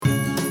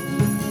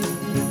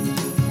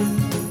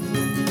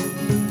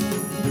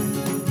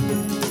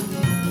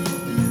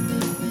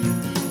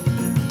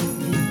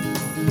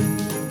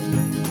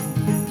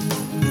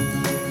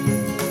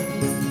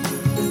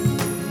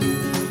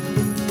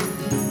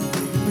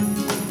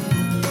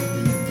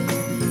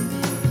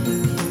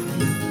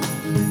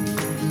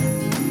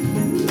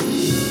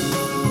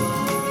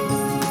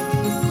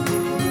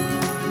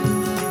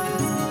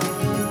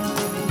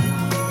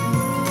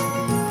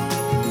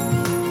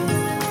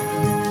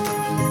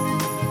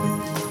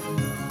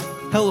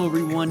Hello,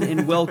 everyone,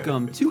 and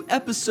welcome to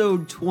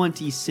episode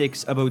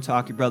 26 of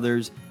Otaku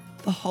Brothers,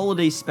 the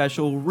holiday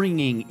special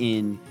ringing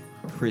in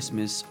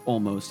Christmas,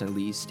 almost at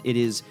least. It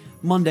is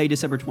Monday,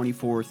 December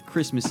 24th,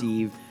 Christmas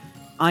Eve.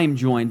 I am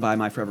joined by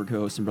my forever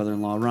co-host and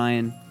brother-in-law,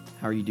 Ryan.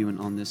 How are you doing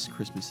on this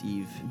Christmas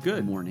Eve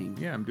morning?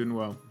 Yeah, I'm doing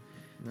well.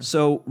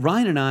 So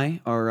Ryan and I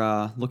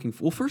are looking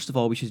for... Well, first of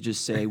all, we should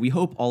just say we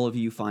hope all of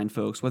you fine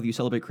folks, whether you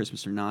celebrate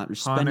Christmas or not, are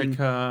spending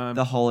Hanukkah,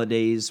 the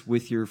holidays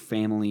with your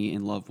family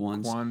and loved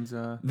ones.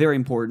 Kwanzaa. Very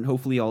important.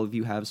 Hopefully all of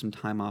you have some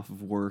time off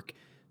of work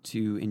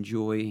to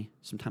enjoy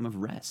some time of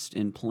rest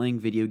and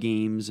playing video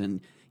games and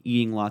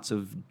eating lots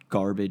of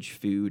garbage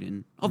food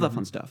and all that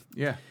fun stuff.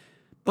 Yeah.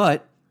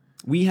 But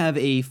we have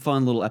a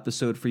fun little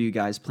episode for you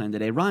guys planned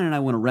today. Ryan and I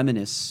want to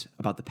reminisce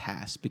about the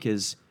past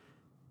because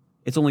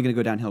it's only going to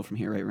go downhill from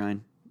here, right,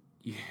 Ryan?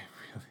 Yeah,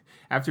 really.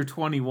 After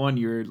 21,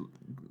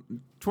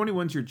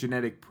 21's your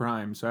genetic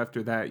prime. So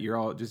after that, you're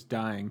all just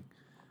dying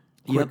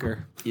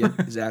quicker. Yep,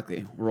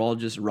 exactly. We're all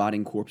just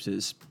rotting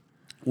corpses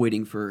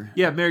waiting for...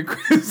 Yeah, Merry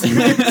Christmas.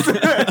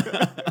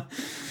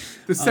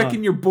 The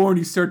second you're born,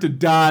 you start to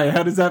die.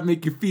 How does that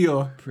make you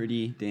feel?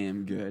 Pretty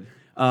damn good.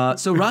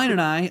 So Ryan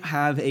and I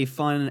have a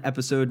fun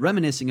episode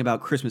reminiscing about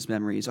Christmas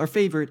memories, our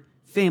favorite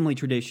family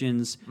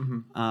traditions.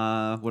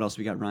 What else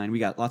we got, Ryan? We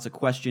got lots of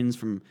questions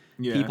from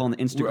people on the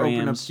Instagrams. We're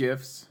opening up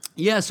gifts.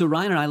 Yeah, so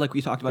Ryan and I, like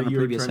we talked about in a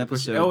previous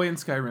episode. And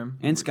Skyrim.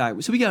 And Sky.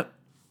 So we got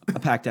a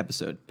packed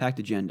episode, packed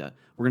agenda.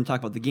 We're going to talk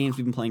about the games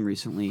we've been playing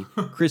recently,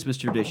 Christmas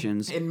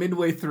traditions. And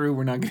midway through,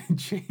 we're not going to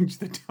change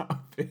the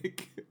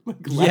topic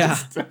like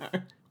last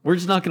time. We're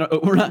just not going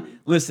to...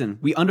 Listen,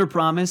 we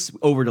under-promise,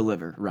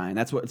 over-deliver, Ryan.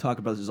 That's what Talk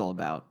About is all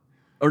about.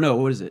 Or no,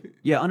 what is it?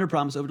 Yeah,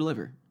 under-promise,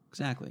 over-deliver.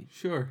 Exactly.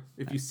 Sure.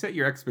 If you set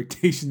your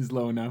expectations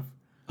low enough.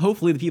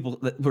 Hopefully the people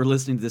that were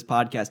listening to this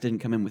podcast didn't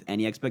come in with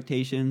any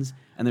expectations,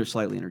 and they're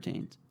slightly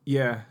entertained.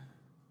 Yeah.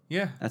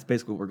 Yeah. That's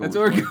basically what we're going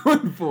for. That's what we're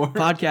going for.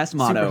 Podcast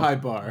motto. Super high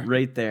bar.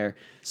 Right there.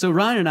 So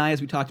Ryan and I,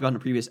 as we talked about in a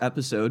previous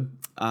episode,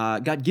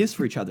 got gifts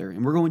for each other,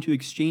 and we're going to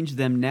exchange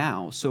them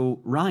now. So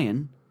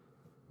Ryan...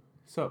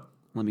 So...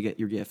 Let me get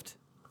your gift.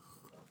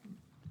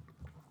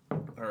 All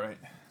right.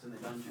 It's in the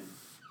dungeon.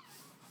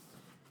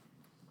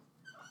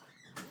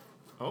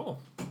 Oh.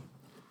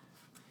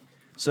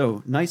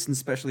 So, nice and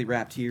specially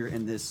wrapped here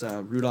in this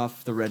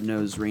Rudolph the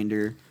Red-Nosed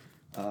Reindeer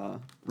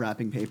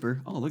wrapping paper.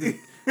 Oh, look at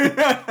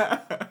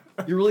it.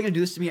 You're really going to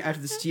do this to me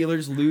after the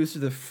Steelers lose to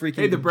the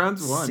freaking the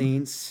Browns won.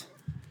 Saints?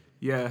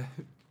 Yeah.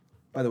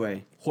 By the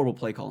way, horrible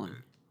play calling.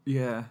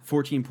 Yeah.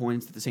 14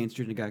 points that the Saints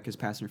shouldn't have got because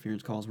pass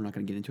interference calls. We're not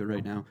going to get into it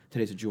right now.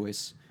 Today's a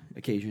joyous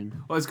occasion.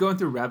 Well, I was going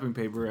through wrapping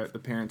paper at the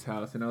parents'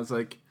 house, and I was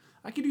like,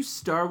 I could do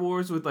Star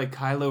Wars with like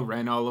Kylo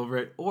Ren all over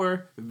it,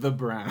 or the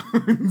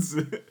Browns.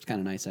 It's kind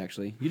of nice,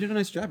 actually. You did a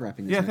nice job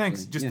wrapping this. Yeah, actually.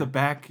 thanks. Just the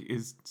back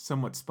is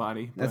somewhat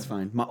spotty. That's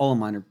fine. All of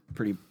mine are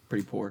pretty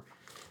poor.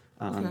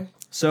 Okay.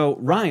 So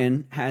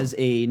Ryan has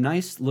a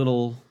nice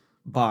little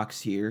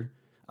box here,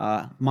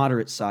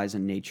 moderate size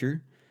in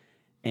nature,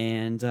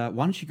 and why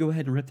don't you go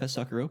ahead and rip that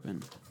sucker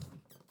open?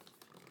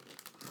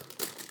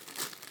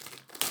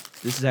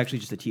 This is actually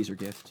just a teaser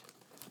gift.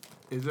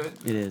 Is it?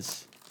 It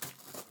is.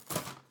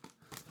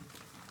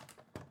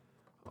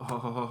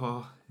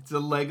 Oh, it's a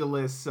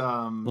Legolas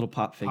Little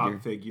pop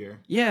figure.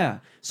 Yeah.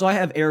 So I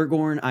have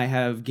Aragorn, I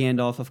have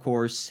Gandalf, of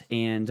course,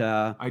 and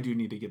I do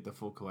need to get the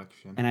full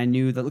collection. and I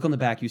knew that. Look on the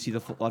back, you see the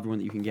full everyone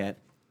that you can get.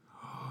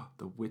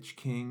 The Witch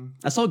King.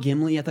 I saw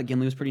Gimli. I thought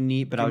Gimli was pretty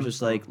neat, but I was Gimli's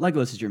just like,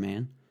 Legolas is your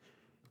man.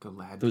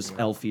 Galadriel. Those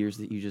elf ears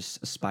that you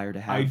just aspire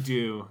to have. I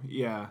do.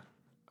 Yeah.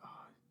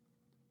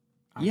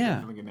 I'm Yeah.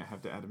 definitely gonna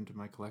have to add them to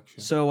my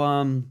collection. So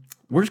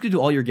we're just gonna do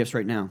all your gifts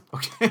right now.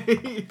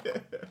 Okay.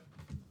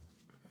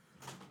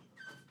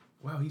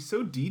 Wow, he's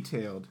so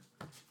detailed.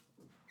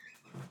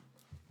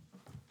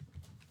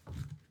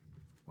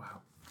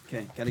 Wow.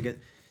 Okay, gotta get.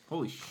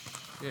 Holy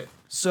shit.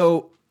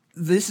 So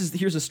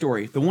here's a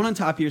story. The one on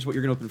top here is what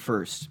you're gonna open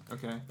first.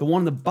 Okay. The one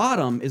on the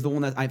bottom is the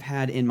one that I've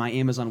had in my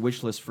Amazon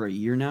wish list for a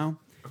year now.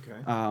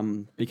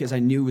 Okay. Because I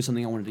knew it was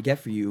something I wanted to get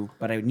for you,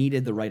 but I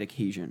needed the right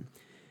occasion.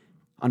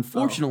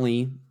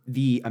 Unfortunately,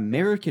 the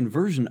American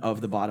version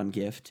of the bottom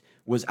gift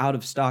was out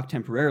of stock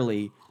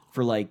temporarily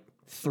for like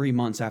 3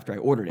 months after I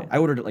ordered it. I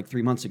ordered it like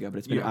 3 months ago, but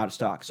it's been out of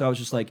stock. So I was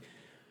just like,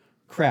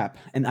 crap.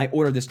 And I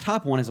ordered this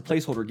top one as a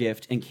placeholder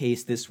gift in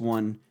case this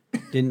one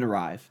didn't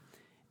arrive.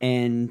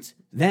 And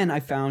then I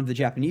found the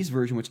Japanese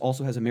version, which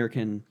also has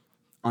American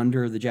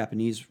under the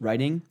Japanese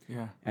writing,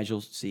 as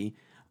you'll see.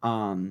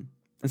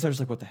 And so I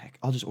was like, what the heck?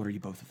 I'll just order you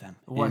both of them.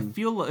 Well, I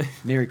feel like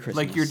Merry Christmas.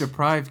 like you're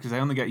deprived because I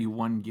only got you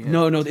one gift.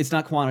 No, it's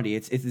not quantity.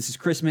 It's this is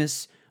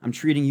Christmas. I'm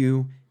treating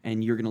you,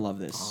 and you're gonna love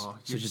this. Oh,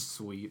 so you're just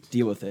sweet.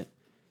 deal with it.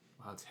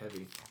 Wow, it's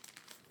heavy.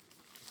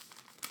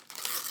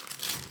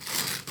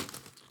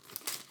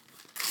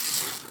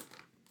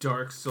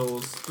 Dark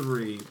Souls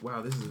 3.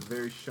 Wow, this is a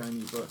very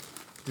shiny book.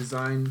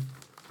 Design,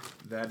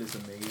 that is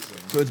amazing.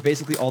 So it's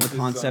basically all the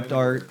concept Design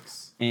art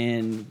works.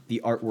 and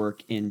the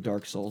artwork in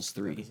Dark Souls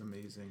 3. That is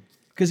amazing.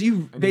 Because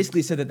you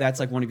basically said that that's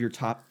like one of your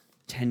top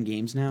 10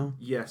 games now.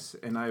 Yes,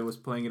 and I was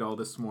playing it all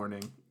this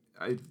morning.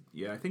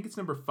 I think it's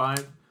number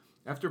 5.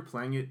 After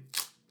playing it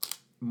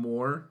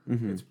more,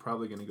 it's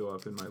probably going to go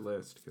up in my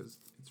list because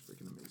it's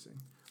freaking amazing.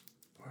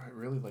 Oh, I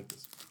really like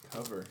this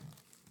cover.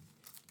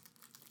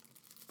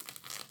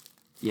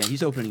 Yeah,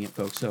 he's opening it,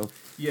 folks. So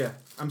yeah,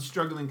 I'm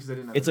struggling because I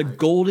didn't have it's a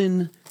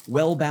golden,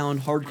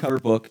 well-bound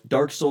hardcover book,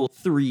 Dark Souls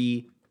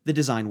 3, The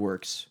Design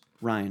Works.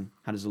 Ryan,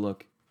 how does it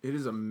look? It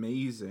is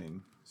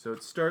amazing. So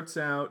it starts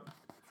out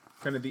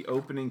kind of the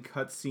opening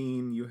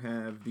cutscene. You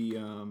have the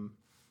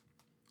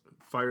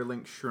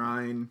Firelink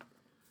Shrine.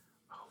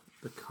 Oh,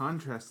 the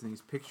contrast in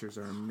these pictures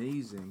are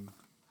amazing.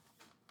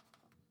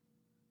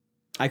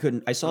 I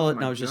saw it and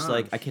my I was just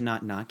like, gosh. I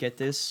cannot not get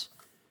this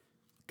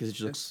because it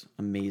just looks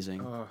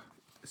amazing.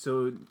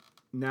 So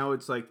now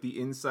it's like the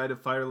inside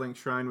of Firelink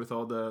Shrine with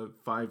all the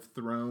 5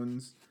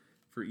 thrones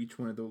for each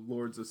one of the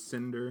Lords of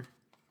Cinder.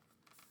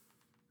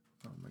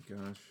 Oh my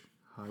gosh.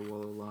 High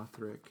Wall of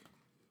Lothric.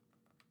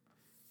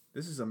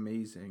 This is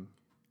amazing.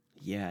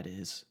 Yeah, it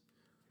is.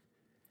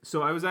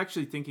 So I was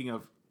actually thinking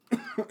of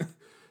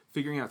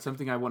figuring out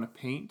something I want to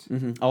paint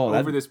Oh,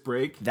 over this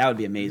break. That would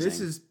be amazing. This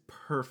is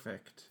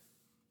perfect.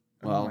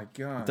 Well, oh my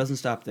god. It doesn't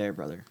stop there,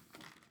 brother.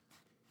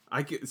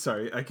 I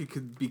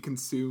could be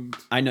consumed.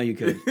 I know you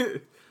could.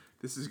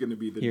 This is going to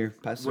be the Here,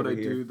 pass it what over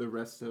I here. do the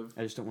rest of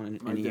I just don't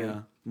want my any day.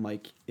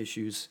 mic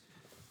issues.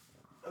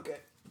 Okay.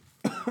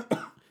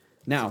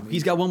 Now,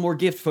 he's got one more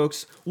gift,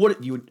 folks.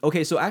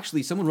 Okay, so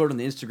actually someone wrote on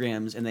the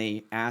Instagrams and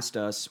they asked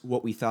us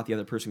what we thought the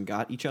other person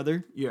got each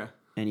other. Yeah.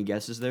 Any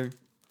guesses there?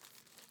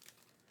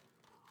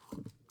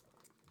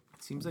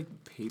 It seems like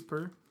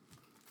paper.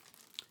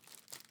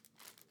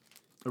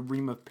 A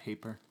ream of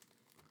paper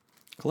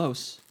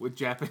Close. with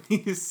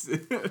Japanese.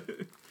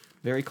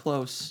 Very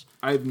close.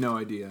 I have no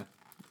idea.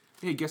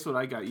 Hey, guess what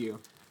I got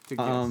you? To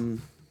guess.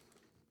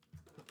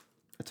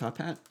 A top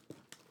hat.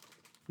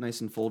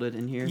 Nice and folded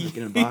in here, like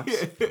in a box.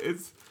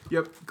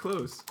 Yep,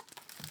 close.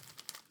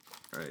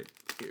 All right,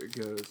 here it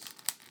goes.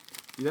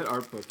 Dude, that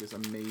art book is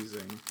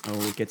amazing.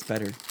 Oh, it gets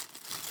better.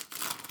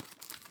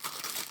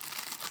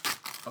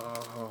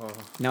 Oh,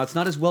 Now, it's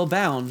not as well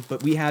bound,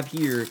 but we have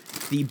here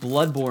the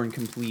Bloodborne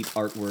complete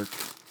artwork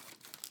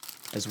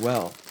as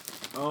well.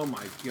 oh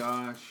my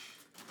gosh.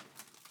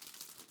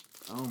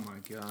 Oh my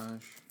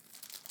gosh.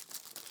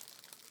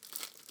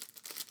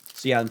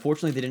 So yeah,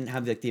 unfortunately, they didn't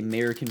have like the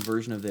American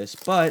version of this,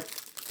 but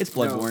it's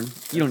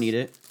Bloodborne. You don't need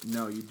it.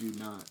 No, you do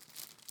not.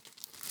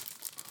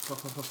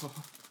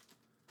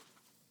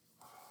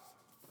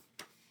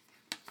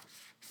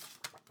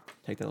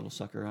 Take that little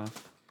sucker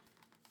off.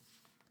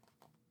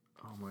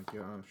 Oh my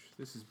gosh,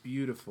 this is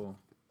beautiful.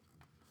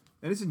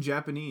 And it's in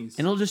Japanese.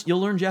 And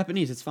you'll learn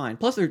Japanese. It's fine.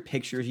 Plus, they're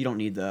pictures. You don't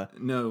need the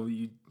No,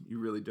 you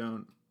really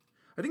don't.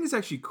 I think it's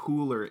actually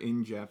cooler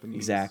in Japanese.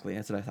 exactly.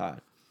 That's what I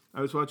thought.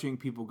 I was watching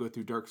people go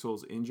through Dark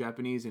Souls in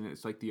Japanese, and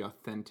it's like the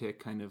authentic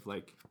kind of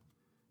like,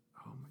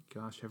 oh my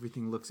gosh,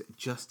 everything looks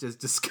just as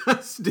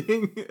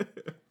disgusting.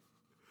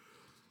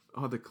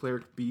 Oh, the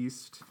cleric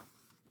beast,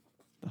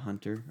 The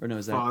hunter, or no,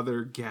 is that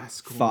Father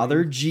Gascoigne.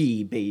 Father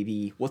G,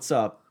 baby? What's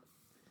up?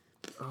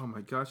 Oh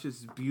my gosh, this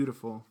is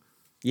beautiful.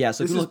 Yeah.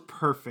 So This if you is look,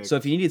 perfect. so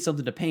if you needed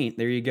something to paint,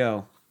 there you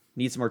go.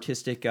 Need some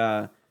artistic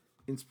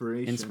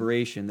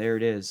Inspiration. There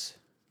it is.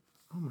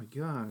 Oh my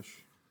gosh.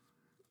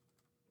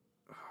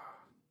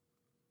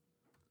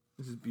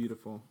 This is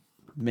beautiful.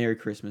 Merry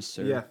Christmas,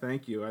 sir. Yeah,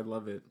 thank you. I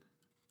love it.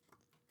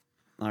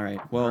 All right.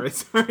 Well, All right,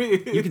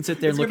 sorry. you can sit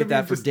there and look at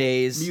that for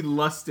days. Me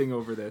lusting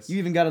over this. You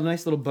even got a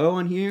nice little bow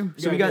on here.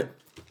 So Yeah, we I got,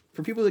 did.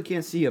 for people that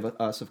can't see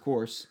us, of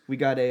course, we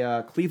got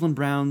a Cleveland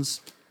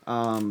Browns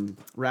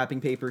wrapping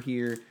paper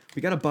here.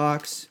 We got a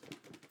box.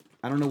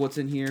 I don't know what's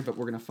in here, but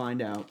we're gonna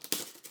find out.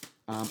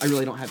 I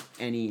really don't have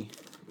any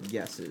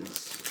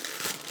guesses.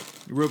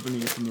 You're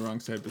opening it from the wrong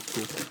side, but it's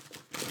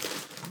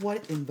cool.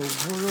 What in the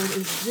world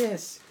is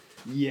this?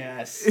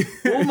 Yes.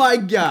 Oh my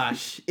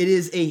gosh! It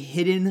is a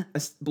hidden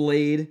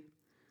blade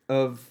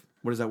of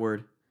what is that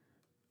word?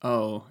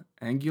 Oh,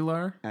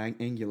 Angular?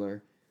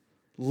 Angular.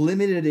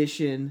 Limited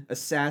edition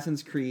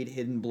Assassin's Creed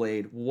Hidden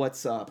Blade.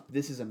 What's up?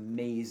 This is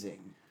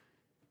amazing.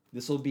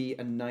 This will be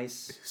a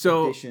nice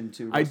addition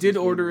to. I did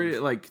order it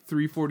at like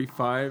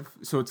 $3.45,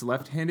 so it's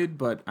left-handed,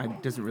 but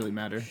it doesn't really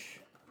matter.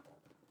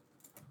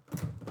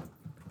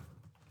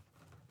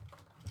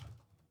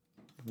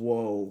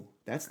 Whoa,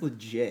 that's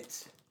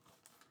legit.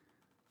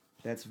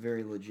 That's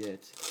very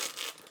legit.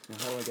 Now,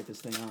 how do I get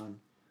this thing on? I'm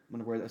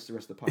gonna wear this the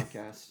rest of the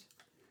podcast.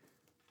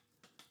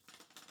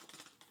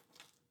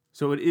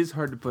 So it is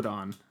hard to put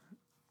on.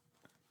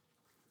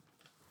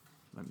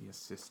 Let me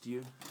assist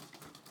you.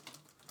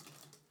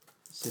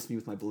 Assist me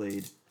with my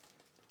blade.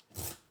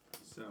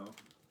 So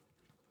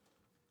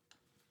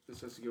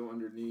this has to go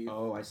underneath.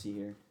 Oh, I see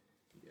here.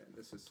 Yeah,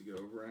 this has to go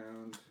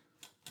around.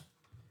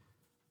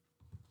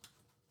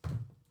 And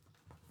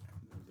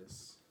then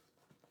this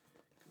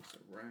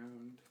goes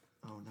around.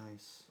 Oh,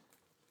 nice.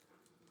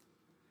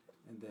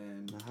 And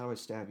then Now, how do I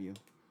stab you?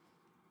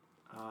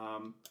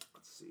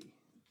 let's see.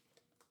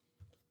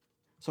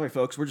 Sorry,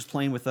 folks. We're just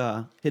playing with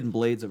hidden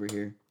blades over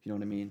here. If you know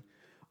what I mean.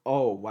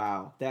 Oh,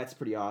 wow, that's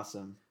pretty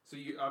awesome. So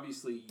you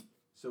obviously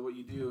So what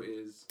you do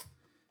is,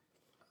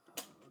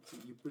 let's see,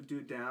 you do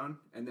it down,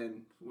 and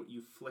then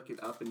you flick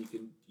it up, and you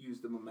can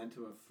use the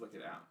momentum and flick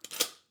it out.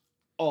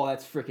 Oh,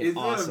 that's freaking Isn't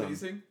awesome. that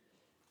amazing?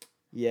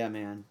 Yeah,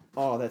 man.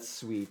 Oh, that's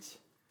sweet.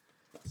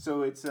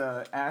 So it's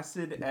a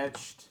acid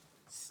etched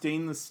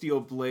stainless steel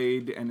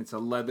blade, and it's a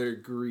leather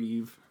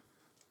greave.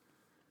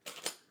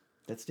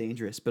 That's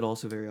dangerous, but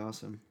also very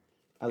awesome.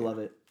 I love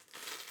it.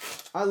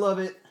 I love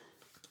it.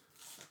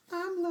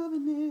 I'm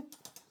loving it.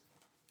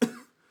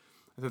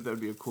 I thought that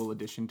would be a cool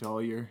addition to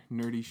all your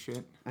nerdy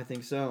shit. I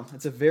think so.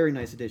 That's a very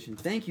nice addition.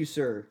 Thank you,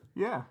 sir.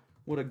 Yeah.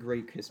 What a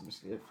great Christmas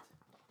gift.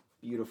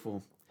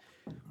 Beautiful.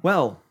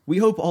 Well, we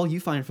hope all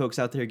you fine folks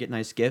out there get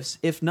nice gifts.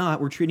 If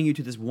not, we're treating you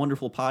to this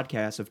wonderful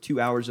podcast of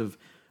 2 hours of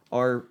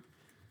our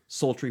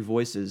sultry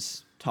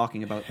voices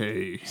talking about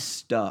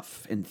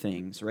stuff and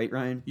things. Right,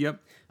 Ryan? Yep.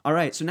 All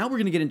right, so now we're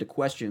going to get into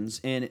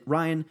questions. And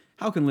Ryan,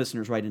 how can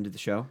listeners write into the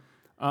show?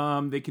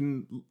 They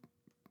can,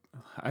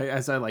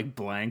 as I like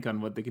blank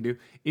on what they can do,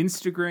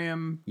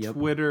 Instagram, Yep.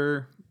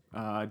 Twitter,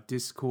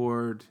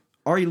 Discord.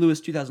 Ari Lewis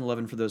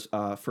 2011 for those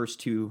first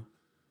two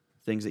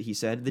things that he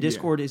said. The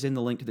Discord is in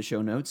the link to the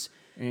show notes.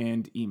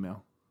 And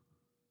email.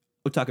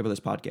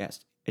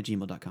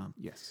 otakabrothers@gmail.com.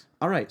 Yes.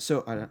 All right,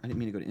 so I didn't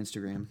mean to go to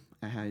Instagram.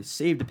 I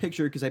saved a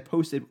picture because I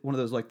posted one of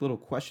those like little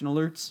question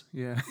alerts.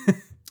 Yeah.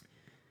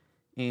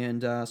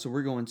 And so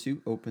we're going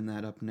to open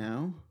that up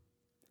now.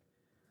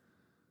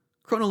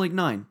 Chronolink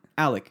 9,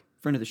 Alec,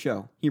 friend of the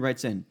show. He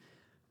writes in,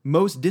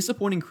 most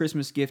disappointing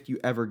Christmas gift you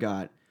ever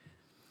got.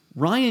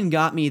 Ryan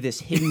got me this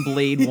hidden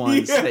blade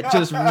once that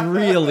just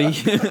really...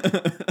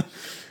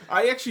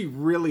 I actually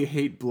really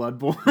hate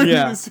Bloodborne.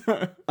 Yeah.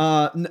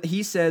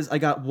 He says, I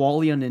got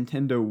Wally on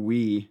Nintendo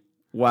Wii.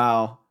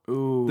 Wow.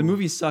 Ooh. The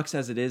movie sucks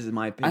as it is, in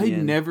my I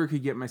opinion. never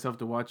could get myself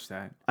to watch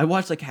that. I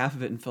watched like half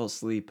of it and fell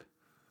asleep.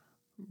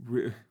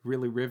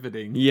 Really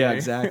riveting. Yeah, right?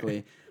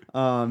 exactly.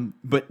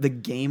 But the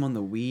game on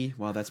the Wii,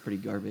 wow, that's pretty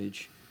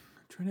garbage.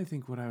 I'm trying to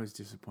think what I was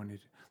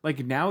disappointed.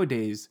 Like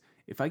nowadays,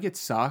 if I get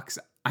socks,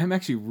 I'm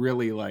actually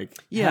really like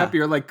happy,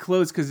 or like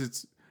clothes, because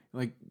it's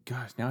like,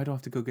 gosh, now I don't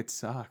have to go get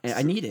socks. And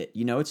I need it.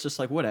 You know, it's just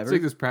like whatever. It's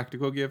like those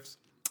practical gifts.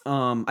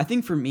 I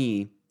think for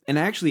me, and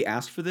I actually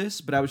asked for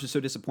this, but I was just so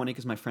disappointed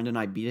because my friend and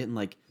I beat it in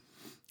like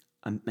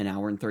an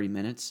hour and 30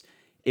 minutes.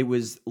 It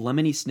was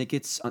Lemony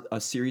Snicket's A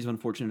Series of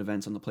Unfortunate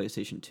Events on the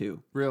PlayStation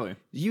 2. Really?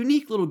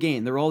 Unique little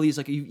game. There were all these,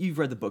 like, you've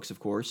read the books, of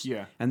course.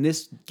 Yeah. And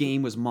this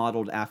game was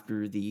modeled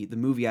after the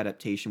movie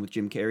adaptation with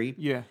Jim Carrey.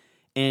 Yeah.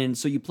 And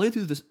so you play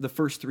through the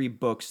first three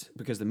books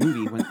because the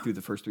movie went through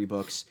the first three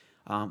books,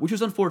 which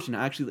was unfortunate.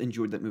 I actually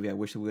enjoyed that movie. I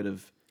wish I would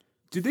have.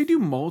 Did they do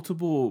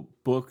multiple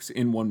books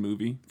in one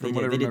movie? They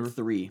did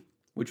three,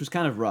 which was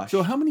kind of rushed.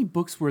 So how many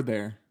books were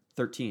there?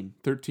 13.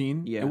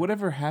 13? Yeah. And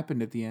whatever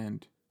happened at the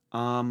end?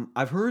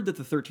 I've heard that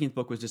the 13th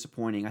book was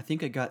disappointing. I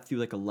think I got through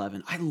like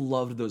 11. I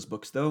loved those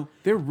books though.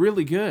 They're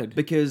really good.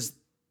 Because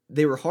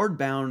they were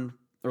hardbound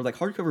or like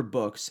hardcover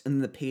books,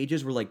 and the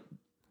pages were like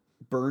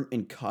burnt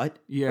and cut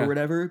or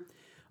whatever.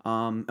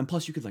 And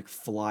plus you could like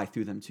fly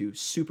through them too.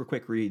 Super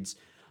quick reads.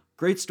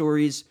 Great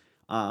stories.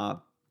 You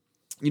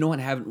know what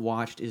I haven't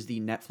watched is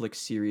the Netflix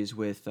series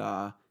with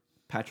Neil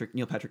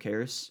Patrick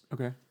Harris.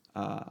 Okay.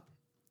 I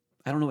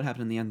don't know what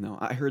happened in the end though.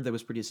 I heard that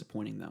was pretty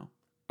disappointing though.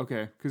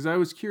 Okay, because I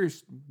was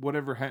curious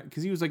whatever happened,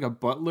 because he was like a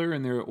butler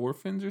and they're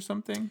orphans or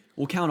something.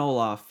 Well, Count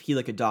Olaf, he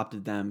like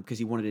adopted them because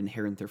he wanted to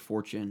inherit their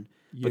fortune.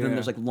 But then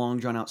there's like long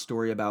drawn out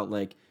story about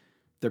like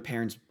their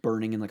parents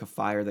burning in like a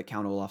fire that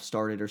Count Olaf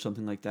started or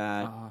something like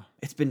that.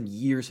 It's been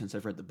years since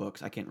I've read the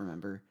books. I can't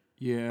remember.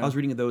 Yeah. I was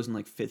reading those in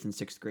like 5th and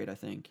 6th grade, I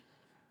think.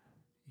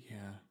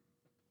 Yeah.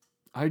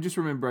 I just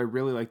remember I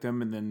really liked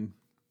them, and then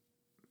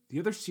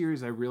the other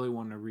series I really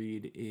want to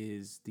read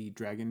is the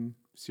Dragon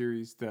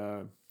series,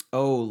 Aragon.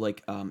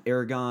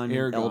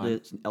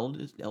 Eldest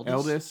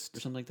or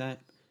something like that.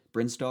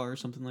 Brinstar or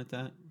something like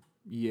that.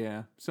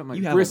 Yeah,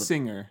 something like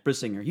Brissinger.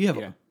 Brissinger. You have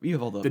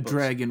all the books.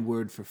 Dragon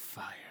word for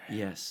fire.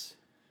 Yes.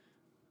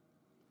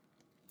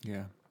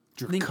 Yeah.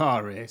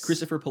 Dracarys.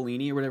 Christopher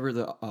Paolini or whatever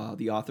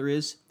the author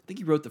is. I think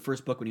he wrote the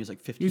first book when he was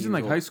like 15 He was in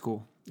like old. high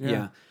school.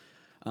 Yeah.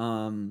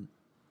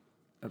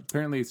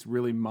 Apparently it's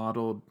really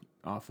modeled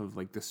off of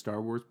like the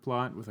Star Wars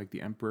plot with like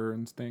the Emperor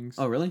and things.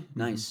 Oh, really?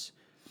 Nice.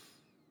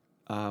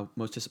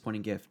 Most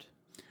disappointing gift.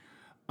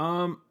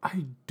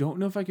 I don't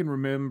know if I can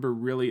remember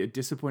really a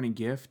disappointing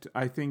gift.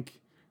 I think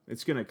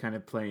it's gonna kind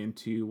of play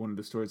into one of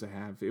the stories I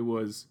have. It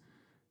was,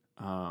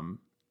 I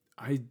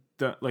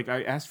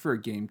asked for a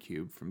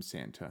GameCube from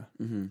Santa,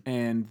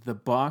 and the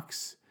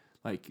box,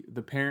 like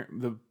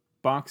the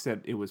box that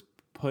it was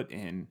put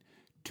in,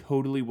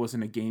 totally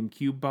wasn't a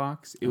GameCube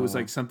box. It was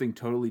like something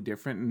totally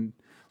different, and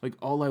like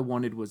all I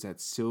wanted was that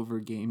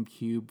silver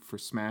GameCube for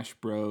Smash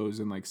Bros.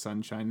 And like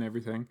Sunshine and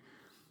everything.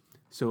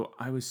 So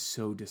I was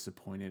so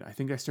disappointed. I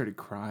think I started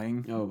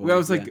crying. Oh, boy, I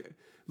was like,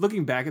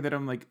 looking back at that,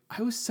 I'm like,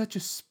 I was such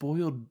a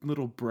spoiled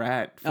little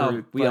brat.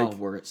 We all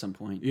were at some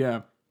point.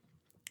 Yeah,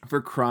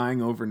 for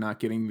crying over not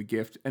getting the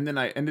gift. And then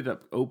I ended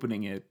up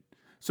opening it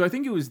So I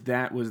think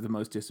that was the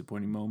most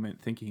disappointing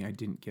moment, thinking I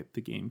didn't get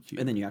the GameCube.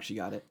 And then you actually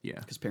got it. Yeah.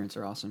 Because parents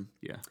are awesome.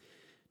 Yeah.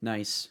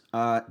 Nice.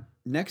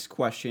 Next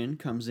question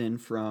comes in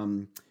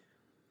from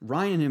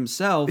Ryan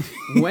himself.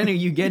 When are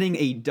you getting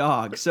a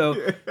dog? So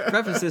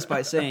preface this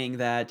by saying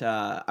that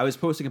I was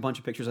posting a bunch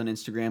of pictures on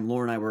Instagram.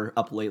 Laura and I were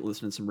up late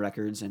listening to some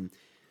records, and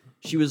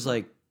she was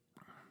like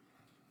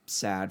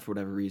sad for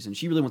whatever reason.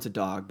 She really wants a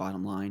dog,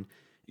 bottom line.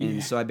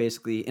 And so I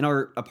basically, in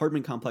our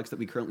apartment complex that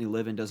we currently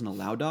live in, doesn't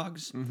allow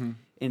dogs. Mm-hmm.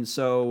 And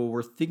so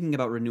we're thinking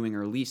about renewing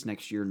our lease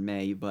next year in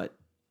May, but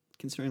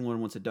considering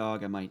Lauren wants a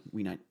dog, we might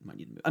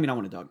need to move. I mean, I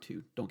want a dog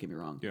too. Don't get me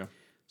wrong. Yeah.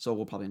 So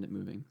we'll probably end up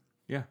moving.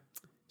 Yeah.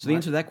 So the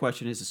answer to that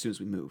question is as soon as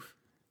we move.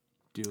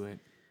 Do it.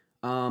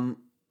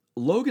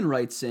 Logan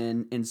writes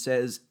in and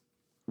says,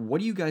 "What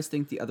do you guys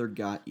think the other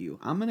got you?"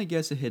 I'm gonna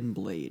guess a hidden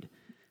blade.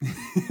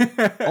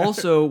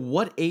 Also,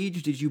 what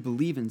age did you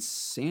believe in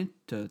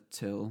Santa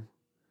till?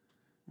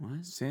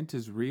 What?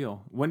 Santa's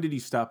real. When did you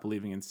stop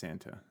believing in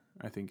Santa?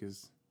 I think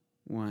is.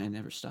 Well, I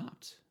never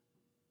stopped.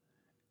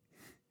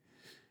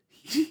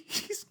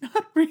 He's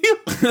not real.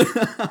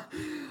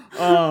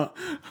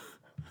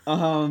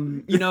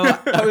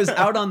 I was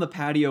out on the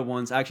patio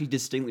once. I actually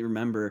distinctly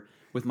remember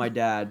with my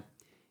dad,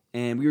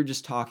 and we were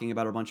just talking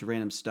about a bunch of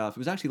random stuff. It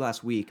was actually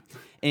last week.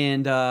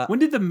 And when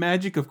did the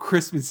magic of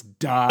Christmas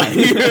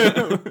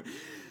die?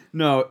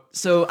 No,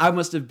 so I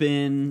must have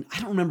been. I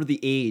don't remember the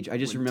age. I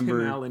just remember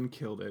Tim Allen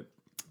killed it.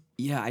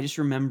 Yeah, I just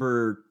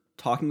remember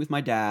talking with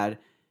my dad,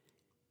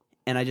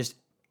 and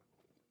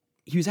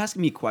he was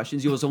asking me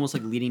questions. He was almost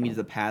like leading me to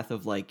the path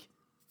of like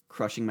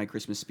crushing my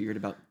Christmas spirit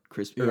about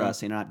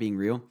Santa not being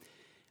real.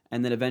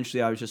 And then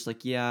eventually I was just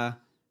like, yeah,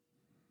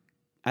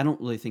 I don't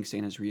really think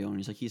Santa's real. And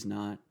he's like, he's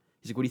not.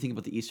 He's like, what do you think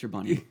about the Easter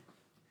Bunny?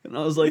 And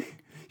I was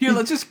like, here,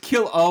 let's just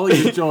kill all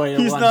your joy at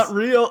he's once. not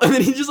real. And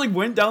then he just like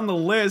went down the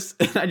list,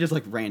 and I just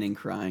like ran in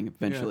crying.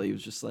 Eventually, He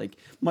was just like,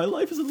 my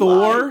life is a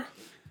Thor, lie.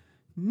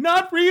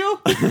 not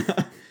real.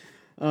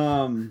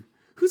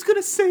 Who's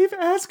gonna save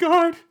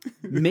Asgard?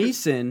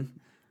 Mason,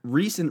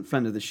 recent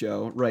friend of the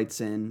show,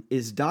 writes in,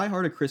 is Die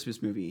Hard a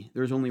Christmas movie?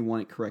 There's only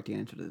one correct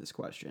answer to this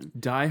question.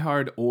 Die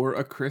Hard or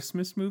a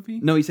Christmas movie?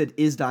 No, he said,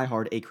 is Die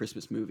Hard a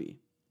Christmas movie?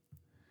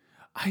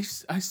 I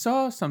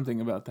saw something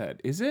about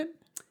that. Is it?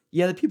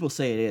 Yeah, the people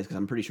say it is, because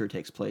I'm pretty sure it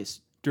takes place.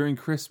 During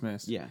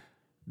Christmas. Yeah.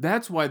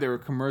 That's why there were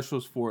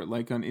commercials for it,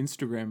 like on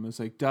Instagram. It was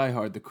like, Die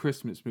Hard, the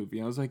Christmas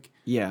movie. I was like,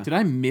 yeah. Did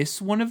I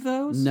miss one of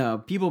those? No,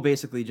 people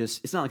basically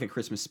it's not like a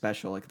Christmas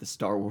special, like the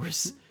Star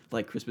Wars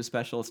like Christmas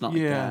special. It's not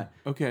like that.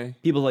 Okay.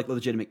 People like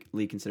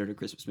legitimately consider it a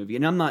Christmas movie.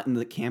 And I'm not in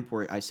the camp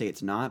where I say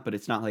it's not, but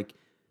it's not like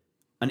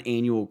an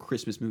annual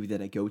Christmas movie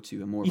that I go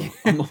to.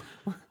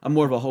 I'm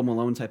more of a Home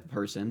Alone type of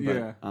person.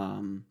 But,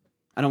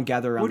 I don't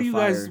gather around What do the you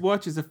fire. guys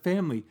watch as a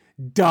family?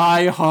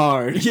 Die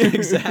Hard. Yeah,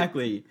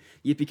 exactly.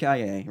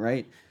 Yippee-ki-yay,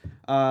 right?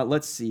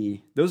 Let's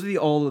see. Those are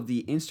all of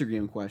the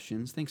Instagram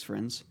questions. Thanks,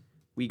 friends.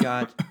 We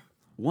got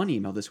one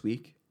email this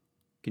week.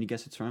 Can you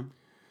guess it's from?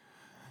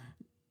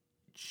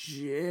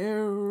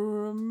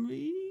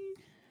 Jeremy?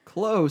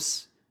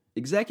 Close.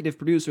 Executive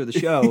producer of the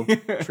show,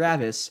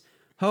 Travis.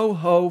 Ho,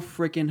 ho,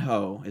 frickin'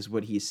 ho, is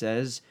what he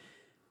says.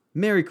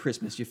 Merry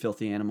Christmas, you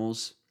filthy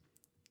animals.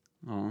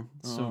 Oh,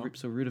 so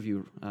rude of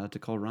you to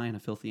call Ryan a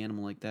filthy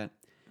animal like that.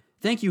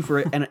 Thank you for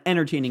an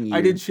entertaining year.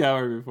 I did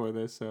shower before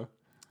this, so.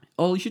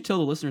 Oh, you should tell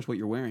the listeners what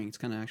you're wearing. It's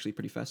kind of actually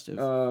pretty festive.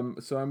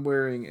 So I'm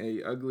wearing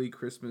a ugly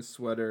Christmas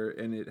sweater,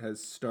 and it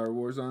has Star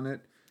Wars on it.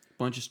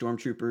 Bunch of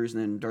stormtroopers,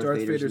 and then Darth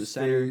Vader's in the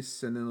center.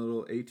 Face, and then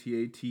little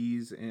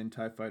AT-ATs and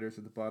TIE fighters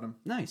at the bottom.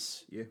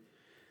 Nice. Yeah.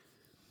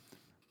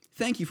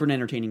 Thank you for an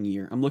entertaining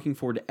year. I'm looking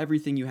forward to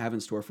everything you have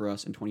in store for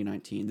us in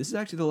 2019. This is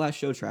actually the last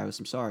show, Travis.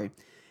 I'm sorry.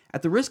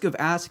 At the risk of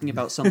asking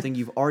about something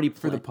you've already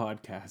for the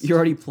podcast, you're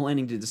already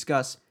planning to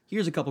discuss,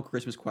 here's a couple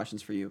Christmas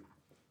questions for you.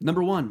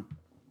 Number one,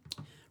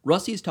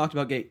 Rusty has talked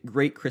about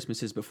great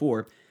Christmases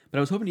before, but I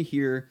was hoping to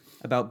hear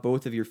about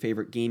both of your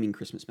favorite gaming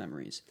Christmas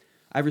memories.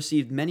 I've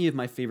received many of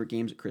my favorite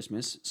games at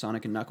Christmas: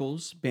 Sonic &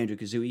 Knuckles,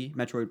 Banjo-Kazooie,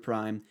 Metroid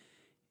Prime,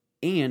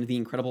 and The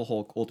Incredible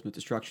Hulk Ultimate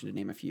Destruction, to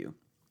name a few.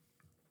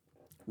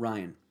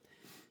 Ryan,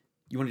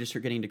 you want to just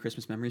start getting into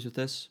Christmas memories with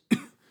this?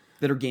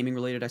 That are gaming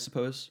related, I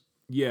suppose?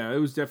 Yeah, it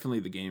was definitely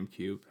the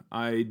GameCube.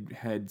 I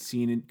had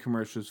seen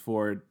commercials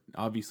for it.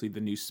 Obviously, the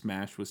new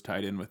Smash was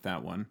tied in with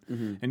that one.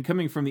 Mm-hmm. And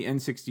coming from the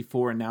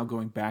N64 and now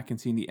going back and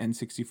seeing the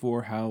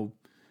N64, how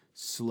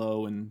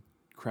slow and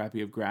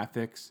crappy of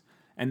graphics,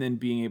 and then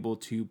being able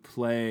to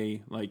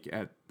play like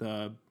at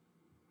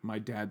my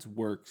dad's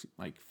work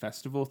like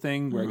festival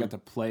thing where I got to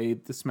play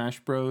the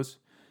Smash Bros.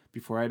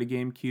 Before I had a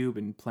GameCube,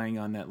 and playing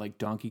on that like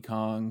Donkey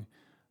Kong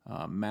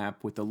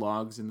map with the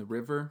logs in the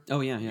river.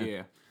 Oh,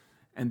 yeah.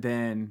 And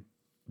then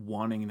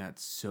wanting that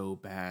so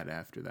bad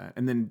after that.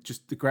 And then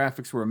just the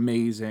graphics were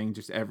amazing,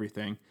 just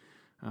everything.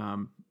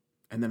 And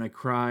then I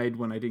cried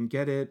when I didn't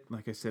get it,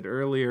 like I said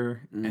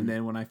earlier. And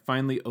then when I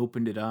finally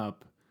opened it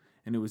up,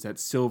 and it was that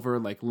silver,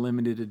 like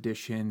limited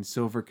edition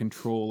silver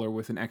controller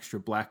with an extra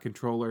black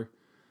controller.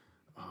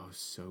 Oh,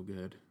 so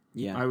good.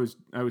 Yeah. I was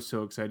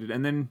so excited.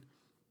 And then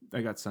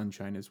I got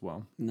Sunshine as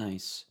well.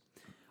 Nice.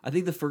 I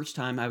think the first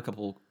time I have a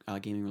couple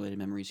gaming related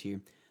memories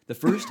here. The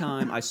first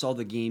time I saw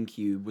the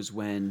GameCube was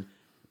when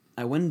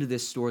I went into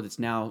this store that's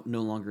now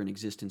no longer in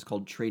existence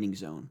called Trading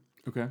Zone.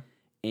 Okay.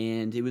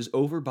 And it was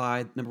over by,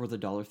 remember where the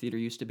Dollar Theater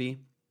used to be?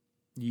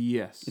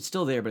 Yes. It's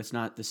still there, but it's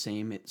not the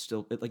same.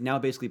 Like now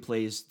it basically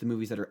plays the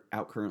movies that are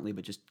out currently,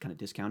 but just kind of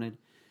discounted.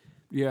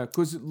 Yeah,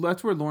 because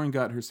that's where Lauren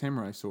got her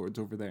samurai swords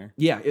over there.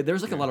 Yeah,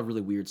 there's like a lot of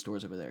really weird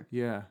stores over there.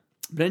 Yeah.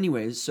 But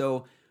anyways,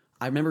 so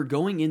I remember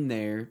going in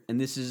there,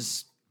 and this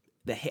is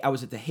I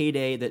was at the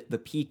heyday, the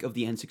peak of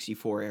the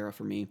N64 era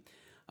for me.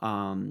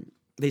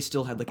 They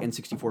still had like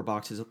N64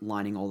 boxes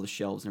lining all the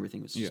shelves and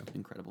everything. It was just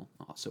incredible.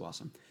 Oh, so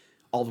awesome.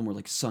 All of them were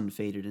like sun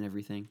faded and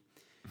everything.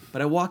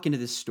 But I walk into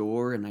this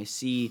store and I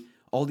see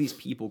all these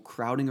people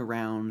crowding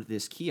around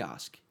this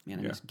kiosk. Man,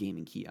 I miss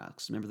gaming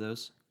kiosks. Remember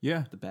those?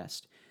 Yeah. The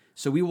best.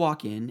 So we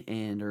walk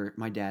in, or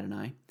my dad and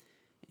I,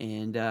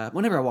 and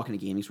whenever I walk into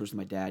gaming stores with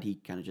my dad, he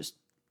kind of just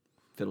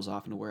fiddles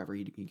off into wherever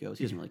he goes.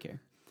 He doesn't really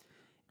care.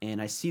 And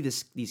I see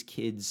these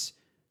kids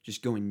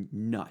just going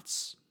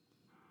nuts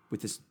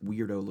with this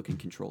weirdo-looking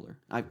controller.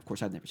 Of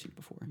course, I'd never seen it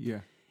before. Yeah.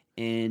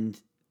 And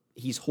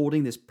he's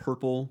holding this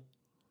purple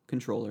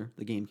controller,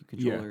 the GameCube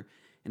controller,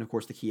 and of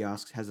course the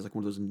kiosk has like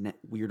one of those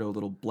weirdo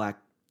little black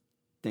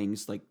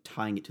things like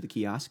tying it to the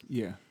kiosk.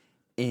 Yeah.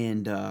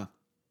 And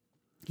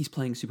he's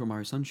playing Super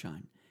Mario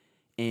Sunshine.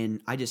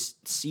 And I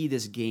just see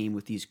this game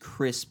with these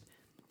crisp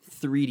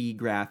 3D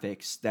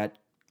graphics that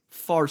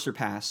far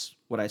surpass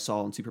what I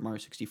saw in Super Mario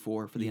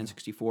 64 for the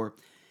N64.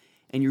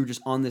 And you're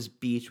just on this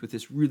beach with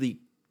this really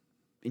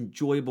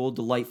enjoyable,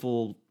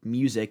 delightful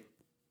music.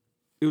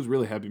 It was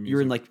really happy music.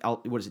 You're in like,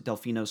 what is it,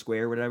 Delfino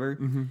Square or whatever?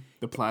 Mm-hmm.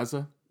 The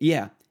plaza?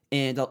 Yeah.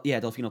 And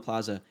Delfino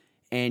Plaza.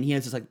 And he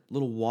has this like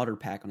little water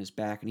pack on his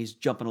back, and he's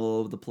jumping all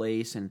over the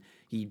place, and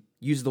he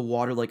uses the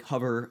water like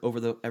hover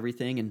over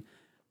everything, and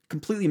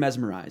completely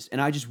mesmerized.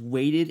 And I just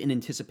waited in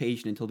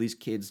anticipation until these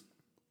kids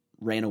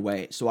ran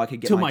away so I could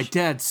get my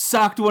dad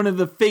socked one in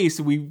the face,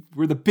 and we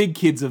were the big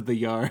kids of the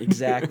yard.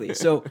 Exactly.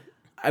 So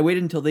I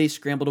waited until they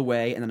scrambled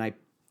away, and then I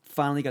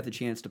finally got the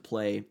chance to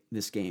play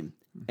this game.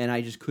 And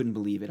I just couldn't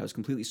believe it. I was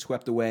completely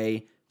swept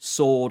away,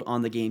 sold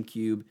on the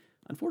GameCube.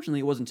 Unfortunately,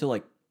 it wasn't until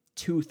like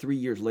 2-3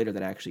 years later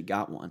that I actually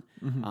got one.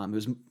 Mm-hmm. It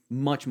was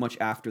much, much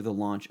after the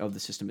launch of the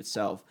system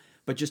itself.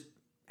 But just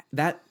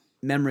that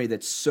memory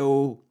that's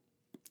so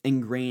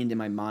ingrained in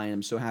my mind,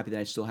 I'm so happy that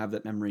I still have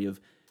that memory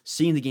of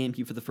seeing the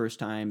GameCube for the first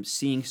time,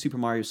 seeing Super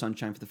Mario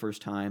Sunshine for the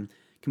first time,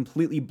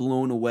 completely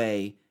blown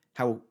away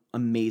how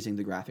amazing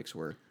the graphics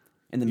were.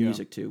 And the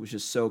music, too, was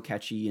just so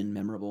catchy and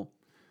memorable.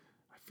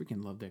 I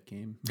freaking love that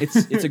game.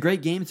 It's a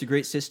great game. It's a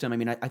great system. I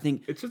mean, I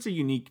think... It's such a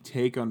unique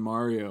take on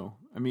Mario.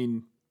 I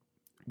mean,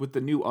 with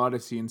the new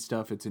Odyssey and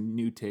stuff, it's a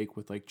new take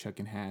with, like,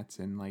 chucking hats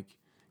and, like,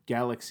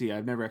 Galaxy.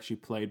 I've never actually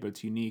played, but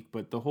it's unique.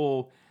 But the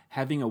whole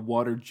having a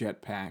water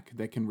jetpack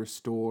that can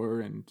restore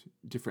and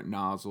different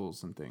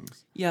nozzles and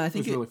things. Yeah, I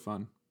think it was really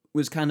fun.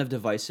 Was kind of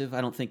divisive.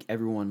 I don't think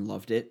everyone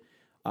loved it.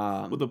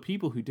 Well, the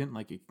people who didn't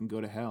like it can go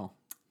to hell.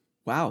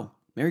 Wow.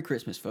 Merry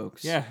Christmas,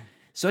 folks. Yeah.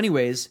 So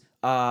anyways,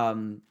 I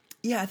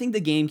think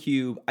the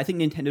GameCube, I think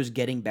Nintendo's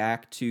getting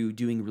back to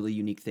doing really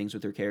unique things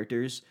with their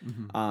characters.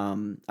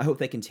 Mm-hmm. I hope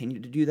they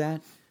continue to do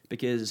that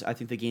because I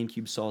think the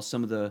GameCube saw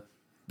some of the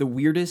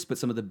weirdest but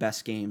some of the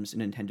best games in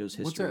Nintendo's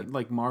history. What's that,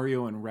 like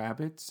Mario and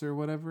Rabbids or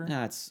whatever?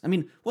 That's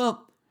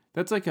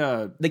like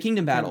the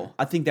Kingdom Battle.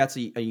 I think that's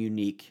a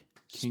unique...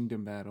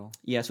 Kingdom Battle.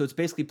 Yeah, so it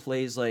basically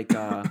plays like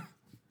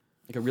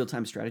like a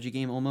real-time strategy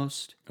game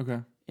almost.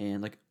 Okay.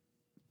 And like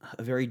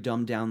a very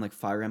dumbed down like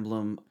Fire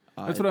Emblem.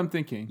 That's what I'm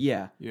thinking.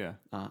 Yeah. Yeah.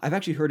 I've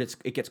actually heard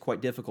it gets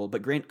quite difficult,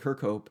 but Grant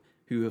Kirkhope,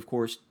 who of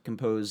course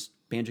composed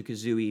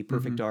Banjo-Kazooie,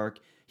 Perfect Dark,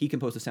 he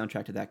composed the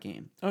soundtrack to that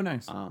game. Oh,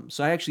 nice.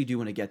 So I actually do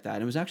want to get that.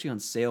 And it was actually on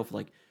sale for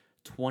like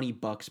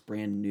 $20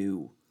 brand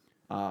new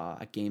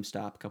at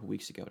GameStop a couple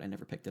weeks ago, and I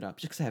never picked it up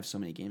just because I have so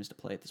many games to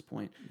play at this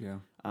point. Yeah.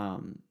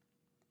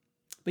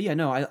 But yeah,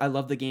 no, I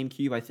love the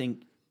GameCube. I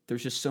think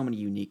there's just so many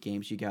unique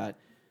games. You got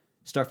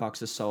Star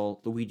Fox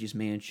Assault, Luigi's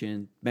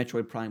Mansion,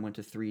 Metroid Prime went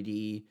to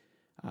 3D,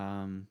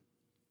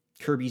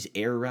 Kirby's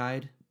Air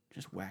Ride,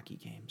 just wacky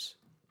games.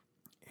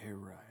 Air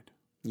Ride.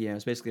 Yeah,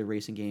 it's basically a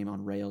racing game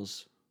on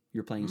rails.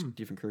 You're playing as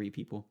different Kirby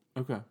people.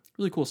 Okay.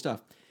 Really cool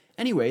stuff.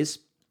 Anyways,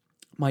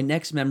 my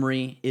next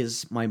memory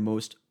is my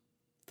most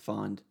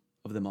fond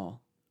of them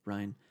all,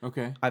 Ryan.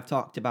 Okay. I've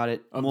talked about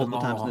it multiple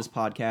times in this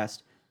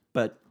podcast,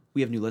 but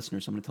we have new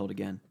listeners, so I'm going to tell it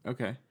again.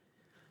 Okay.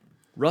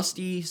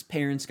 Rusty's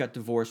parents got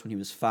divorced when he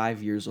was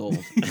 5 years old.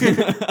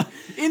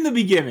 In the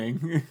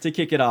beginning. To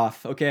kick it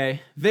off,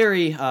 okay?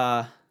 Very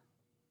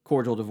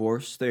cordial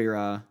divorce.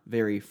 They're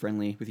very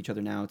friendly with each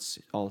other now. It's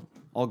all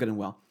good and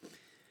well.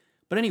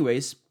 But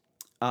anyways,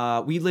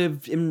 they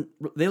lived in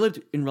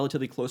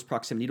relatively close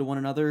proximity to one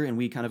another, and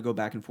we kind of go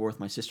back and forth,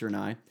 my sister and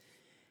I.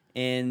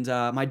 And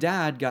my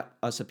dad got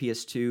us a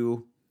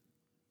PS2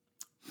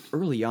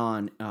 early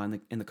on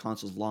in the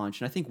console's launch,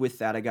 and I think with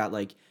that I got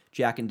like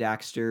Jak and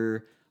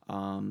Daxter,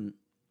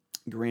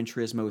 Gran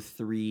Turismo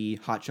 3,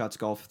 Hot Shots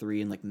Golf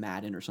 3, and like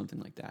Madden or something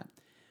like that.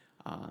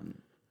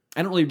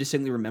 I don't really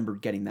distinctly remember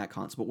getting that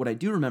console, but what I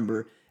do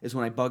remember is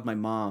when I bugged my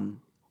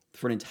mom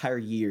for an entire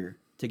year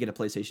to get a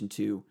PlayStation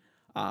 2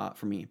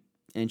 for me.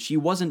 And she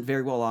wasn't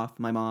very well off.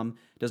 My mom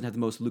doesn't have the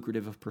most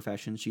lucrative of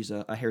professions. She's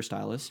a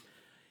hairstylist.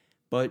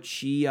 But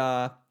she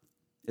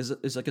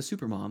is like a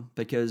super mom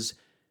because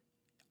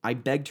I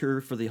begged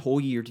her for the whole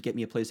year to get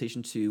me a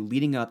PlayStation 2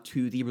 leading up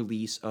to the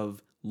release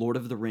of Lord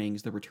of the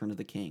Rings, The Return of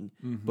the King.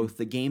 Both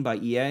the game by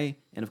EA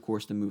and, of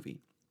course, the movie.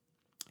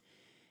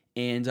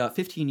 And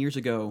 15 years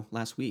ago,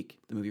 last week,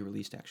 the movie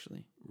released,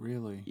 actually.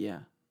 Really? Yeah.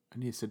 I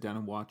need to sit down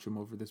and watch them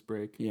over this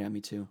break. Yeah, me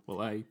too.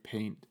 While I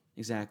paint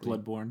Exactly.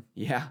 Bloodborne.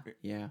 Yeah,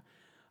 yeah.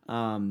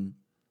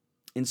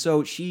 And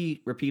so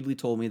she repeatedly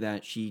told me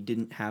that she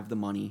didn't have the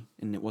money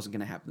and it wasn't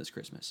going to happen this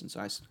Christmas. And so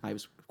I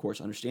was, of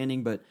course,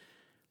 understanding, but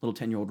little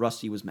 10-year-old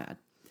Rusty was mad.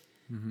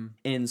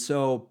 And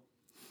so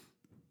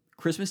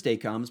Christmas Day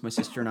comes. My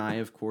sister and I,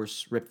 of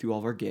course, rip through all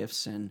of our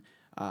gifts and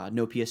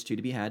no PS2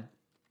 to be had.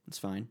 It's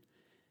fine.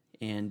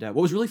 And what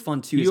was really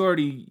fun, too, is You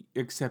already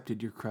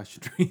accepted your crush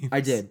dreams.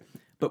 I did.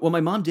 But what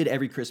my mom did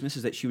every Christmas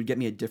is that she would get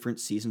me a different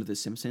season of The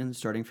Simpsons,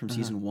 starting from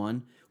season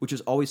 1, which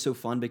was always so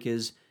fun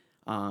because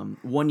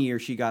one year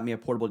she got me a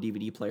portable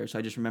DVD player. So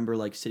I just remember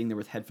like sitting there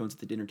with headphones at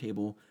the dinner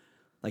table,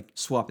 like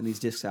swapping these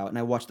discs out. And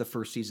I watched the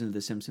first season of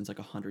The Simpsons like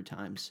 100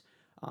 times.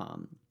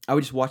 I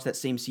would just watch that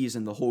same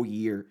season the whole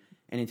year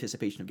in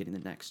anticipation of getting the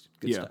next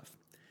good stuff.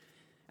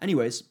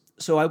 Anyways,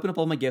 so I open up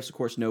all my gifts, of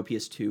course, no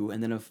PS2.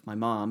 And then if my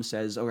mom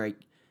says, all right,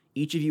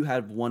 each of you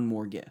have one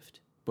more gift,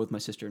 both my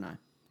sister and I.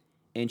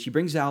 And she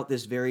brings out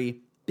this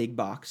very big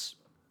box,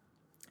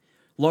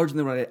 larger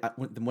than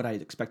what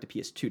I'd expect a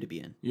PS2 to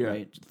be in. Yeah.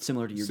 Right?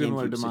 Similar to your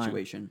Similar GameCube to mine.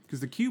 situation. Because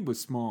the cube was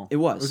small. It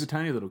was. It was a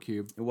tiny little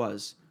cube. It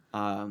was.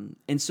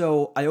 And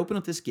so I open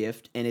up this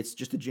gift, and it's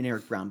just a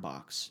generic brown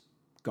box.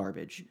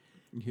 Garbage.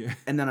 Yeah.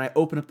 And then I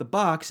open up the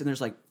box, and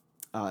there's like,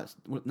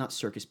 not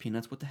circus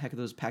peanuts. What the heck are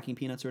those, packing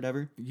peanuts or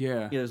whatever?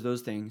 Yeah. Yeah, there's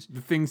those things.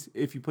 The things,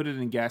 if you put it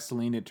in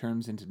gasoline, it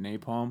turns into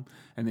napalm,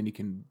 and then you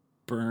can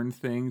burn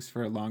things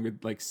for a longer,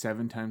 like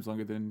 7 times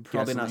longer than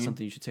Probably gasoline. not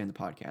something you should say in the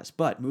podcast.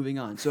 But moving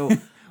on. So,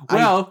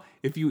 Well,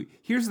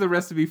 here's the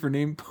recipe for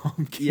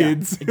napalm,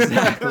 kids. Yeah,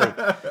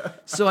 exactly.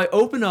 So I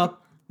open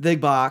up the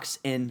box,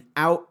 and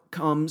out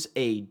comes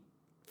a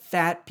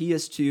fat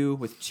PS2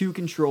 with 2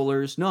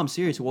 controllers. No, I'm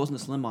serious. It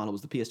wasn't a slim model. It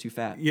was the PS2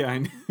 fat. Yeah, I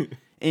know.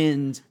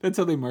 And That's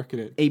how they market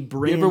it. a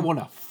brand... You ever want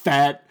a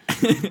fat?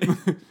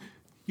 Do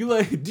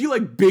you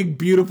like big,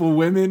 beautiful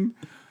women?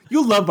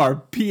 You'll love our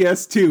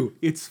PS2.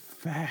 It's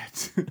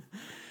fat.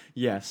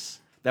 Yes.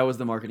 That was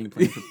the marketing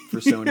plan for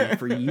Sony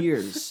for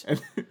years.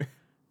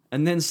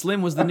 And then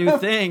slim was the new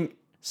thing.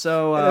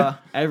 So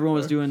everyone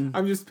was doing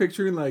I'm just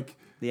picturing like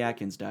the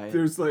Atkins diet.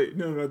 there's like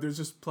there's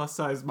just plus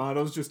size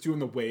models just doing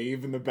the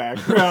wave in the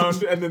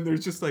background, and then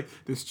there's just like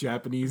this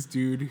Japanese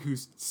dude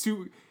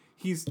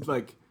he's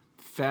like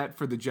fat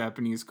for the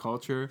Japanese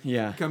culture.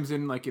 Yeah. He comes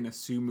in like in a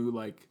sumo,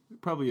 like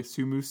probably a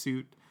sumo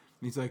suit,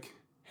 and he's like,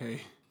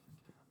 "Hey,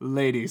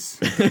 ladies,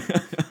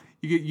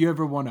 you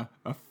ever want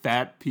a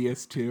fat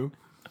PS2?"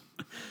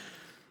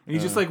 And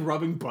he's just like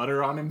rubbing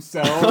butter on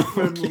himself,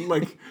 and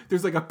like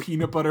there's like a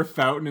peanut butter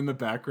fountain in the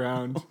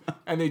background,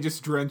 and they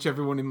just drench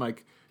everyone in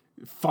like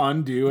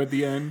fondue at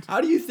the end.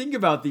 How do you think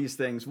about these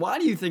things? Why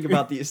do you think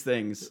about these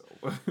things?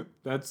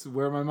 That's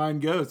where my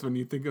mind goes when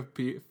you think of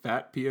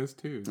fat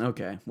PS2s.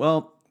 Okay.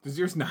 Well, Does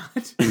yours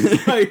not?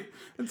 Like,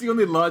 that's the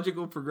only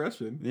logical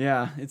progression.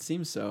 yeah, it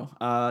seems so.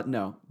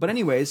 No. But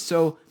anyways,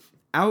 so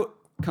out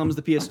comes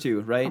the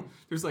PS2, right?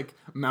 There's like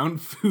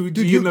Mount Fuji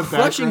Dude, in you're the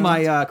crushing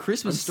background. my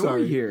Christmas I'm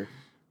story sorry. here.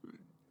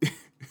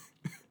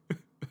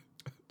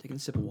 Taking a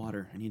sip of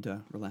water. I need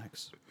to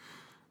relax.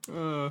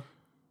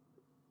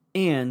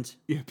 And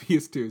Yeah,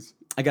 PS2s.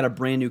 I got a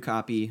brand new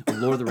copy of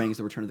Lord of the Rings,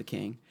 The Return of the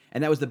King.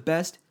 And that was the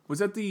best Was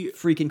that the...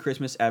 freaking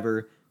Christmas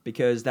ever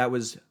because that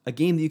was a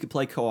game that you could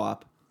play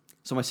co-op.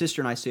 So my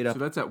sister and I stayed up So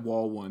that's at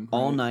Wall 1, right?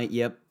 all night.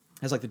 Yep.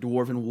 Has like the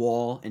dwarven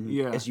wall, and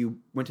Yeah. as you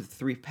went to the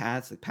 3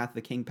 paths, the path of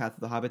the king, path of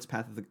the hobbits,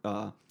 path of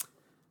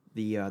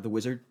the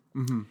wizard.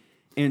 Mm-hmm.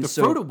 And The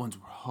so Frodo ones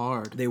were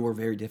hard. they were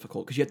very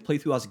difficult because you had to play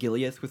through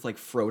Osgiliath with like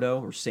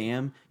Frodo or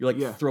Sam. You're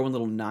like throwing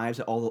little knives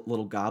at all the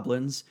little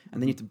goblins,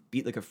 and then you have to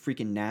beat like a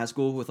freaking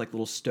Nazgul with like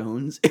little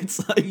stones.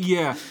 It's like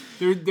Yeah,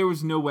 there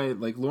was no way.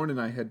 Like Lauren and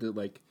I had to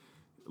like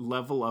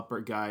level up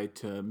our guy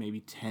to maybe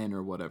 10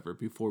 or whatever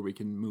before we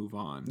can move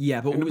on. Yeah,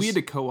 but and what was- we had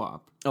to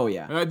co-op. oh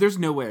yeah, There's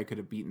no way I could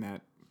have beaten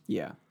that.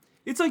 yeah.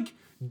 It's like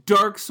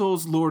Dark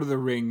Souls, Lord of the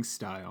Rings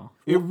style.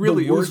 It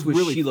really the worst it was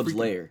really Shelob's freaking-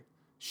 Lair.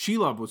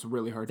 Shelob was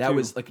really hard. That too.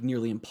 was like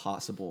nearly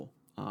impossible.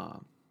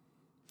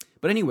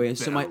 But anyway,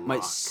 so my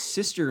Belloc.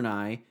 sister and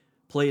I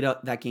played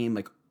up that game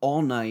like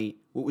all night.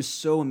 What was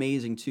so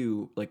amazing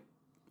too, like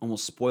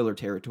almost spoiler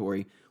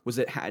territory, was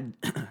it had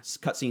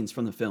cutscenes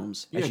from the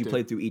films Yeah, as it you did.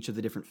 played through each of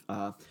the different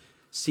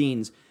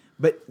scenes.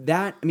 But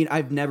that, I mean,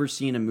 I've never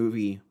seen a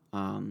movie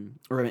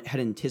or had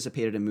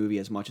anticipated a movie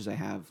as much as I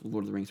have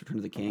Lord of the Rings: Return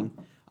of the King.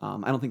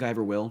 I don't think I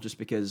ever will, just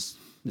because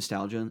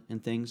nostalgia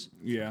and things.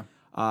 Yeah.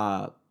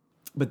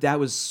 But that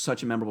was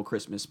such a memorable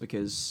Christmas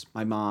because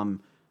my mom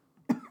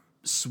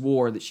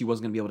swore that she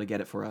wasn't going to be able to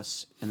get it for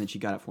us, and then she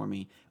got it for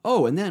me.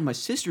 Oh, and then my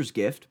sister's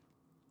gift,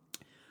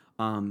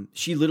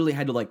 she literally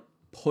had to like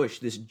push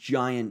this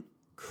giant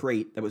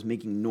crate that was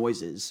making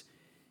noises,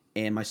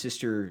 and my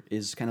sister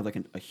is kind of like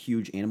a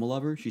huge animal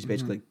lover. She's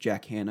basically like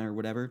Jack Hanna or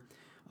whatever,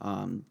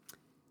 and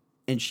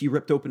she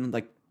ripped open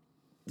like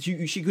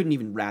she couldn't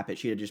even wrap it.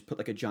 She had to just put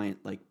like a giant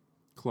like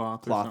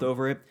Cloth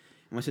over it,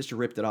 and my sister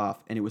ripped it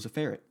off, and it was a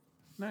ferret.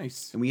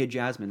 Nice. And we had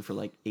Jasmine for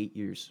like 8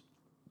 years.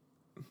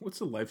 What's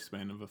the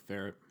lifespan of a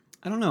ferret?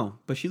 I don't know,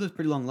 but she lived a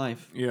pretty long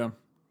life. Yeah.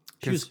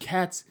 She Because was.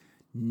 cats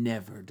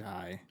never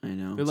die. I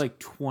know. They're like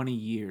 20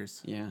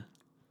 years. Yeah,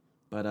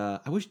 but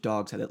I wish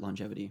dogs had that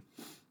longevity.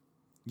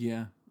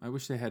 Yeah. I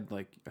wish they had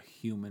like a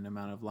human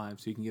amount of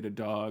lives. So you can get a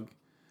dog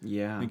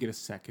Yeah. and get a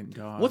second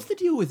dog. What's the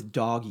deal with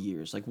dog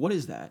years? Like, what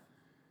is that?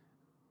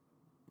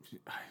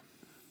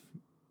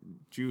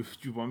 Do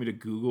you want me to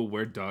Google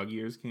where dog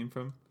years came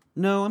from?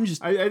 No, I'm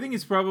just. I think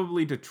it's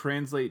probably to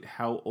translate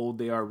how old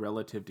they are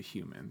relative to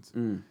humans.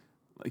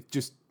 Like,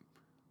 just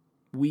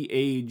we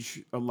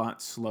age a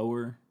lot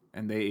slower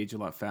and they age a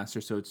lot faster,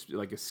 so it's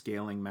like a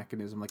scaling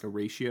mechanism, like a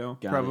ratio,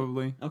 Got it.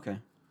 probably. Okay,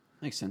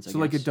 makes sense. I So,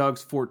 like, a guess.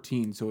 dog's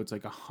 14, so it's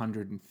like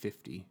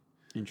 150.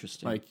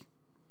 Interesting. Like,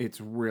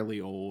 it's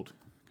really old,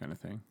 kind of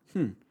thing.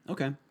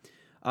 Okay.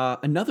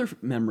 Another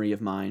memory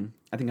of mine,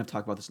 I think I've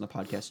talked about this in the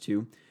podcast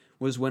too,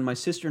 was when my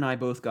sister and I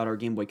both got our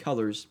Game Boy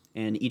Colors,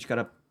 and each got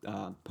a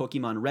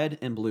Pokemon Red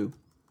and Blue.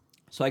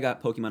 So I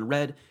got Pokemon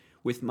Red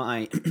with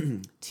my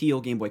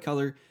teal Game Boy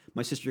Color.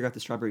 My sister got the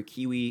Strawberry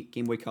Kiwi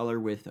Game Boy Color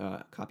with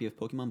a copy of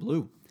Pokemon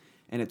Blue.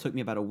 And it took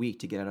me about a week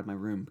to get out of my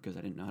room because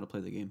I didn't know how to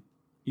play the game.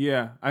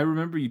 Yeah, I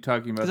remember you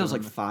talking about Because that. I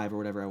was like 5 or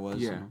whatever I was.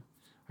 Yeah. So.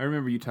 I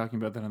remember you talking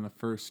about that on the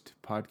first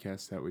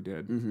podcast that we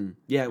did.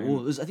 Yeah,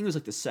 well, I think it was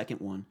like the second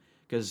one.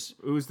 Because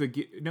It was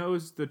it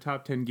was the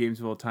top 10 games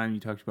of all time. You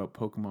talked about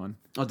Pokemon.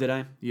 oh, did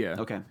I? Yeah.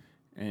 Okay.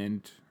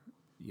 And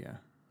yeah,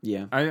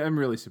 Yeah. I'm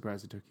really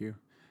surprised it took you.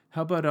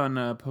 How about on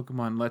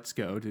Pokemon Let's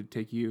Go? Did it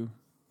take you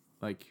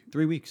like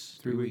 3 weeks.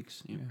 3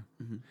 weeks? Yeah.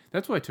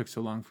 That's why it took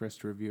so long for us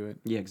to review it.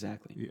 Yeah,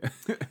 exactly.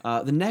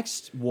 Yeah. The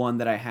next one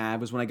that I had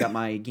was when I got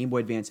my Game Boy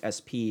Advance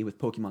SP with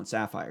Pokemon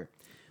Sapphire.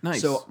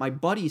 Nice. So my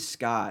buddy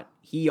Scott,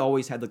 he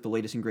always had like the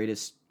latest and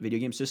greatest video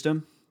game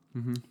system,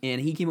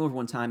 and he came over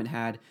one time and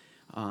had.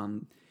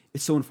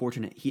 It's so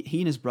unfortunate. He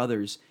and his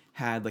brothers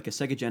had like a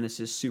Sega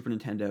Genesis, Super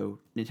Nintendo,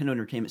 Nintendo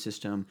Entertainment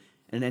System,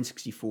 and an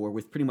N64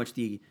 with pretty much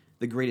the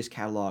greatest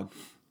catalog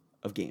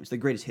of games, the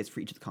greatest hits for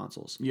each of the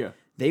consoles. Yeah.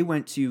 They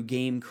went to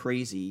Game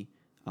Crazy,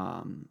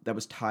 that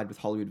was tied with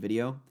Hollywood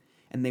Video,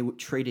 and they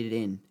traded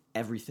in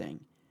everything,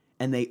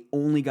 and they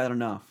only got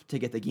enough to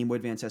get the Game Boy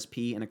Advance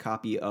SP and a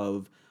copy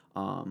of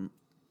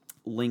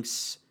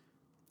Link's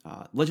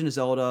Legend of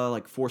Zelda,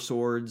 like Four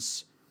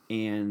Swords,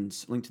 and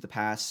Link to the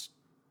Past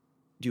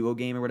duo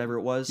game or whatever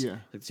it was. Yeah.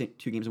 Like the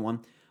 2 games in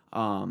one.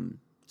 So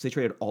they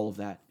traded all of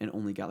that and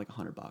only got like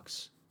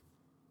 $100.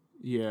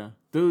 Yeah.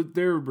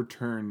 Their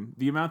return,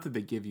 the amount that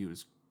they give you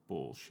is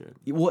bullshit.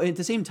 Well, at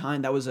the same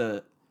time, that was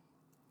an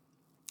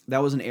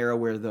era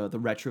where the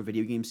retro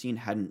video game scene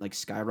hadn't like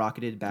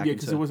skyrocketed back. Yeah,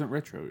 because it wasn't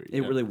retro.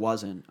 It really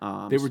wasn't.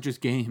 They were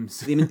just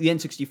games. the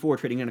N64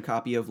 trading in a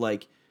copy of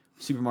like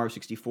Super Mario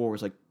 64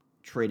 was like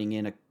trading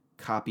in a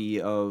copy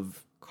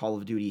of Call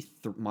of Duty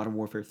Modern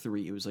Warfare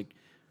 3. It was like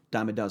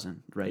dime a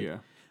dozen, right? Yeah.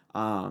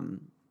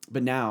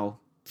 But now,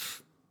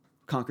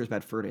 Conker's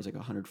Bad Fur Day is like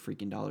 $100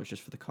 freaking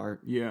just for the cart.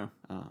 Yeah.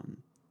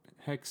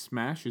 Heck,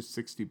 Smash is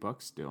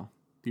 $60 still.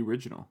 The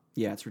original.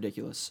 Yeah, it's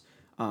ridiculous.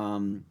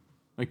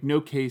 Like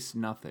no case,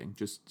 nothing.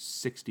 Just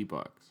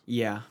 $60.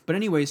 Yeah, but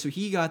anyway, so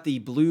he got the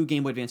blue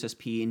Game Boy Advance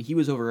SP, and he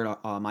was over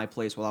at my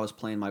place while I was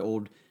playing my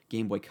old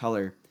Game Boy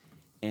Color,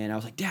 and I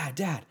was like,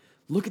 Dad,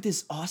 look at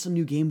this awesome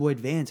new Game Boy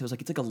Advance. I was like,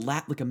 it's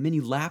like a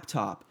mini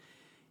laptop.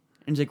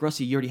 And he's like,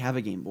 Rusty, you already have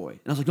a Game Boy.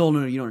 And I was like, no,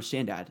 you don't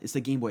understand, Dad. It's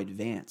the Game Boy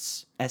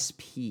Advance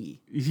SP.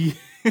 Yeah,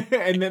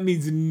 and that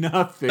means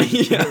nothing.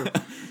 Yeah.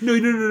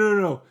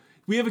 No.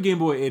 We have a Game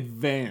Boy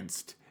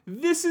Advanced.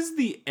 This is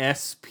the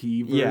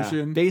SP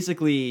version. Yeah,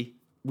 basically,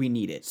 we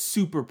need it.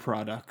 Super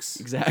products.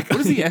 Exactly.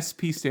 What does the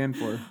SP stand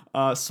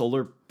for?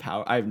 Solar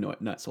power. I have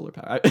not solar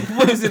power.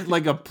 What is it,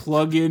 like a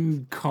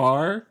plug-in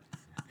car?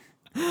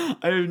 I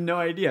have no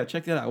idea.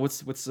 Check that out.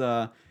 What's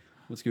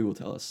Google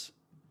tell us?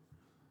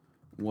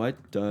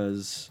 What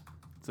does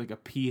It's like a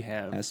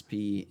PHEV.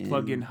 SP in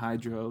Plug-in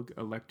hydro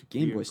electric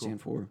Game vehicle. Boy stand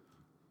for?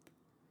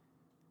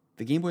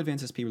 The Game Boy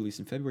Advance SP, released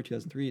in February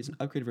 2003, is an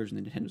upgraded version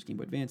of Nintendo's Game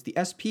Boy Advance. The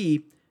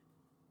SP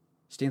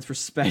stands for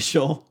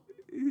special.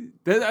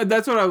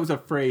 That's what I was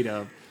afraid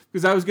of.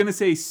 Because I was going to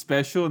say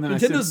special, and then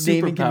Nintendo's I said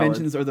naming superpowered.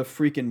 conventions are the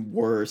freaking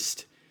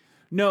worst.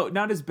 No,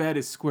 not as bad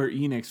as Square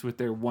Enix with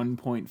their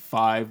 1.5,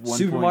 1.8.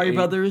 Super Mario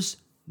Brothers,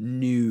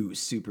 new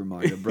Super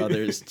Mario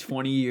Brothers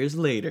 20 years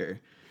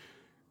later.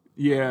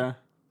 Yeah.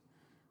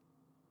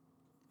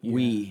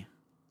 We,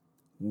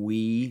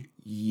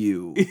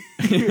 you.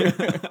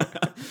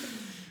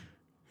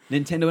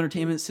 Nintendo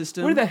Entertainment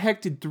System. Where the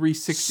heck did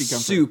 360 come from?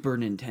 Super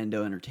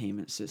Nintendo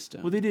Entertainment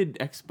System. Well, they did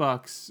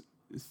Xbox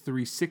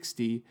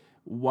 360.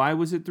 Why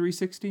was it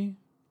 360?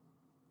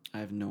 I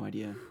have no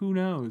idea. Who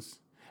knows?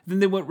 Then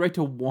they went right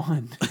to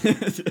 1.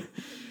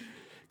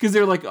 Because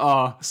they're like,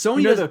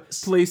 Sony the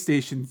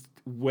PlayStation's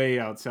way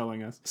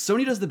outselling us.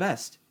 Sony does the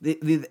best. They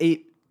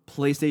ate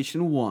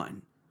PlayStation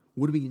 1.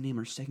 What do we name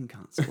our second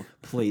console?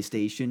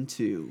 PlayStation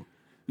 2.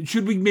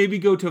 Should we maybe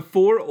go to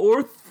 4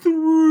 or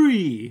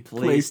 3?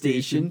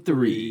 PlayStation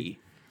 3.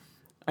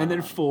 And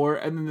then 4,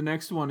 and then the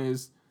next one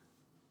is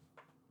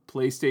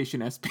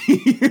PlayStation SP.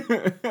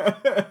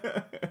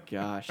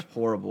 Gosh,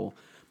 horrible.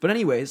 But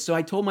anyways, so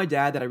I told my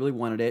dad that I really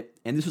wanted it,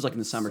 and this was like in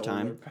the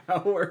summertime.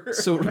 Solar power.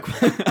 So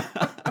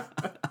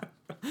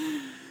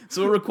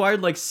so it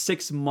required like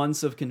 6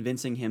 months of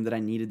convincing him that I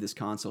needed this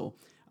console.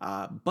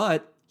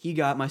 But he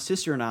got my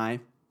sister and I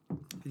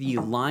the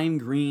lime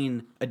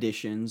green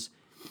editions,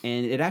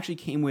 and it actually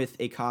came with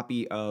a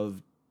copy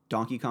of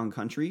Donkey Kong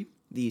Country,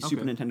 the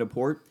Super Nintendo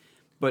port.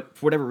 But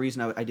for whatever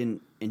reason, I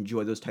didn't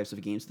enjoy those types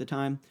of games at the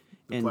time.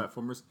 The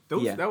platformers.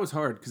 That was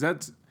hard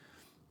because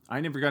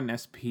I never got an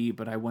SP,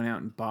 but I went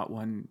out and bought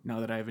one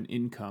now that I have an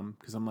income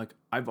because I'm like,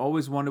 I've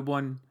always wanted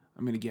one.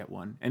 I'm going to get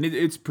one. And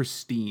it's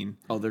pristine.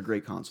 Oh, they're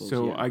great consoles.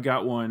 So yeah. I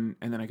got one,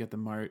 and then I got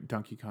the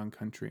Donkey Kong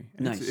Country.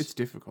 And Nice. It's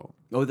difficult.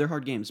 Oh, they're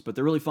hard games, but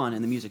they're really fun,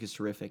 and the music is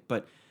terrific.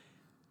 But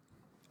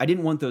I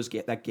didn't want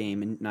that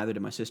game, and neither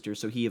did my sister.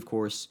 So he, of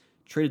course,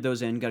 traded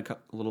those in, got a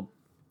little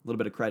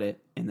bit of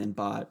credit, and then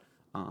bought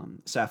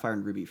Sapphire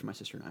and Ruby for my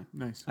sister and I.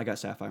 Nice. I got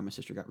Sapphire, my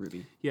sister got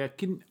Ruby. Yeah,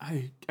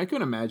 I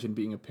can imagine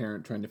being a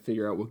parent trying to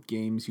figure out what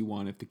games you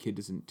want if the kid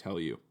doesn't tell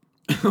you.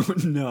 Oh,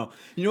 no.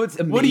 You know what's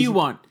amazing? What do you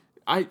want?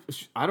 I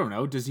don't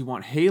know. Does he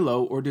want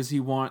Halo or does he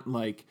want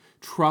like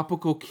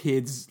tropical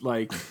kids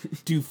like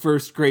do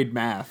first grade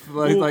math?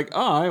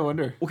 I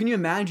wonder. Well, can you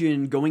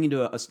imagine going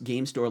into a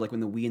game store like when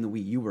the Wii and the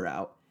Wii U were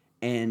out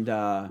and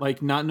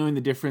like not knowing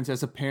the difference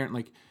as a parent?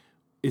 Like,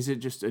 is it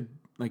just a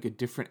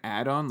different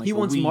add-on? Like he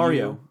wants Wii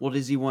Mario. U? Well,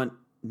 does he want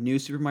New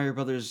Super Mario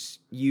Brothers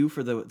U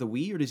for the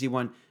Wii, or does he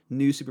want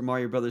New Super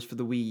Mario Brothers for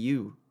the Wii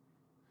U?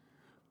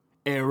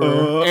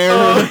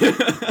 Error.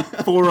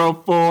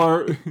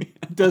 404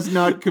 does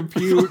not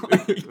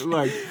compute.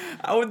 Like,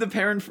 how would the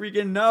parent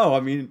freaking know?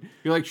 I mean,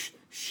 you're like,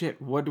 shit.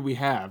 What do we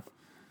have?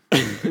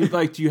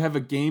 Like, do you have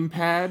a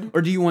gamepad?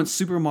 Or do you want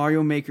Super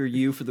Mario Maker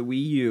U for the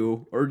Wii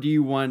U, or do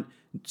you want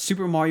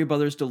Super Mario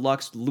Brothers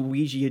Deluxe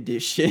Luigi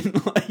Edition?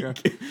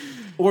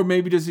 Or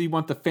maybe does he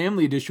want the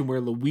family edition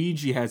where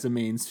Luigi has a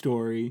main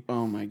story?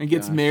 Oh my god! And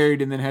gets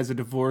married and then has a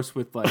divorce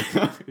with like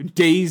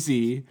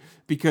Daisy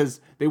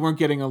because they weren't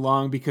getting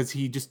along because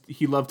he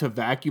loved to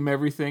vacuum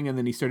everything and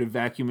then he started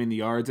vacuuming the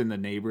yards and the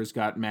neighbors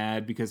got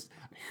mad because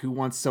who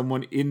wants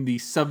someone in the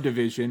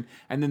subdivision,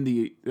 and then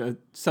the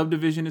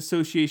subdivision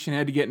association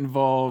had to get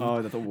involved.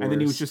 Oh, that's the worst. And then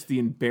he was just the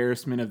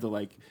embarrassment of the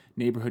like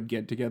neighborhood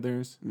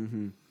get-togethers.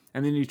 Mm-hmm.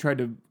 And then he tried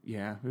to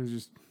it was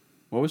just.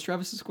 What was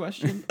Travis's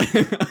question?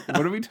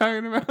 What are we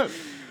talking about?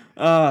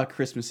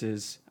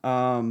 Christmases.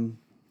 Could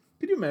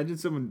you imagine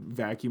someone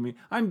vacuuming?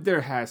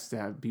 There has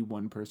to be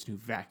one person who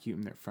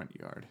vacuumed their front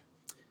yard.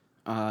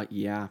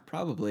 Yeah,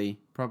 probably.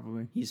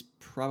 Probably. He's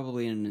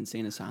probably in an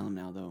insane asylum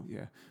now, though.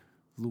 Yeah.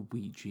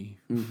 Luigi.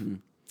 Mm-hmm.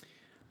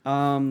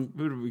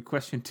 What would be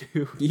question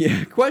 2?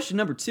 Yeah, question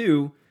number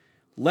 2.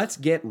 Let's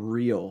get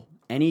real.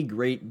 Any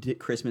great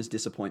Christmas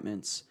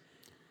disappointments?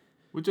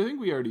 Which I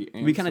think we already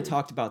answered. We kind of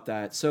talked about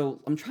that. So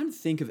I'm trying to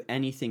think of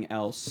anything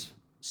else.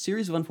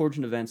 Series of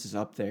Unfortunate Events is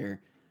up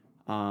there.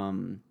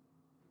 That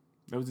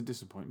was a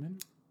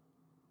disappointment?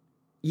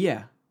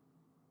 Yeah.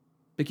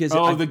 Because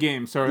the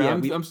game. Sorry, yeah,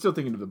 I'm still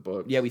thinking of the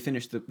book. Yeah, we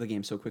finished the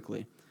game so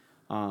quickly.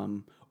 Back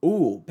on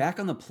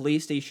the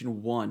PlayStation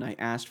 1, I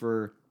asked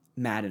for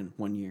Madden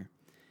one year.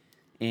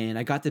 And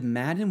I got the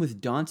Madden with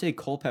Dante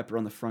Culpepper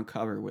on the front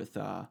cover with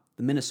the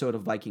Minnesota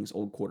Vikings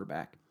old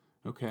quarterback.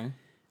 Okay.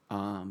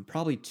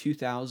 Probably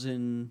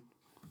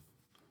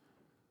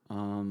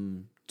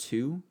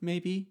 2002,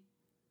 maybe?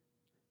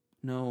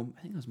 No,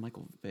 I think that was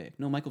Michael Vick.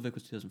 No, Michael Vick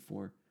was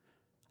 2004.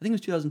 I think it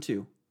was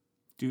 2002.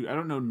 Dude, I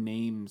don't know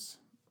names.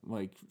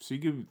 Like, so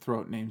you could throw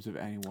out names of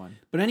anyone.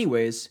 But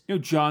anyways... You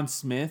know John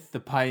Smith, the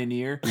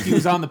Pioneer? He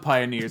was on the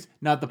Pioneers,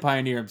 not the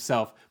Pioneer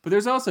himself. But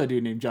there's also a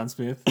dude named John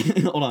Smith.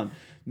 Hold on.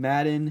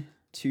 Madden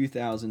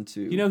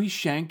 2002. You know, he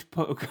shanked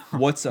Pokemon.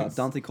 What's up?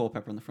 Dante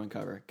Culpepper on the front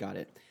cover. Got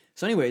it.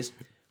 So anyways,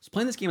 I was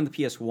playing this game on the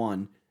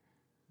PS1.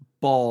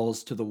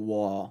 Balls to the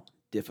wall.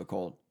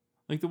 Difficult.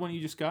 Like the one you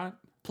just got?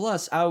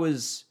 Plus, I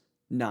was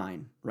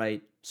 9,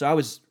 right? So I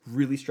was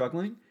really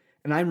struggling.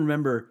 And I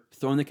remember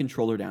throwing the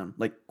controller down,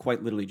 like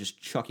quite literally just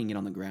chucking it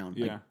on the ground.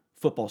 Yeah. Like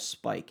football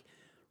spike.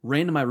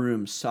 Ran to my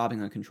room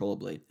sobbing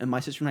uncontrollably. And my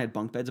sister and I had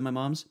bunk beds in my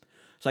mom's.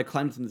 So I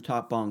climbed from the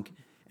top bunk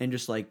and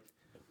just like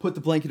put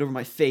the blanket over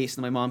my face.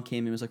 And my mom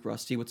came in and was like,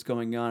 Rusty, what's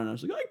going on? And I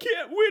was like, I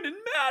can't win in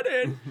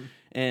Madden.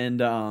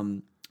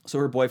 And so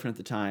her boyfriend at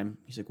the time,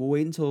 he's like, well,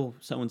 wait until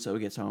so-and-so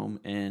gets home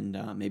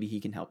and maybe he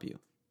can help you.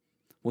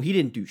 Well, he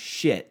didn't do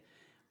shit.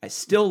 I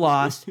still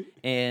lost.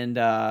 And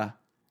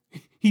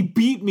he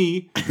beat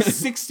me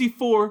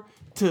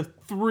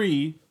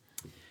 64-3.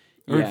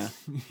 Yeah.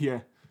 Yeah.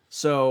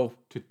 So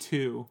to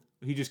 2.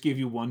 he just gave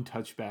you one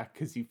touchback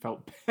because he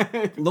felt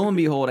bad. Lo and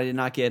behold, I did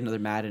not get another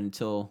Madden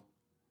until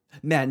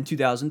Madden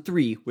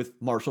 2003 with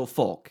Marshall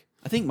Falk.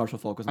 I think Marshall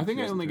Falk was. I think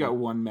I only got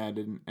one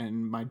Madden,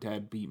 and my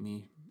dad beat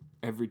me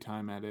every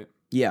time at it.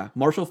 Yeah,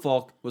 Marshall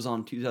Falk was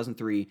on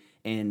 2003,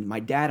 and my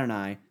dad and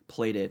I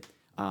played it.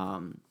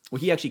 Well,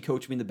 he actually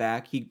coached me in the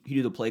back. He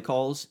did the play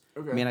calls.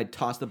 Okay. Man, I'd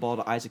toss the ball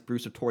to Isaac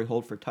Bruce or Torrey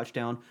Holt for a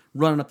touchdown,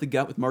 running up the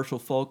gut with Marshall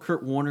Falk,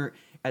 Kurt Warner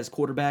as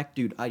quarterback.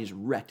 Dude, I just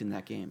wrecked in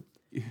that game.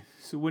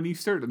 So when you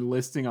started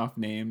listing off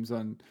names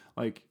on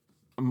like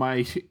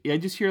I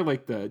just hear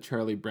like the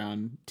Charlie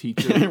Brown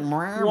teacher.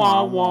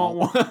 Wah, wah,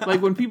 wah.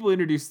 Like when people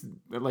introduce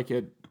like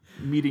at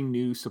meeting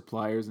new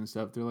suppliers and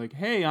stuff, they're like,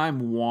 "Hey,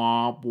 I'm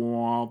wah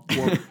wah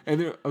wah,"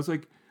 and I was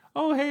like,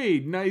 "Oh, hey,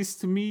 nice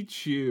to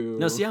meet you."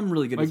 No, see, I'm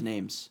really good Like- with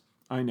names,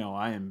 I know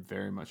I am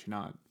very much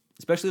not.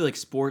 especially like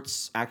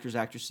sports, actors,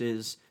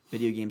 actresses,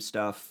 video game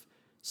stuff,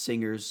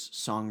 singers,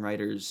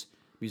 songwriters,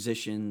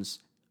 musicians,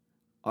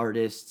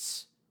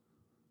 artists,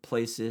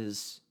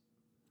 places,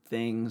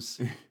 things,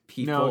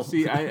 people. No,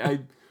 see,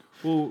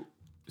 well,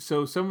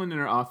 so someone in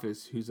our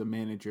office who's a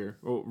manager,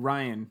 well,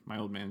 Ryan, my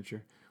old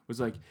manager, was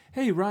like,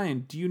 "Hey,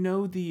 Ryan, do you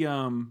know the?"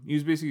 He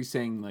was basically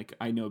saying like,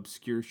 "I know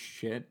obscure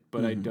shit,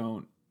 but I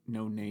don't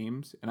know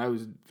names," and I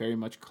was very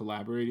much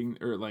collaborating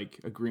or like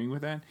agreeing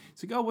with that.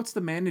 It's like, "Oh, what's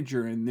the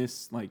manager in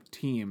this like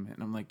team?"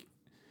 And I'm like,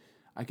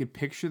 I could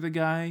picture the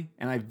guy,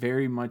 and I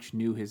very much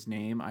knew his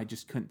name. I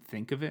just couldn't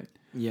think of it.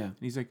 Yeah. And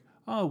he's like,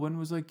 "Oh, when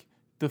was like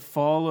the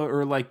fall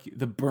or like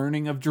the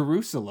burning of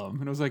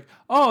Jerusalem?" And I was like,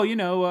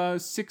 "Oh,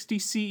 60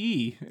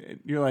 CE." And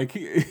you're like,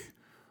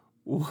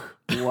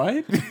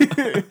 "What?"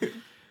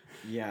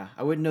 Yeah,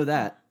 I wouldn't know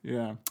that.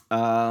 Yeah.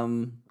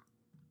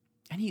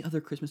 Any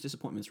other Christmas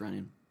disappointments,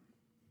 Ryan?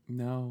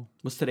 No.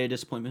 Was today a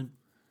disappointment?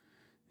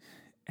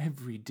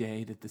 Every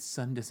day that the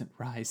sun doesn't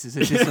rise is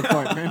a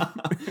disappointment.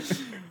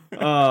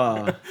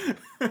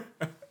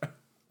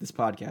 This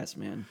podcast,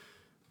 man.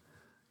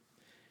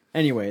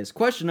 Anyways,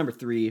 question number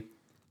 3.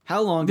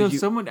 How long did you...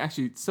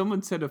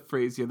 Someone said a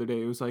phrase the other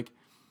day. It was like,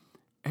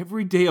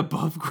 "Every day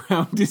above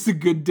ground is a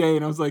good day."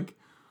 And I was like,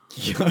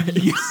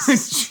 yes,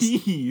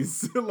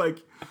 jeez. Like,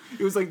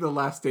 it was like the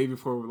last day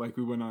before like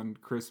we went on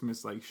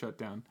Christmas like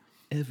shutdown.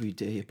 Every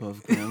day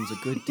above ground's a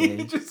good day.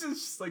 It's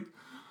just like,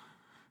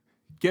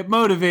 get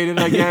motivated,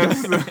 I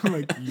guess.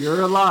 Like,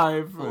 you're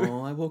alive.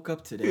 Oh, I woke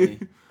up today.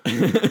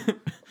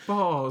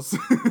 Balls.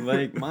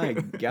 Like, my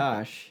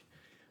gosh.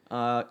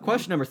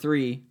 Question number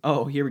 3.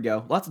 Oh, here we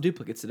go. Lots of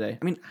duplicates today.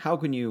 I mean, how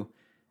can you...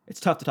 It's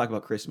tough to talk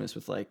about Christmas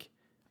with, like,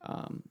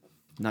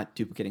 not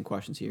duplicating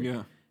questions here.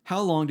 Yeah.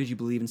 How long did you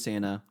believe in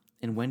Santa,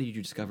 and when did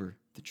you discover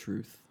the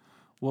truth?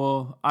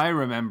 Well, I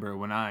remember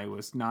when I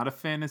was not a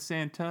fan of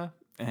Santa,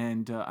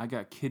 and I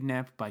got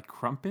kidnapped by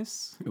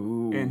Krampus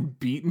Ooh. and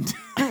beaten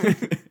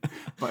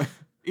by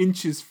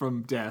inches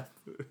from death.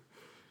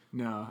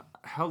 No,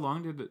 how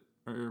long did it?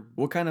 Or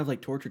What kind of,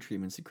 like, torture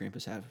treatments did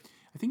Krampus have?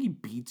 I think he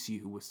beats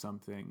you with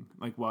something,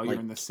 like while you're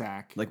in the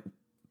sack. Like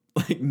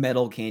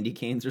metal candy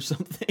canes or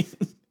something?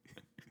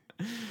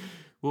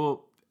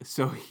 Well,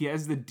 so he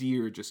has the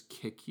deer just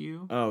kick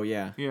you. Oh,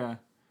 yeah. Yeah.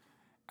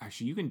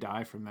 Actually, you can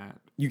die from that.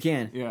 You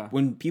can. Yeah.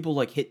 When people,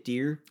 like, hit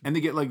deer... And they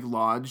get, like,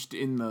 lodged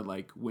in the,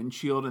 like,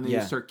 windshield, and they Yeah.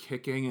 just start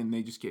kicking, and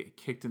they just get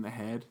kicked in the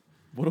head.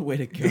 What a way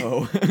to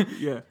go.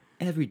 Yeah.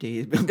 Every day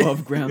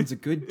above ground's a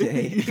good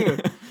day. Yeah.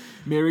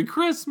 Merry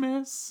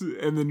Christmas!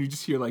 And then you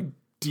just hear, like,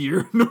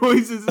 deer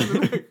noises in the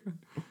background.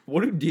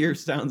 What do deer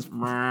sounds...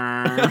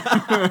 No,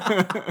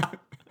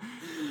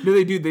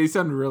 they do. They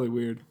sound really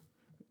weird.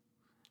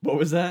 What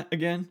was that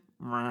again?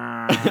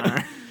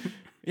 Yeah,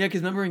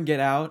 because remember in Get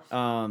Out,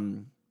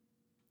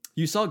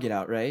 you saw Get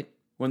Out, right?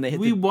 When they hit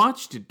We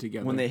watched it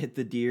together. when they hit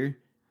the deer,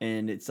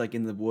 and it's like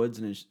in the woods,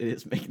 and it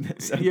is making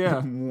that sound.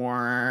 Yeah.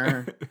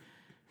 Mwah.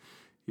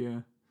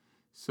 Yeah.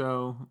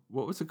 So,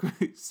 what was it?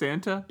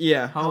 Santa?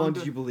 Yeah. How How long long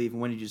did did- you believe,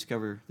 and when did you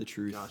discover the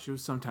truth? Gosh, it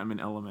was sometime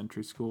in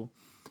elementary school.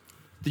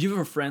 Did you have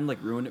a friend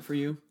like ruin it for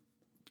you?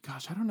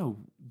 Gosh, I don't know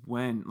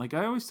when. Like,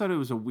 I always thought it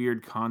was a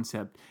weird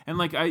concept. And,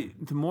 like,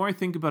 the more I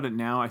think about it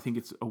now, I think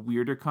it's a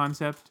weirder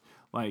concept.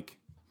 Like,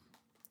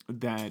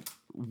 that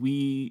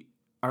we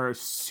are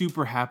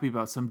super happy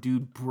about some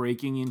dude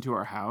breaking into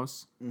our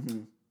house.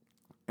 Mm-hmm.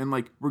 And,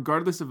 like,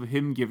 regardless of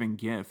him giving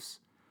gifts,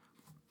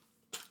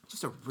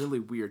 just a really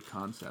weird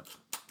concept.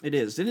 It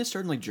is. Didn't it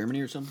start in like Germany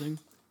or something?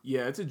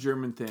 Yeah, it's a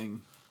German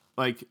thing.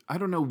 Like, I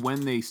don't know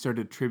when they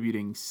started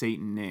attributing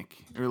Saint Nick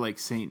or like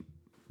Saint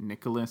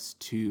Nicholas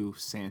to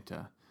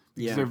Santa.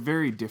 Because Yeah. they're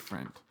very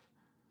different.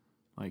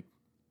 Like,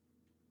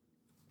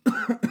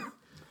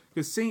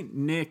 because Saint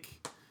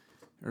Nick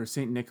or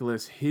Saint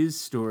Nicholas, his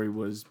story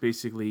was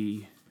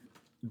basically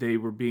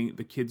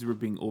the kids were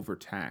being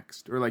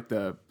overtaxed, or like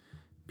the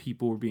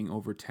people were being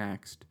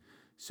overtaxed.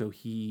 So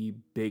he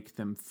baked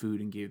them food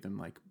and gave them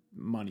like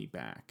money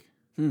back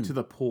to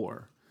the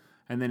poor.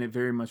 And then it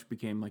very much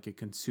became like a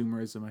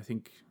consumerism, I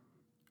think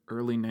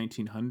early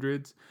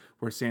 1900s,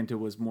 where Santa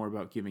was more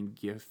about giving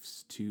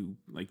gifts to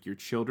like your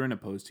children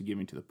opposed to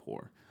giving to the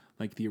poor,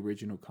 like the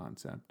original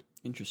concept.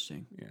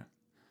 Interesting. Yeah.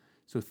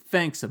 So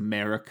thanks,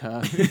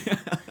 America,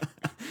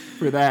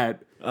 for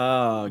that.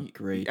 Oh,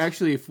 great.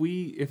 Actually,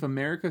 if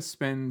America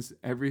spends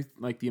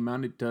the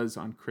amount it does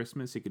on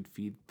Christmas, it could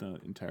feed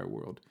the entire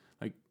world,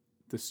 like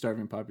the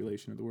starving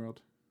population of the world.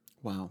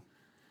 Wow.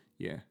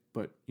 Yeah,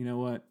 but you know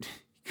what?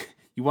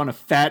 You want a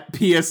fat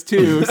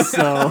PS2,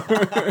 so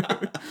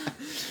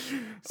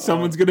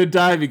someone's gonna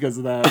die because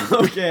of that.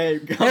 Okay,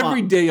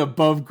 Every day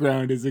above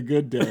ground is a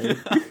good day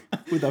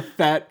with a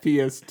fat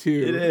PS2.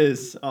 It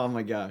is. Oh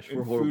my gosh, we're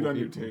And horrible food on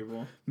your people.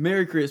 table.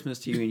 Merry Christmas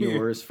to you and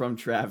yours from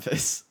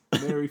Travis.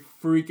 Merry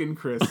freaking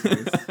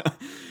Christmas,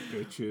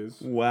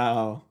 bitches.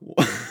 Wow.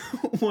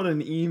 What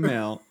an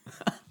email.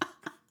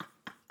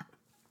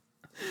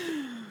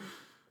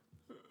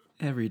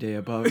 Every day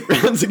above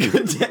ground's a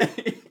good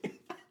day.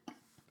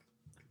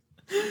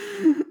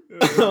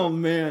 Oh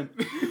man.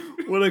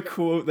 What a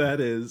quote that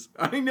is.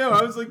 I know.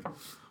 I was like,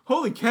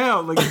 holy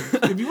cow! Like,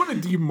 if you want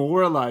to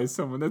demoralize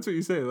someone, that's what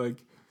you say.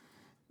 Like,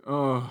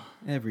 oh,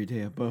 Every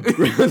day above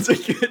ground's a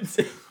good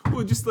day.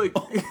 well, just like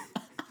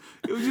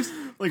it was just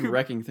Like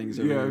wrecking things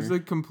over yeah, here. it was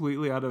like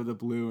completely out of the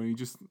blue, and you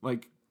just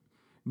like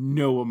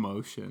no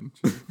emotion.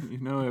 Just,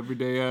 every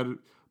day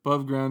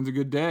above ground's a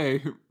good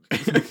day.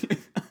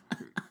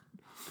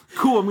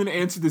 Cool. I'm gonna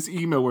answer this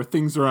email where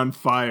things are on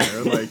fire.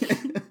 Like,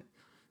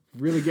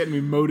 really getting me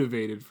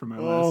motivated for my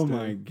last Oh day.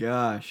 my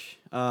gosh.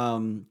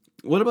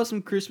 What about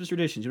some Christmas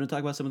traditions? You want to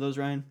talk about some of those,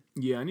 Ryan?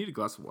 Yeah, I need a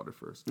glass of water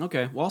first.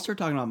 Okay, well, I'll start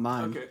talking about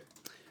mine. Okay.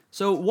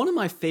 So one of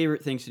my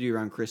favorite things to do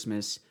around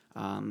Christmas,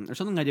 or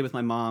something I did with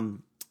my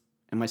mom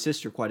and my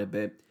sister quite a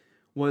bit,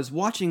 was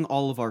watching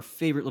all of our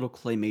favorite little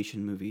claymation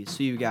movies.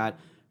 So you got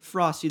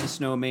Frosty the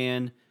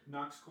Snowman,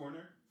 Knox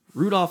Corner.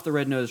 Rudolph the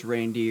Red-Nosed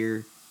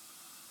Reindeer,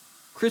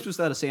 Christmas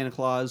Without a Santa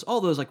Claus,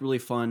 all those like really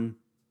fun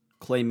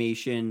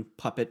claymation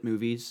puppet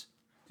movies.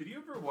 Did you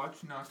ever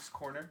watch Knox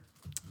Corner?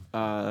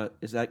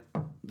 Is that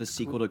the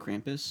sequel to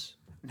Krampus?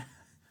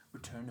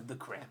 Return of the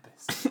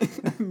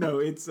Krampus. No,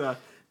 it's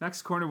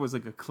Knox Corner was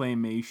like a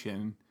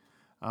claymation.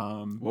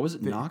 What was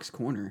it? Knox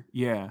Corner.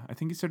 Yeah, I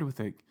think it started with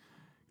a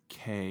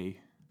K.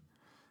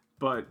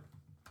 But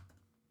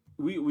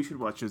we should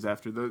watch those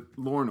after.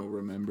 Lauren will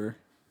remember.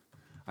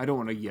 I don't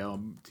want to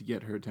yell to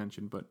get her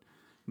attention, but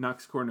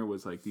Knox Corner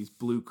was like these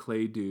blue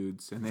clay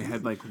dudes, and they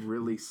had like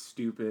really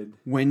stupid.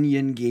 When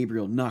Yin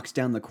Gabriel knocks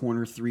down the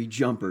corner 3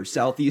 jumper,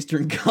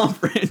 Southeastern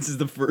Conference is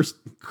the first.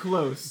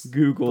 Close.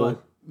 Google.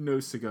 But no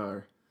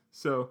cigar.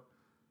 So,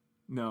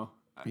 no.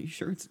 Are you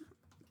sure it's?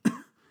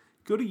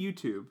 Go to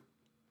YouTube.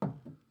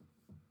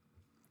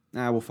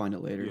 We'll find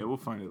it later. Yeah, we'll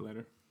find it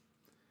later.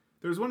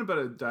 There was one about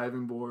a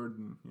diving board,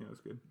 and yeah, it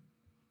was good.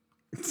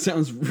 It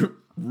sounds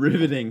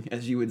riveting,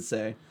 as you would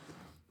say.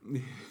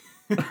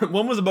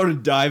 One was about a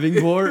diving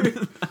board.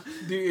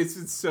 Dude, it's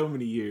been so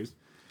many years.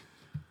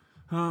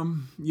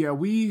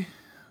 The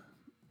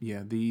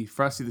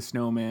Frosty the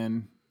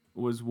Snowman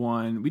was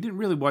one. We didn't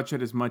really watch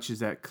it as much as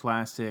that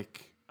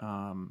classic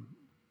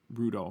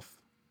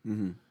Rudolph.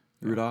 Mm-hmm.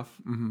 Rudolph?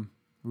 Mm-hmm.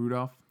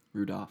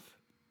 Rudolph.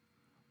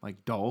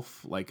 Like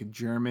Dolph, like a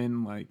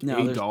German, like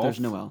No, there's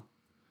no L.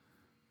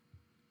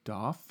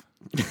 Dolph?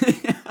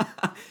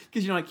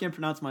 Because I can't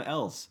pronounce my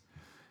L's.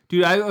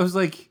 Dude, I was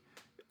like,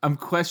 I'm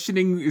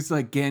questioning, is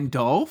like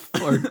Gandalf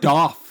or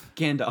Dolph?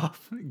 Gandalf.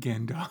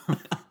 Gandalf.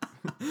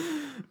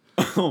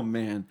 Oh,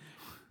 man.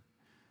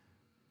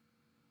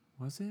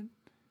 Was it?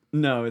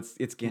 No, it's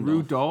Gandalf.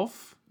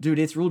 Rudolph? Dude,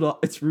 it's Rudolph.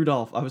 It's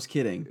Rudolph. I was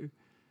kidding.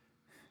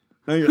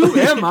 Who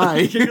am I?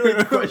 You're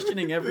like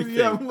questioning everything.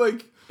 Yeah, I'm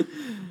like,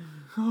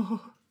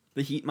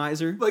 The Heat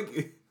Miser.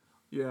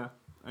 yeah,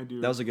 I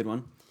do. That was a good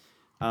one.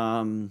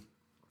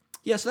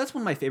 Yeah, so that's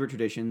one of my favorite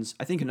traditions.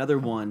 I think another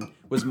one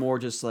was more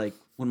just like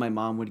when my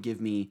mom would give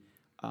me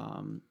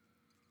a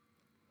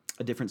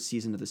different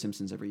season of The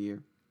Simpsons every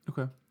year.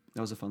 Okay.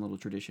 That was a fun little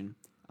tradition.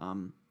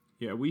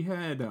 Yeah, we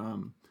had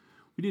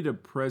we did a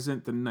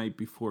present the night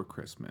before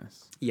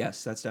Christmas.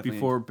 Yes, that's definitely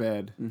Before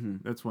bed. Mm-hmm.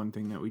 That's one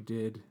thing that we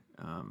did.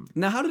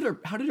 Now, how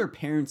did our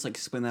parents like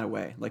explain that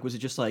away? Like, was it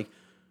just like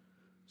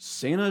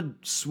Santa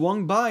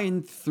swung by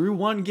and threw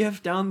one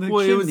gift down the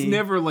chimney? It was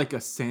never like a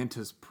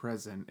Santa's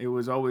present. It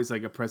was always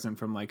like a present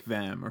from like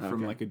them or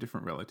from like a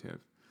different relative.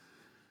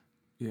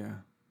 Yeah.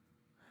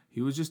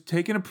 He was just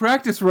taking a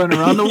practice run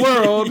around the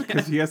world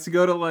because he has to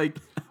go to like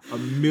a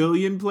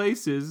million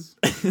places.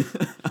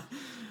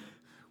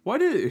 Why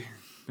did...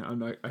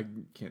 No, I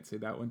can't say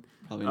that one.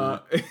 Probably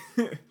not.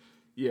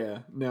 Yeah,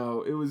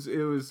 no, it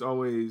was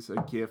always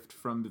a gift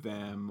from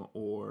them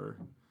or...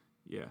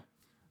 Yeah.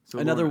 So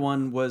Another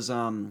one was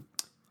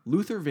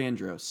Luther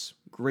Vandross,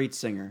 great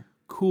singer.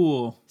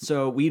 Cool.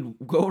 So we'd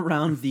go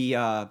around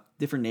the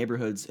different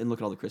neighborhoods and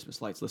look at all the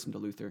Christmas lights, listen to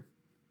Luther.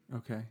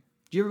 Okay.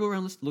 Do you ever go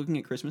around looking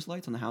at Christmas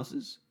lights on the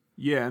houses?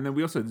 Yeah, and then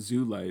we also had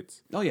zoo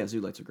lights. Oh yeah,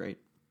 zoo lights are great.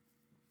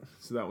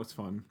 So that was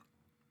fun.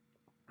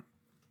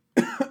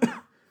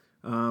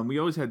 We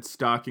always had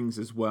stockings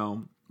as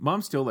well.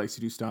 Mom still likes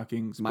to do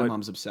stockings. My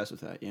mom's obsessed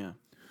with that, yeah.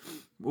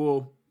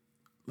 Well,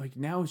 like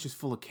now it's just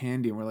full of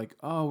candy, and we're like,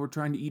 oh, we're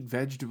trying to eat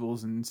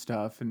vegetables and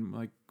stuff, and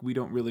like we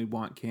don't really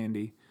want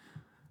candy.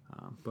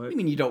 What But do you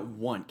mean you don't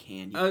want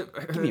candy?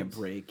 Give me a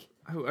break.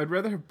 I'd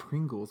rather have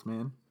Pringles,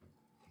 man.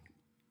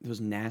 Those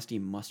nasty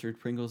mustard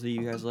Pringles that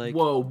you guys like.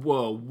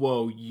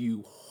 Whoa,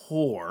 you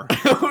whore.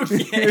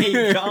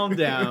 Okay, calm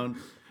down.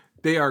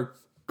 They are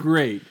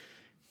great.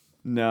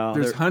 No,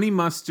 There's honey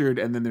mustard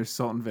and then there's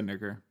salt and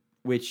vinegar.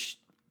 which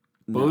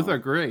Both no. are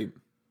great.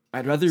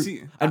 I'd rather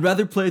See, I'd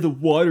rather play the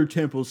Water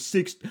Temple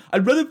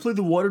I'd rather play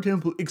the Water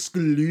Temple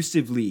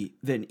exclusively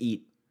than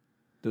eat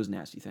those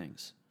nasty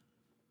things.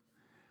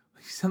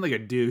 You sound like a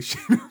douche.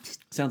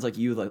 Sounds like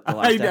you like the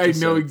last I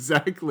episode. know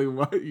exactly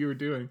what you were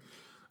doing.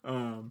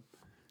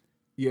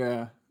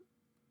 Yeah,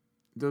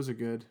 those are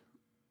good.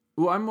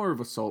 Well, I'm more of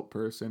a salt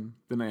person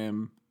than I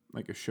am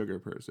like a sugar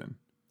person.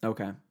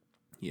 Okay.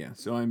 Yeah,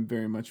 so I'm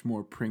very much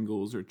more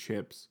Pringles or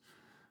chips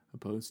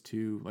opposed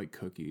to like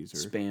cookies or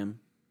Spam.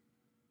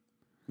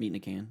 Meat in a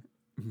can.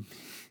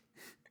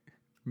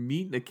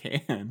 meat in a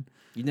can.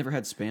 You never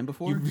had Spam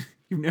before?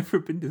 You've never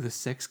been to the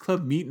sex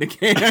club? Meat in a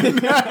can.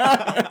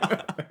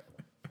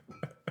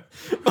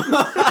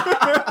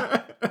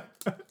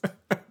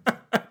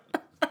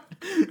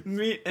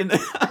 Meat in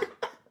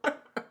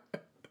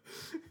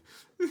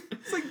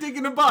It's like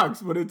digging a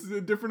box, but it's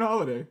a different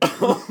holiday.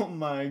 Oh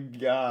my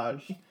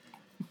gosh.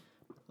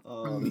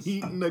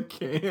 Meat in a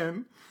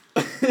can.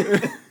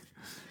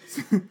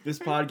 This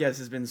podcast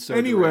has been so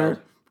Anywhere,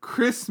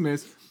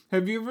 Christmas.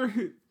 Have you ever?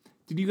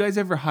 Did you guys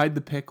ever hide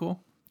the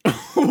pickle?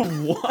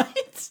 derailed.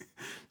 What?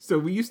 So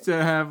we used to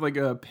have like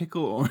a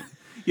pickle.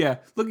 Yeah,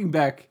 looking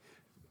back,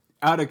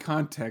 out of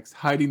context,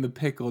 hiding the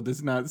pickle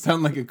does not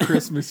sound like a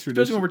Christmas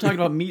tradition. Especially when we're talking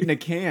about meat in a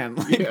can.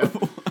 Like, Yeah.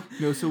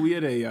 No, so we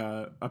had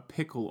a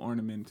pickle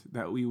ornament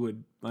that we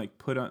would like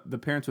put on. The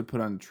parents would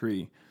put on a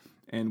tree,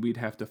 and we'd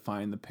have to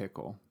find the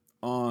pickle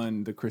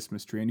on the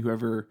Christmas tree. And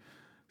whoever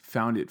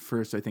found it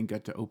first, I think,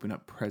 got to open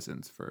up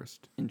presents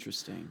first.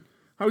 Interesting.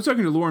 I was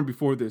talking to Lauren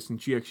before this,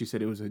 and she actually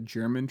said it was a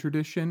German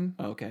tradition.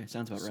 Oh, okay,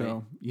 sounds about right.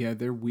 So yeah,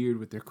 they're weird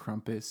with their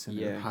crumpets and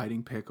their Yeah.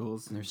 hiding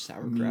pickles And their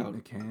meat in sauerkraut.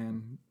 a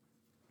can.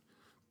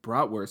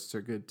 Bratwursts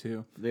are good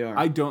too. They are.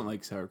 I don't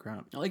like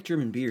sauerkraut. I like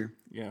German beer.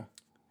 Yeah.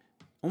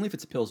 Only if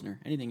it's a Pilsner.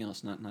 Anything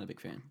else, not a big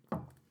fan.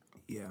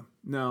 Yeah.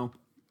 No.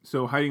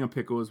 So hiding a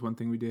pickle is one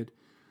thing we did.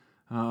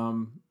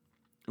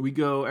 We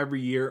go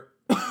every year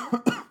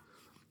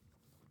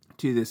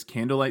to this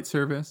candlelight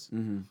service,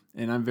 and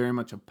I'm very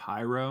much a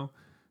pyro,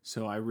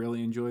 so I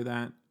really enjoy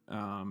that.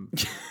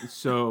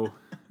 So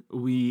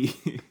we,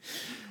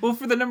 well,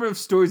 for the number of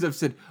stories I've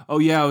said, oh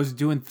yeah, I was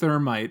doing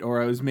thermite,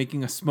 or I was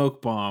making a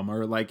smoke bomb,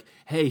 or like,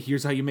 hey,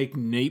 here's how you make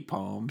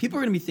napalm. People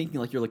are going to be thinking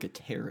like you're like a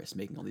terrorist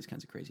making all these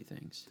kinds of crazy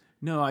things.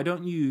 No, I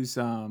don't use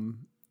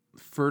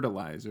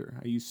fertilizer.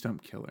 I use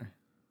stump killer.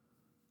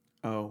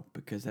 Oh,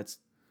 because that's...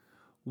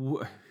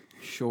 Wh-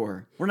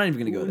 Sure. We're not even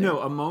going to go there. No,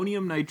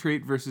 ammonium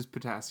nitrate versus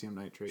potassium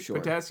nitrate. Sure.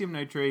 Potassium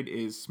nitrate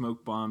is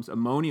smoke bombs.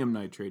 Ammonium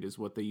nitrate is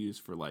what they use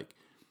for like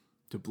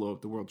to blow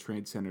up the World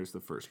Trade Centers the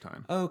first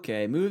time.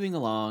 Okay, moving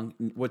along.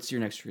 What's your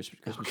next Christmas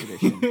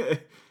tradition?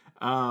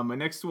 My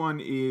next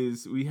one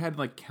is we had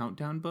like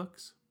countdown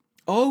books.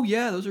 Oh,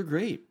 yeah, those are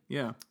great.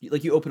 Yeah.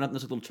 Like you open up and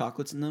there's little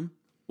chocolates in them.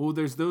 Well,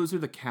 those are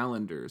the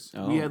calendars.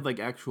 Oh. We had like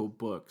actual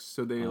books.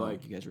 So they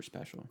like You guys are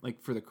special.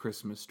 for the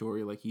Christmas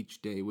story, like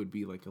each day would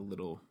be like a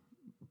little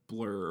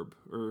blurb,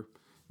 or it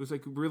was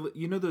like really,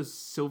 you know, those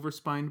silver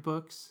spined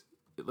books,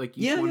 like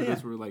each one of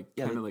those were like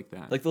kind of like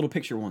that, Like the little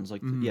picture ones,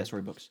 like, yeah,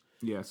 storybooks.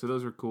 yeah, so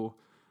those were cool.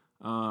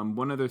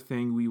 One other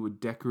thing, we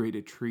would decorate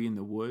a tree in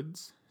the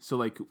woods. So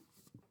like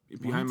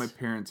behind my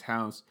parents'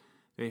 house,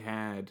 they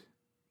had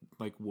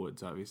like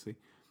woods, obviously,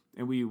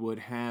 and we would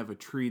have a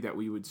tree that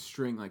we would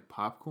string like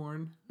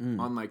popcorn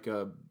on like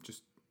a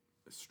just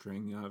a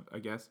string of, I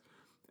guess,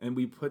 and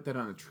we put that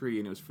on a tree,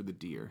 and it was for the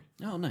deer,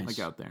 Oh, nice. like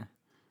out there.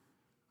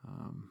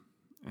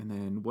 And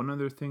then one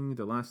other thing,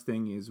 the last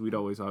thing is we'd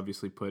always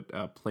obviously put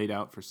a plate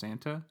out for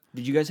Santa.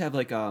 Did you guys have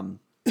like,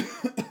 did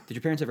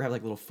your parents ever have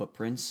like little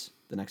footprints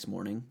the next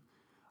morning?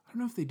 I don't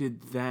know if they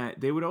did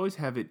that. They would always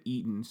have it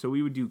eaten. So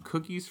we would do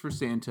cookies for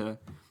Santa,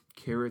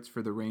 carrots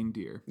for the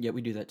reindeer. Yeah,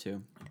 we do that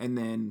too. And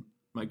then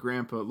my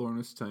grandpa, Lauren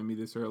was telling me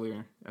this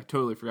earlier. I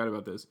totally forgot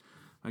about this.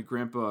 My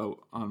grandpa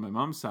on my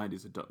mom's side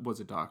was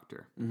a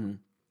doctor. Mm-hmm.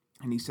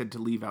 And he said to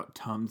leave out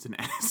Tums and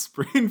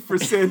aspirin for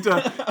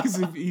Santa, because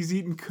if he's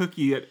eating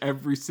cookie at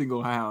every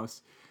single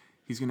house,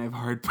 he's going to have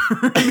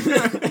heartburn.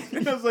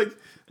 And I was like,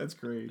 that's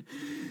great.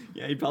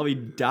 Yeah, you'd probably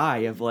die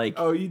of like,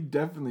 Oh, you'd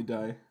definitely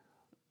die.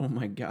 oh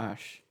my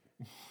gosh,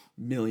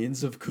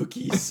 millions of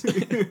cookies.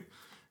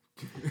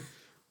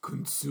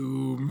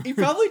 Consume. He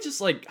probably just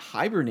like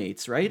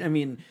hibernates, right? I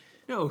mean,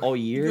 No, all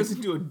year? He goes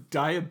into a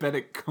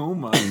diabetic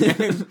coma.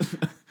 And,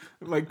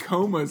 like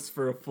comas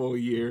for a full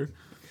year.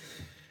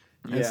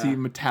 As he Yeah.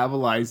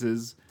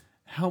 metabolizes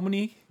how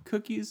many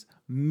cookies?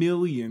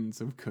 Millions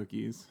of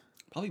cookies.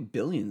 probably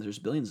billions. There's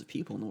billions of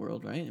people in the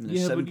world, right? I mean,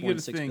 Yeah, there's but you gotta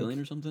 7.6 think. billion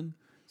or something.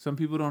 Some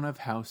people don't have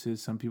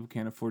houses. Some people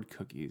can't afford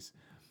cookies.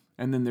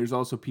 And then there's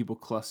also people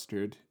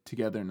clustered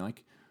together. And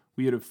like,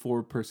 we had a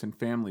 4-person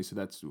family, so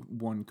that's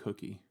one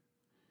cookie.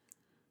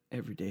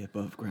 Every day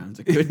above ground's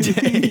a good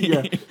day.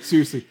 Yeah,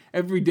 seriously.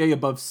 Every day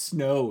above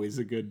snow is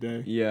a good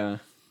day. Yeah.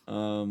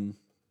 Any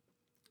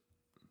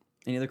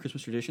other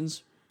Christmas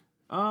traditions?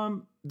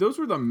 Those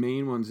were the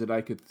main ones that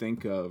I could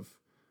think of.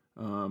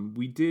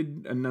 We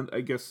did another.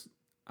 I guess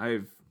I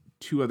have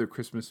 2 other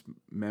Christmas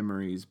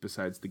memories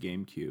besides the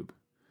GameCube.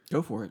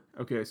 Go for it.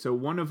 Okay, so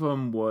one of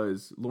them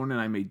was Lauren and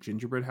I made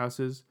gingerbread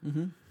houses,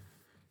 Mm-hmm.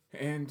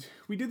 and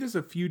we did this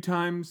a few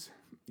times.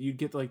 You'd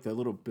get like the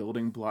little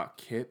building block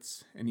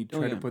kits, and you'd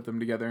try to put them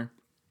together.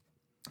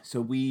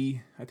 So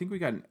I think we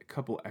got a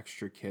couple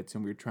extra kits,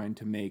 and we were trying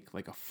to make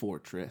like a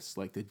fortress,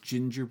 like the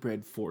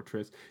gingerbread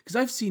fortress. Because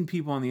I've seen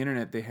people on the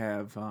internet, they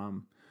have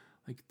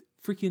like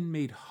freaking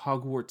made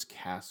Hogwarts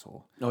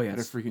Castle. Oh yeah, out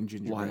of freaking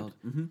gingerbread. wild.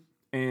 Mm-hmm.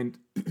 And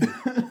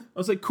I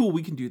was like, cool,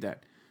 we can do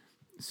that.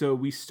 So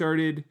we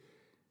started,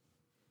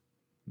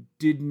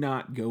 did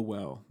not go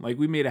well. Like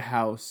we made a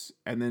house,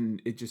 and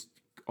then it just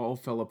all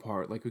fell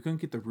apart. Like we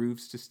couldn't get the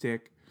roofs to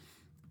stick.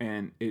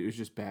 And it was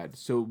just bad.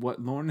 So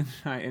what Lauren and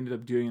I ended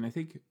up doing, and I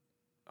think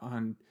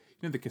on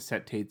the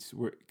cassette tapes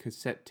where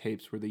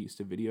they used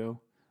to video,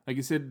 like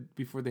you said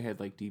before, they had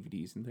like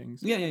DVDs and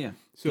things. Yeah.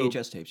 So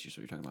VHS tapes is what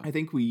you're talking about. I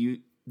think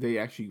they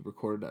actually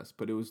recorded us,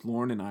 but it was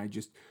Lauren and I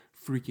just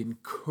freaking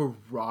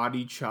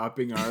karate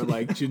chopping our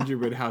like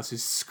gingerbread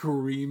houses,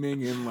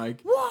 screaming and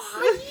like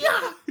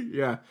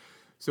yeah.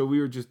 So we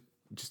were just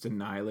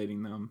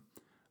annihilating them.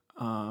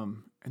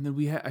 And then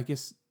we had, I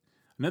guess,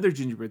 another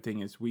gingerbread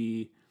thing is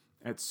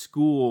at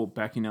school,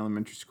 back in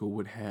elementary school,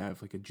 would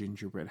have like a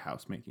gingerbread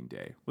house making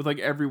day with like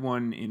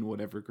everyone in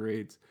whatever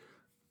grades.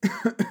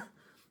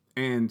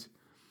 And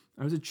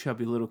I was a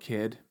chubby little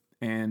kid,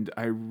 and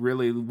I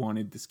really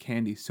wanted this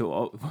candy.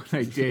 So what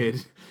I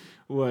did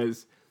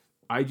was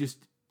I just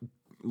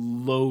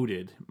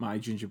loaded my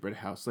gingerbread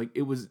house. Like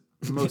it was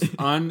the most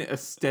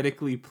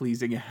unaesthetically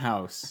pleasing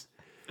house.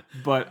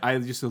 But I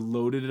just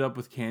loaded it up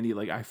with candy.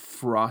 Like I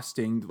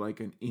frostinged like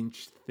an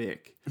inch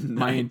thick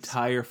my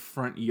entire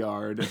front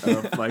yard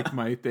of like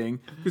my thing.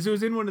 Because it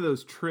was in one of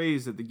those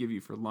trays that they give you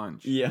for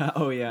lunch. Yeah.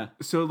 Oh yeah.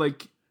 So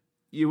like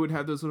you would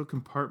have those little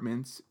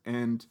compartments,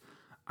 and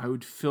I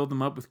would fill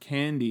them up with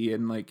candy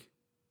and like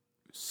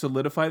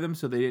solidify them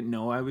so they didn't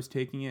know I was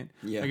taking it.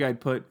 Yeah. Like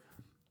I'd put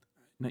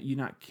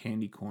not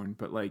candy corn,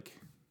 but like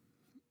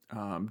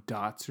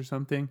dots or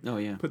something. Oh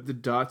yeah. Put the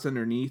dots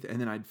underneath,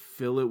 and then I'd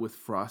fill it with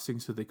frosting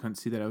so they couldn't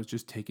see that I was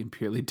just taking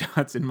purely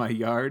dots in my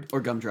yard.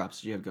 Or gumdrops.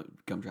 Do you have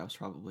gumdrops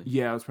probably?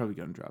 Yeah, it was probably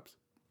gumdrops.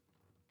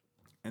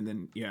 And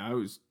then I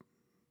was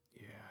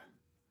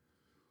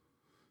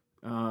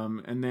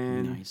and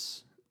then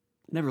Nice.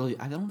 Never really.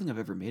 I don't think I've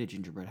ever made a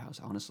gingerbread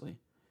house. Honestly.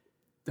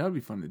 that would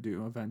be fun to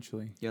do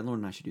eventually. Yeah, Lauren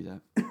and I should do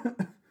that.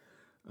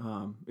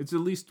 It's at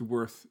least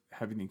worth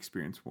having the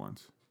experience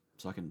once.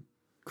 So I can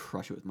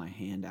crush it with my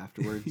hand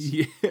afterwards.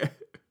 Yeah.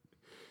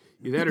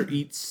 Either that or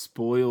eat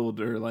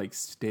spoiled or like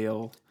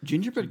stale.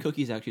 Gingerbread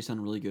cookies actually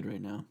sound really good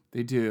right now.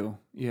 They do.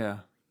 Yeah.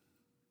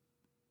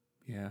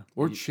 Yeah.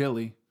 Or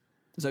chili.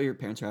 Is that what your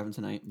parents are having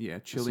tonight? Yeah,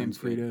 chili and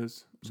sounds good.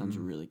 Fritos. Sounds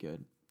really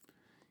good.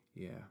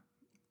 Yeah.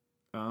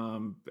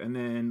 And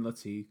then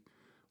let's see.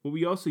 What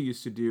we also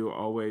used to do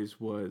always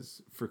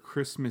was for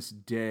Christmas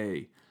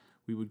Day,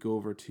 we would go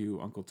over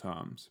to Uncle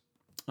Tom's.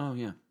 Oh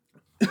yeah.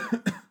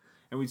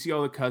 And we'd see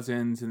all the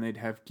cousins, and they'd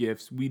have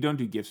gifts. We don't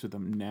do gifts with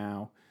them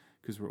now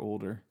because we're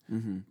older.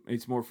 Mm-hmm.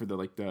 It's more for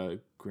the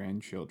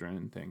grandchildren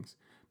and things.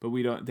 But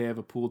we don't. They have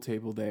a pool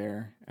table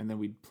there, and then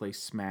we'd play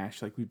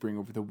Smash. Like we'd bring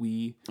over the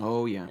Wii.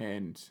 Oh yeah.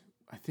 And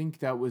I think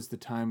that was the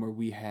time where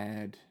we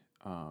had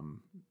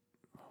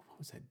what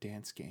was that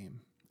dance game?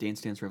 Dance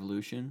Dance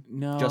Revolution?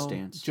 No, Just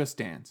Dance. Just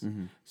Dance.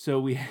 Mm-hmm. So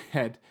we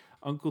had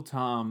Uncle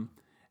Tom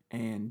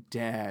and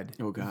Dad.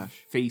 Oh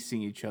gosh.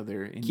 Facing each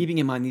other. Keeping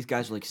in mind these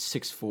guys are like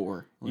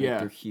 6'4". Like, Yeah.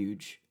 They're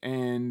huge.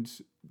 And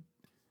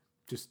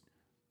just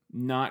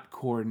not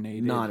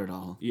coordinated. Not at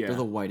all. Yeah. They're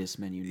the whitest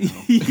men you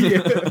know.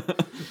 Yeah.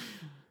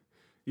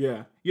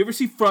 Yeah. You ever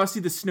see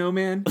Frosty the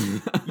Snowman?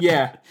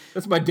 Yeah.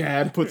 That's my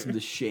dad. Puts them to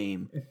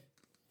shame.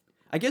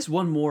 I guess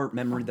one more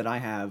memory that I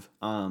have,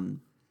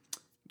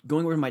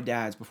 going over to my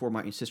dad's before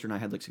my sister and I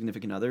had like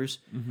significant others.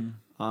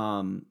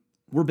 Mm-hmm.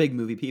 We're big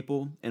movie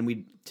people, and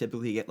we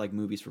typically get like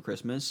movies for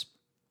Christmas.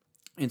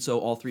 And so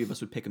all three of us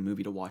would pick a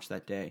movie to watch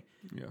that day.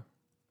 Yeah.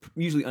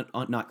 Usually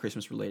not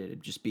Christmas related.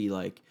 It'd just be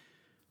like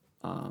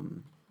I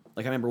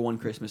remember one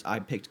Christmas I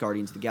picked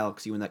Guardians of the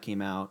Galaxy when that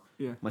came out.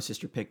 Yeah. My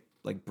sister picked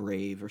like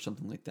Brave or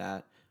something like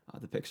that,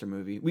 the Pixar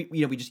movie.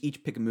 We just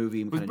each pick a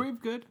movie and Was kind of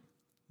Brave good?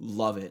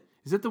 love it.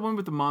 Is that the one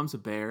with the mom's a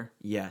bear?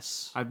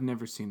 Yes. I've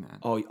never seen that.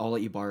 Oh, I'll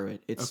let you borrow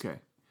it. It's Okay.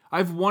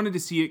 I've wanted to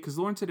see it because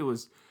Lauren said it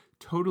was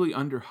totally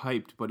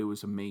underhyped, but it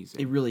was amazing.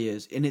 It really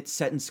is, and it's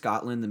set in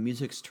Scotland. The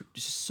music's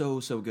just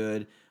so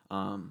good.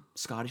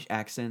 Scottish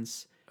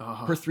accents.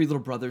 Her three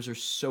little brothers are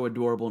so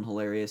adorable and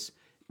hilarious.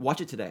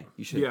 Watch it today.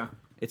 You should. Yeah.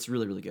 It's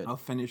really good. I'll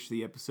finish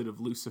the episode of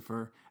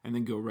Lucifer and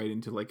then go right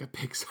into like a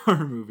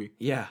Pixar movie.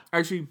 Yeah.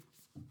 Actually,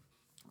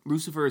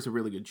 Lucifer is a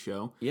really good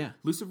show. Yeah.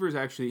 Lucifer is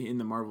actually in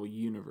the Marvel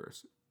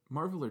Universe.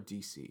 Marvel or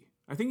DC?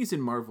 I think he's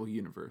in Marvel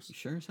Universe. You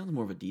sure? Sounds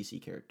more of a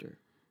DC character.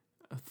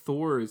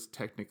 Thor is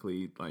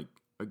technically like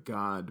a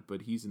god,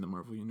 but he's in the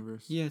Marvel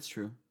universe. Yeah, it's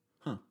true.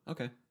 Huh.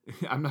 Okay.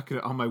 I'm not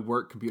gonna on my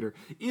work computer.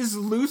 Is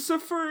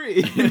Lucifer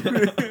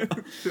in?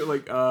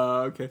 Like,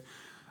 okay.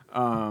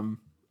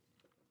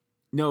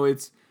 No,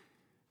 it's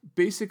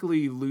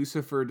basically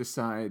Lucifer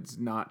decides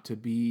not to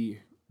be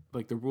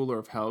like the ruler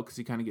of hell because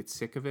he kind of gets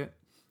sick of it.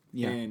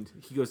 Yeah. And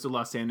he goes to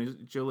Los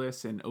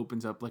Angeles and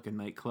opens up like a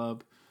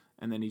nightclub,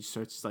 and then he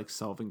starts like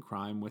solving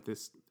crime with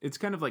this. It's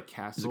kind of like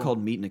Castle. Is it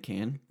called Meat in a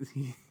Can?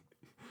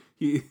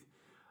 he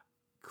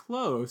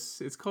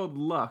close. It's called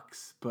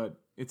Lux,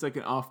 but it's like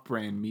an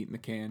off-brand Meat in the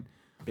Can.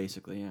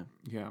 Basically, yeah.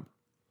 Yeah.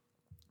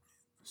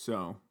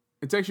 So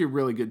it's actually a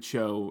really good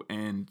show,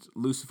 and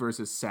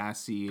Lucifer's is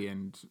sassy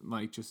and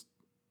like just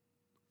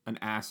an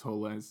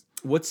asshole.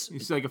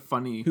 He's like a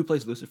funny, Who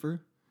plays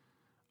Lucifer?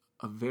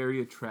 a very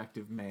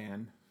attractive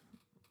man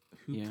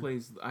who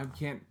plays. I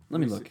can't.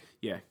 Let me look.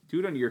 Yeah, do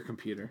it on your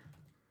computer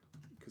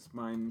because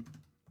mine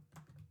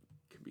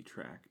can be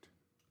tracked.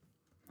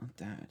 Not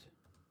that.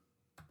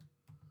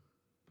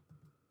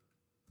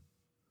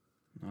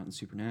 Not in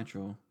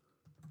Supernatural.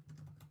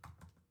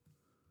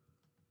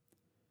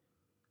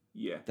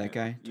 Yeah, That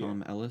guy, yeah.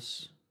 Tom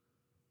Ellis.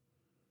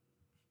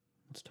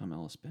 What's Tom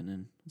Ellis been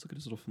in? Let's look at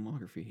his little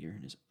filmography here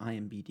and his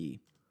IMDb.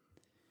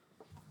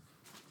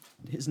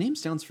 His name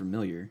sounds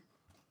familiar.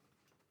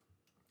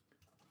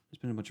 There's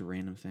been a bunch of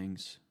random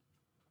things.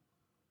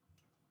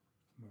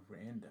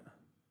 Miranda.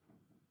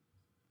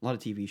 A lot of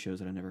TV shows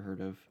that I never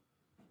heard of.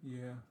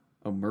 Yeah.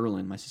 Oh,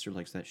 Merlin. My sister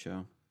likes that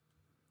show.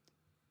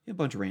 Yeah, a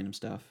bunch of random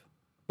stuff.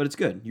 But it's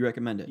good. You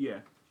recommend it? Yeah,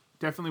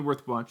 definitely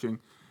worth watching.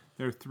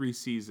 There are 3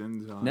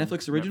 seasons on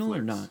Netflix original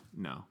or Netflix. not?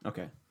 No,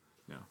 Okay.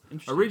 no.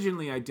 Interesting.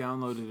 Originally, I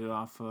downloaded it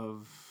off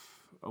of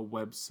a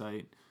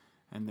website,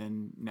 and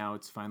then now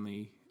it's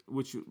finally,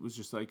 which was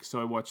just like, so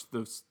I watched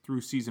those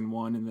through season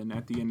 1, and then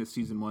at the end of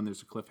season 1,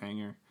 there's a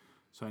cliffhanger,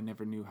 so I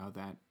never knew how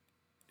that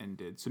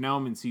ended. So now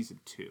I'm in season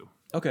 2.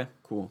 Okay,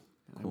 cool.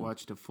 I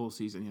watched a full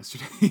season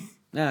yesterday.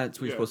 That's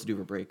what you're Yeah. supposed to do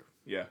for break.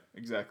 Yeah,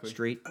 exactly.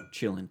 Straight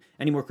chilling.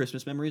 Any more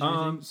Christmas memories or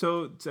anything?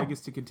 So I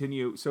guess to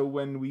continue. So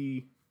when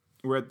we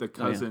were at the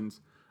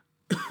cousins,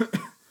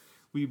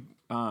 we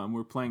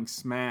were playing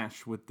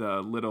Smash with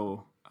the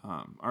little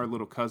our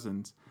little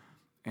cousins,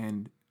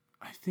 and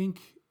I think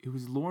it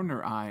was Lauren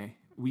or I.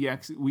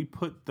 We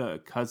put the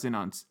cousin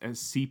on as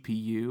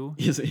CPU,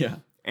 Yeah.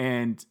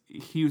 and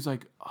he was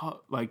like, oh,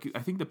 like I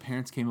think the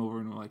parents came over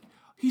and were like,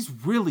 he's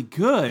really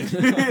good.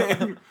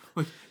 And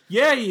like,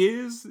 yeah, he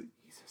is.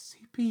 He's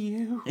a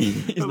CPU.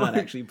 He's not Like,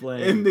 actually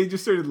playing. And they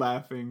just started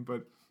laughing,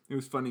 but it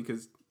was funny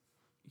because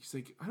he's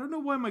like, I don't know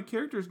why my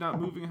character's not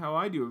moving how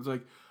I do. I was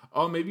like,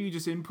 oh, maybe you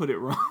just input it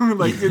wrong.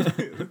 Like,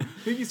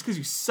 maybe it's because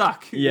you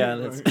suck. Yeah,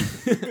 that's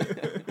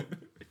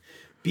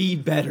be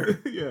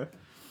better. Yeah.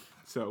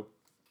 So,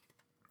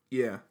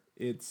 yeah,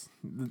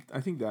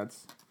 I think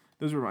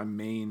those were my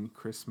main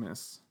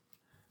Christmas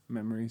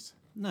memories.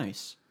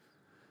 Nice.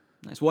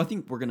 Well, I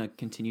think we're gonna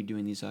continue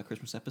doing these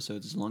Christmas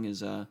episodes as long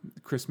as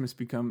Christmas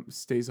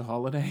stays a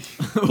holiday.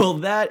 well,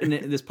 that and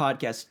this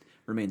podcast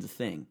remains a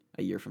thing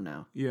a year from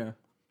now. Yeah.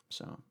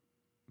 So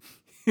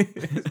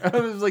I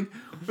was like,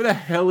 where the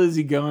hell is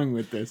he going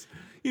with this?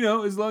 You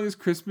know, as long as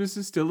Christmas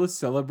is still a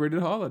celebrated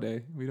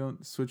holiday, we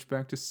don't switch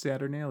back to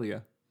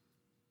Saturnalia.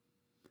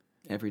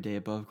 every day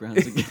above ground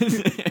is a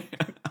good thing.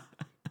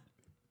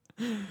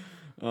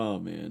 Oh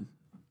man,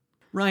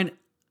 Ryan,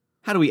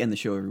 how do we end the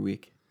show every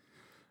week?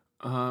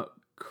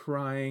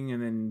 Crying,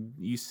 and then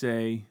you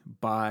say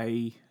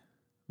bye,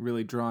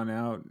 really drawn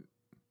out.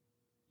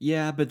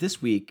 Yeah, but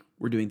this week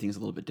we're doing things a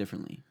little bit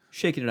differently,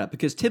 shaking it up.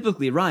 Because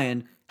typically,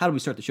 Ryan, how do we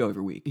start the show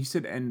every week? You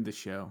said end the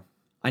show.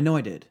 I know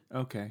I did.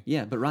 Okay.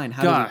 Yeah, but Ryan,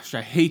 how Gosh,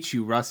 I hate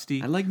you,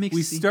 Rusty. I like mixed.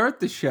 We start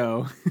the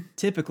show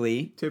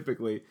typically,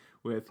 typically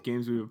with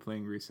games we've been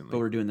playing recently. but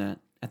we're doing that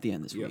at the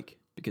end this Yep. week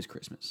because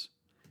Christmas.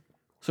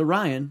 So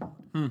Ryan,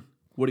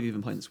 what have you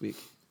been playing this week?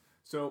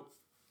 So,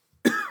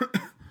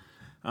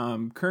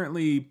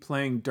 currently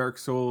playing Dark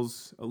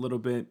Souls a little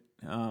bit.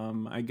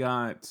 I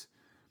got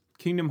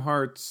Kingdom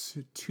Hearts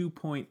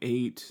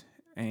 2.8,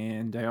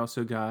 and I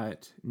also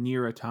got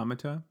Nier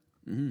Automata.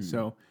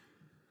 So,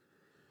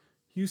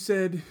 you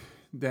said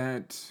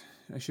that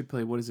I should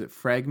play, what is it,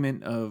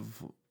 Fragment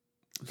of...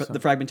 The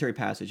Fragmentary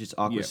Passage. It's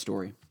Aqua's Yeah.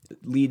 story. It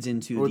leads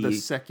into Or the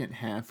second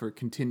half, or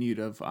continued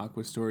of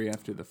Aqua's story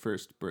after the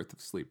first Birth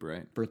of Sleep,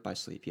 right? Birth by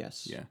Sleep.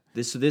 Yes. Yeah.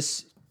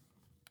 This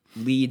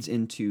leads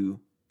into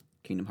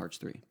Kingdom Hearts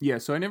 3. Yeah,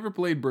 so I never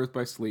played Birth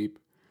by Sleep.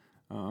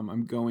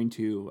 I'm going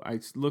to. I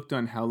looked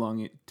on how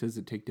long does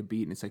it take to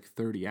beat, and it's like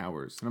 30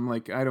 hours. And I'm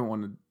like, I don't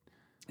want to.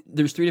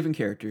 There's 3 different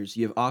characters.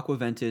 You have Aqua,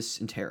 Ventus,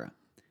 and Terra.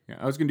 Yeah,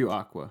 I was going to do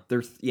Aqua.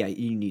 Yeah,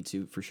 you need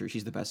to for sure.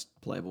 She's the best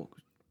playable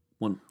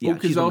one. Yeah,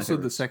 Because she's one of my also the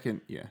favorites.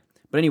 second, yeah.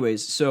 But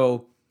anyways,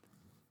 so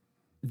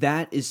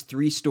that is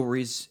 3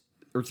 stories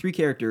or 3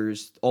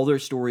 characters. All their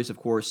stories, of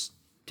course,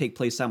 take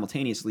place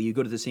simultaneously. You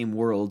go to the same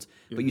world,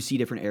 but you see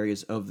different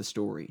areas of the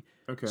story.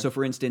 Okay. So,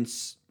 for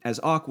instance, as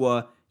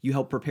Aqua, you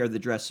help prepare the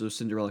dress so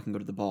Cinderella can go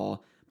to the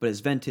ball. But as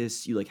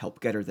Ventus, you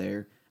help get her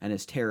there. and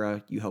as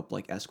Terra, you help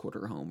like escort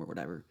her home or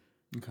whatever.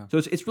 Okay. So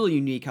it's really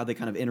unique how they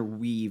kind of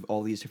interweave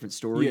all these different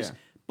stories. Yeah.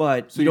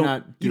 But So you you're don't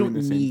not you doing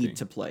don't the same need thing.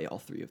 to play all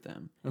three of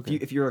them. Okay.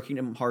 If you're a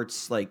Kingdom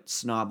Hearts like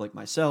snob like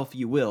myself,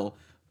 you will.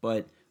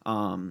 But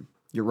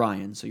you're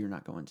Ryan, so you're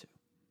not going to.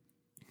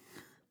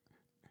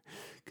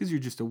 Because you're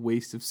just a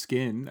waste of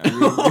skin.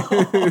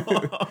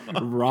 I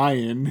mean,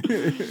 Ryan.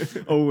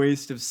 A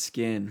waste of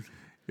skin.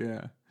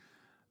 Yeah.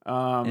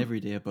 Every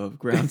day above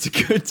ground's a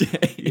good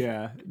day.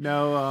 Yeah.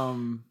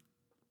 No.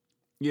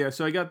 Yeah.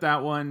 So I got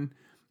that one.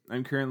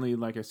 I'm currently,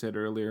 like I said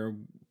earlier,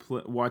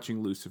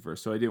 watching Lucifer.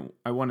 So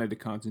I wanted to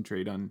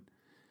concentrate on,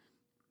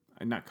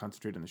 not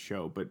concentrate on the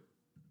show, but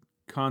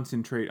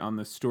concentrate on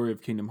the story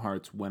of Kingdom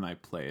Hearts when I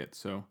play it.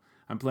 So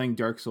I'm playing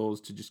Dark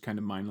Souls to just kind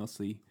of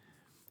mindlessly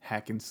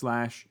hack and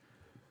slash.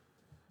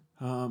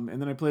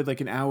 And then I played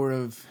like an hour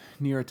of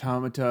Nier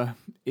Automata.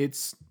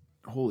 It's,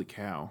 holy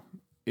cow,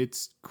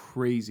 it's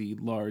crazy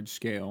large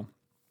scale.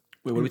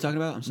 Wait, what are we talking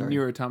about? I'm sorry.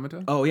 Nier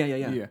Automata? Oh, yeah.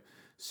 Yeah.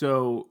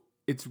 So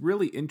it's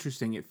really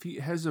interesting. It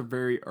has a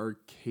very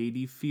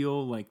arcadey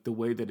feel, like the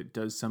way that it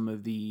does some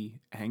of the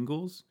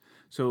angles.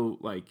 So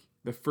like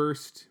the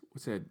first,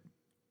 what's that,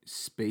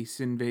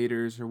 Space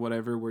Invaders or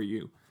whatever, where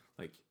you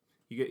like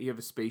you have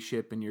a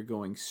spaceship and you're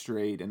going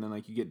straight, and then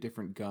like you get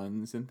different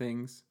guns and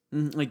things.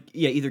 Like,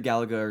 yeah, either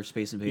Galaga or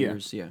Space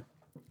Invaders, yeah.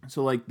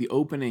 So like the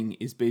opening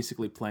is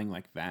basically playing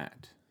like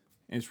that.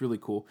 And it's really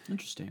cool.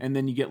 Interesting. And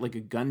then you get like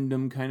a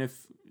Gundam kind of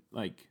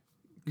like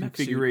Mech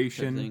suit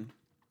configuration type thing.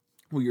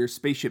 where your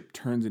spaceship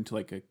turns into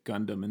like a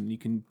Gundam, and you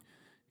can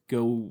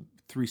go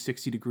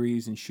 360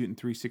 degrees and shoot in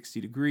 360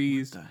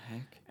 degrees. What the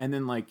heck? And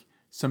then like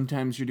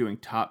sometimes you're doing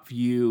top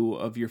view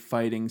of your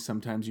fighting,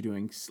 sometimes you're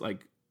doing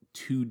like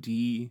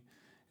 2D,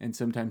 and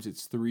sometimes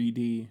it's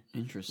 3D.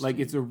 Interesting. Like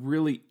it's a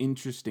really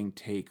interesting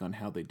take on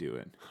how they do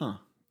it. Huh.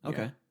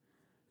 Okay.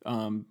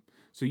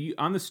 So you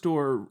on the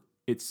store,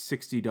 it's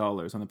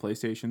 $60 on the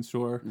PlayStation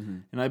Store,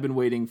 and I've been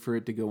waiting for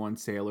it to go on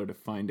sale or to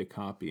find a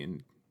copy,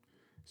 and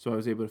so I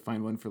was able to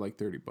find one for like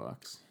 $30.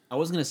 I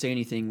wasn't going to say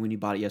anything when you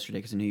bought it yesterday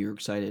because I knew you were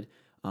excited.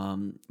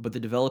 But the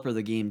developer of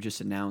the game just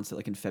announced that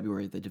like in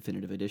February the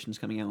definitive edition is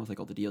coming out with like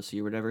all the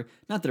DLC or whatever.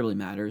 Not that it really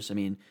matters. I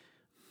mean,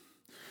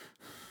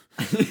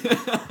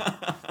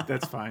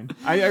 That's fine.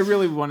 I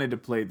really wanted to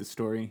play the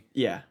story.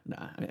 yeah,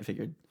 nah, I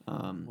figured.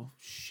 Well,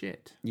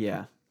 shit.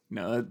 Yeah,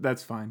 No,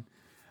 that's fine.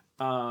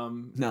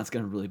 no, it's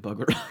gonna really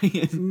bug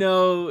Ryan.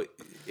 No,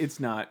 it's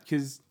not,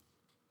 because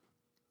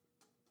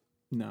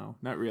no,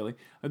 not really.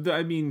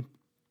 I mean,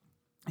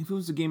 if it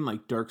was a game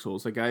like Dark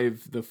Souls, like I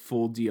have the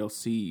full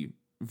DLC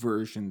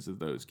versions of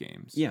those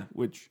games. Yeah.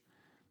 Which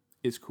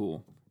is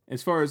cool.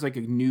 As far as like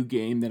a new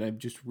game that I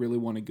just really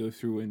want to go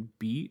through and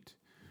beat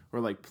or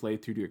like play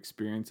through to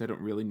experience, I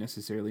don't really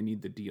necessarily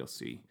need the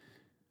DLC.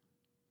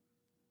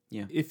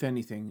 Yeah. If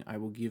anything, I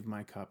will give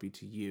my copy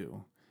to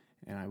you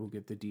and I will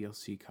get the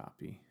DLC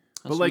copy.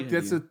 How But like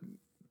sweet of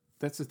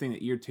that's the thing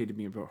that irritated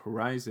me about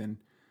Horizon.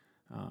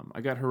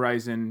 I got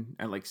Horizon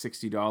at like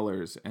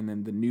 $60, and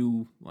then the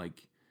new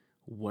like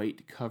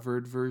white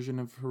covered version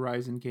of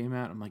Horizon came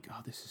out. I'm like,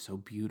 oh, this is so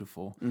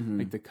beautiful.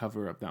 Like the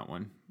cover of that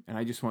one. And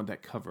I just want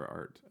that cover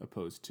art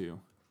opposed to.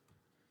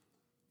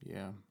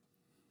 Yeah.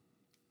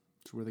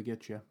 It's where they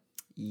get you.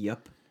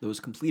 Yep, those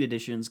complete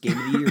editions, Game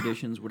of the Year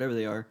editions, whatever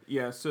they are.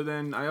 Yeah, so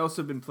then I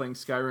also been playing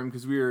Skyrim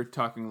because we were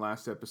talking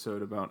last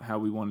episode about how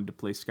we wanted to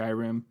play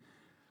Skyrim.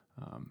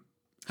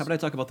 How about I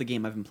talk about the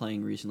game I've been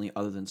playing recently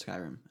other than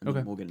Skyrim? And Okay.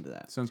 then we'll get into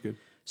that. Sounds good.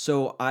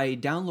 So I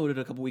downloaded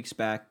a couple weeks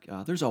back.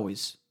 There's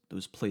always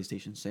those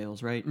PlayStation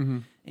sales, right?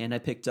 And I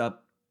picked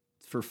up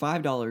for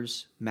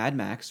 $5 Mad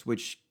Max,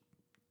 which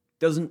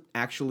doesn't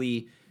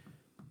actually.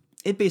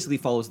 It basically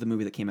follows the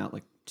movie that came out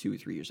like 2 or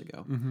 3 years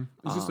ago.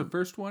 Is this the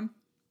first one?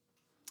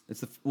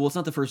 It's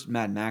not the first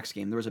Mad Max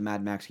game. There was a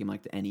Mad Max game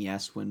like the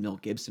NES when Mel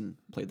Gibson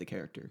played the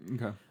character.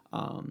 Okay.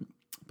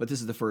 But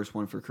this is the first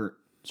one for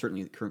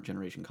certainly the current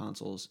generation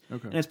consoles.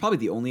 Okay. And it's probably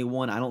the only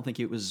one. I don't think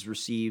it was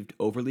received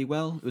overly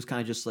well. It was kind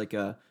of just like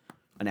an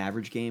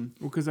average game.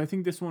 Well, because I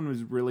think this one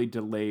was really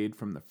delayed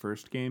from the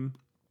first game.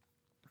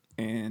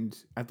 And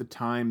at the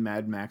time,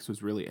 Mad Max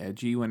was really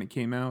edgy when it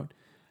came out.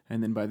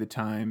 And then by the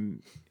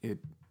time it,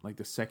 like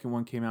the second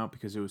one came out,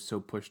 because it was so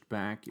pushed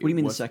back. What do you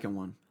mean the second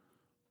one?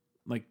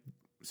 Like,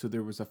 so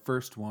there was a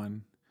first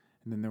one,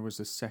 and then there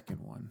was a second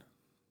one.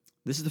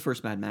 This is the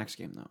first Mad Max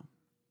game, though.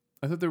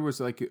 I thought there was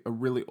like a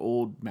really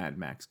old Mad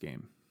Max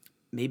game.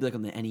 Maybe like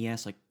on the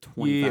NES, like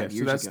 25 years ago.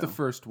 So that's the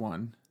first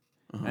one.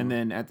 And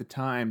then at the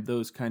time,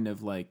 those kind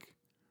of more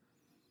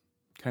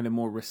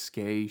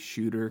risque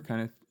shooter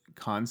kind of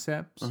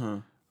concepts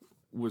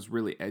was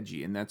really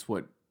edgy, and that's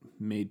what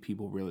made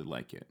people really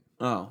like it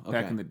Oh, okay.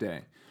 back in the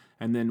day.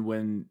 And then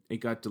when it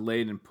got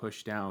delayed and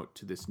pushed out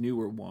to this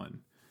newer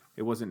one,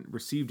 it wasn't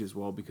received as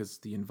well because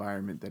the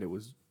environment that it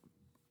was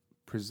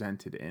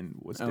presented in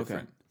was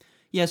different.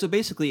 Yeah, so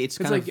basically it's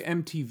It's kind like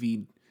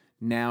MTV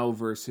now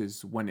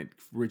versus when it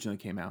originally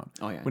came out.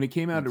 Oh, yeah. When it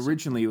came out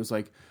originally, it was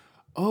like,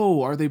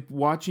 oh, are they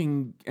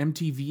watching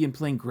MTV and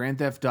playing Grand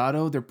Theft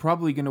Auto? They're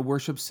probably going to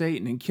worship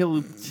Satan and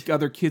kill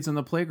other kids on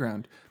the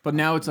playground. But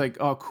now it's like,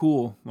 oh,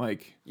 cool.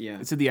 Like, Yeah.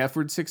 it said the F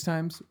word 6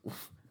 times.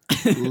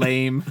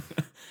 Lame.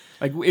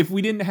 Like, if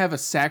we didn't have a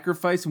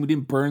sacrifice and we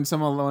didn't burn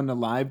someone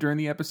alive during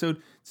the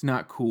episode, it's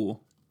not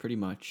cool. Pretty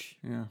much.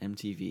 Yeah.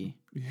 MTV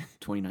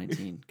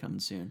 2019 coming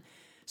soon.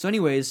 So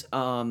anyways,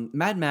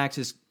 Mad Max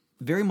is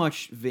very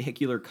much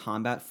vehicular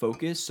combat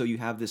focused. So you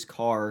have this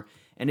car,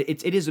 and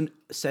it is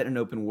set in an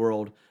open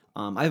world.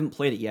 I haven't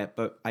played it yet,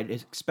 but I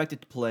expect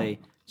it to play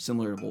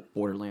similar to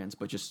Borderlands,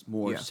 but just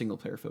more single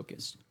player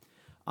focused.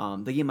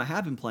 The game I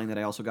have been playing that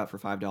I also got for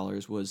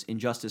 $5 was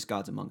Injustice: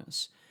 Gods Among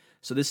Us.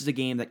 So this is a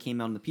game that came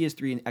out on the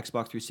PS3 and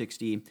Xbox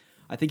 360.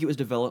 I think it was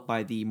developed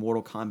by the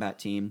Mortal Kombat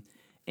team,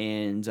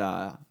 and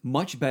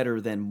much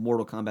better than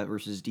Mortal Kombat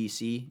versus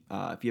DC.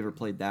 If you ever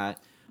played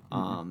that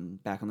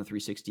back on the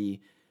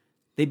 360,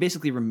 they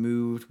basically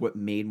removed what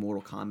made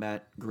Mortal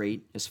Kombat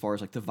great as far as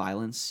like the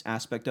violence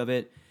aspect of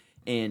it.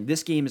 And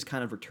this game has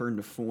kind of returned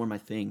to form, I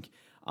think.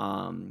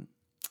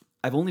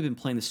 I've only been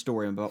playing the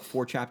story. I'm about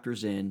 4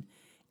 chapters in,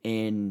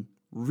 and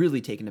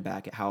really taken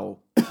aback at how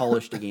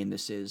polished a game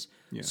this is.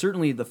 Yeah.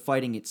 Certainly the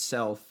fighting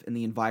itself and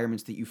the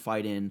environments that you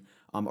fight in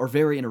are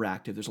very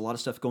interactive. There's a lot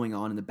of stuff going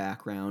on in the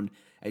background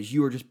as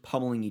you are just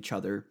pummeling each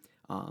other.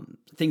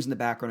 Things in the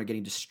background are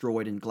getting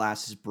destroyed and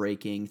glass is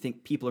breaking.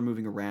 People are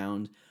moving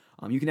around.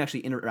 You can actually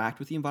interact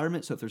with the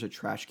environment. So if there's a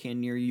trash can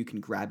near you, you can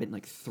grab it and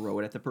like throw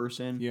it at the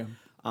person. Yeah.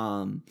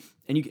 And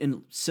you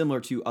can, similar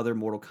to other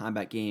Mortal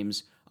Kombat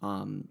games,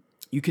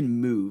 you can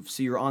move.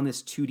 So you're on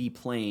this 2D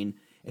plane.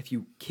 If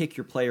you kick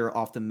your player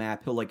off the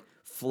map, he'll like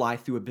fly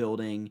through a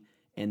building,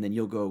 and then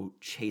you'll go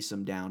chase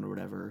him down or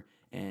whatever,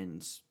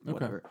 and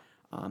whatever.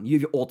 Okay. You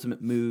have your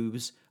ultimate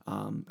moves,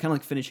 kind of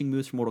like finishing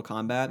moves from Mortal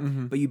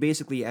Kombat. But you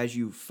basically, as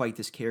you fight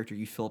this character,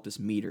 you fill up this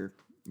meter.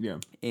 Yeah.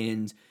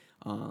 And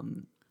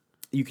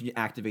you can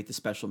activate the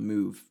special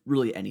move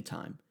really any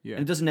time. Yeah.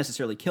 And it doesn't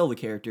necessarily kill the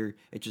character.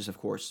 It just, of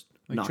course,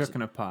 like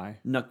chucking a pie.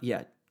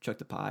 Chuck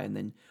the pie, and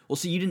then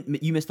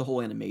you missed the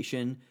whole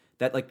animation.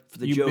 That like for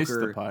the you Joker, missed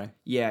the pie.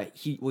 Yeah,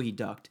 he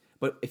ducked.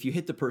 But if you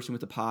hit the person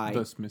with the pie,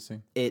 that's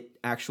missing. It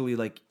actually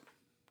like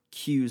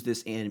cues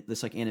this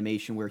like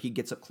animation where he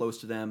gets up close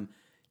to them,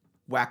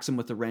 whacks them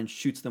with a wrench,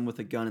 shoots them with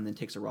a gun, and then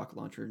takes a rocket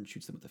launcher and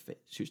shoots them in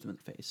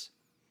the face.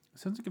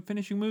 Sounds like a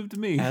finishing move to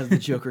me. As the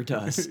Joker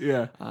does.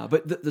 Yeah.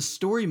 But the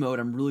story mode,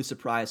 I'm really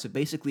surprised. So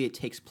basically, it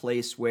takes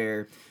place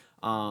where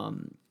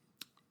the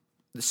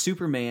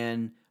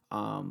Superman,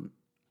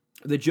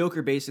 the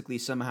Joker basically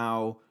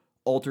somehow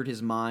altered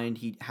his mind.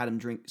 He had him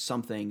drink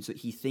something, so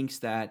he thinks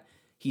that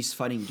he's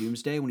fighting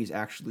Doomsday when he's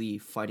actually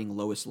fighting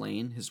Lois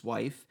Lane, his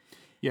wife.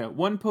 Yeah,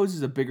 one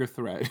poses a bigger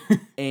threat.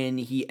 And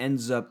he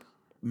ends up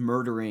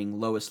murdering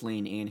Lois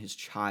Lane and his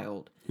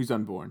child. Who's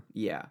unborn.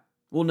 Yeah.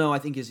 Well, no, I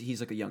think he's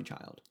like a young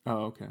child.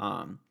 Oh, okay.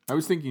 I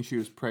was thinking she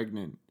was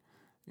pregnant,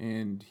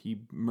 and he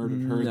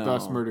murdered her,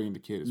 thus murdering the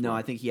kid as well. No,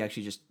 I think he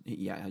actually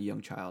a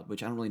young child,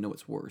 which I don't really know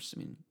what's worse. I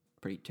mean,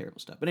 pretty terrible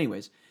stuff. But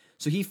anyways,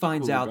 so he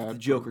finds out that the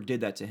Joker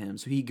did that to him.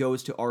 So he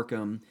goes to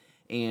Arkham,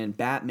 and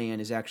Batman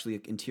is actually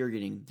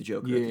interrogating the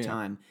Joker at the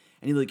time.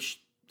 And he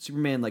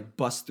Superman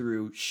busts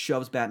through,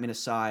 shoves Batman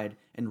aside,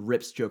 and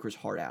rips Joker's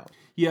heart out.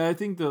 Yeah, I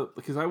think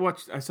because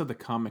I saw the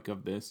comic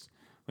of this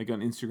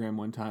on Instagram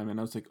one time, and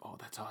I was like, oh,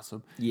 that's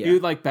awesome. Yeah.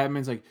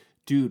 Batman's like,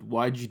 dude,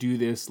 why'd you do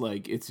this?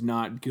 It's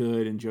not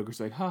good. And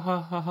Joker's like, ha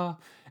ha ha ha.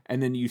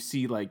 And then you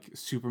see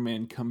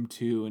Superman come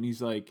to, and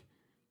he's like,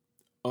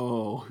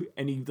 oh,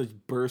 and he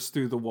bursts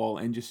through the wall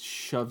and just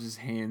shoves his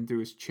hand through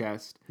his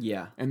chest.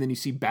 Yeah. And then you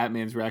see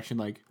Batman's reaction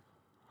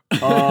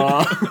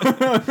yeah,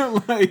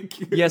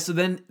 so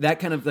then that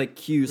kind of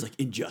cues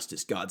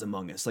Injustice Gods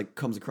Among Us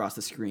comes across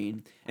the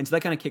screen. And so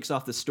that kind of kicks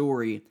off the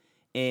story.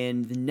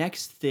 And the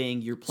next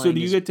thing you're playing So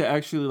do you get to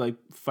actually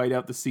fight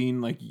out the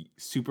scene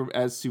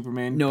as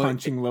Superman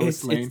punching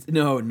Lois Lane?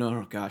 No,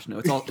 gosh, no.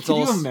 It's all Can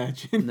you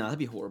imagine? No, that'd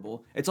be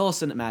horrible. It's all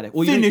cinematic.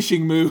 Well,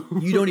 finishing move.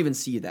 You don't even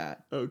see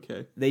that.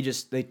 Okay. They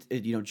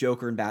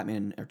Joker and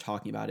Batman are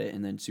talking about it,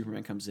 and then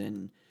Superman comes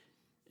in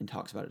and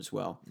talks about it as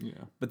well. Yeah.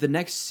 But the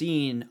next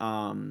scene,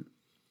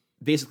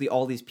 basically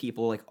all these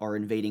people are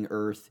invading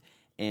Earth,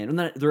 and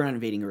they're not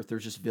invading Earth. They're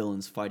just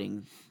villains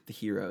fighting the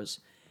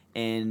heroes,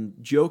 and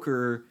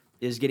Joker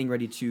is getting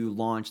ready to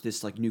launch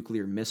this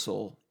nuclear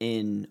missile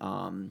in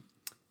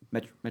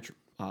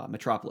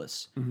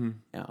Metropolis,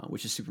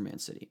 which is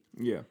Superman's city.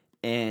 Yeah.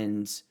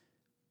 And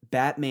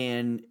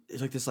Batman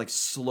is this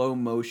slow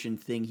motion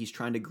thing. He's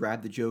trying to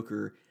grab the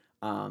Joker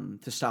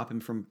to stop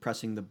him from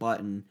pressing the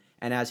button.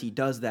 And as he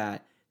does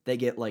that, they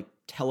get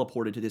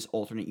teleported to this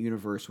alternate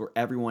universe where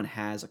everyone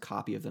has a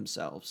copy of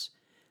themselves.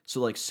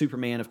 So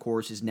Superman, of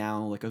course, is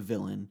now a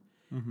villain,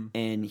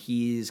 and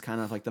he's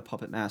kind of the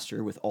puppet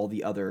master with all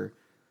the other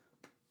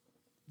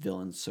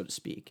villains, so to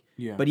speak.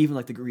 Yeah. But even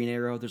the Green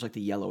Arrow, there's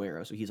the Yellow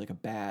Arrow, so he's a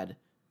bad.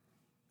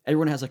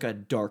 Everyone has a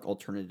dark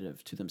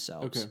alternative to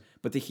themselves. Okay.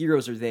 But the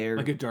heroes are there,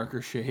 a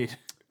darker shade,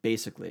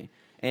 basically.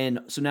 And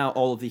so now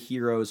all of the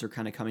heroes are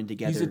kind of coming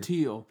together. He's a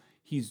teal.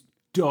 He's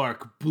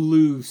dark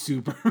blue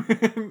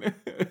Superman.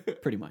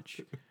 Pretty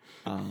much.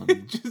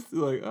 Just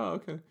like, oh,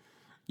 okay.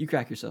 You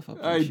crack yourself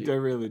up. I don't you?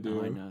 really do.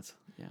 Oh, I know.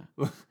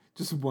 Yeah.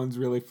 Just one's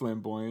really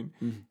flamboyant.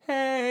 Mm-hmm.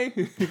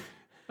 Hey,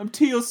 I'm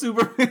teal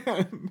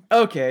Superman.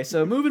 Okay,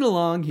 so moving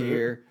along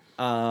here.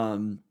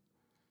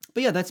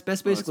 But yeah, that's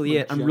basically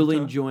it. I'm really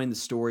magenta. enjoying the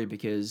story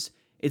because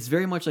it's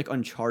very much like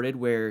Uncharted,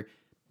 where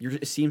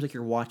it seems like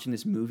you're watching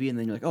this movie and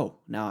then you're like, oh,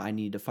 now I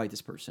need to fight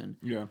this person.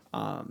 Yeah.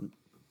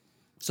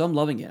 So I'm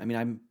loving it. I mean,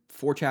 I'm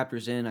 4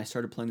 chapters in. I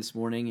started playing this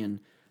morning,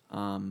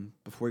 and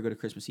before we go to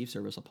Christmas Eve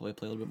service, I'll probably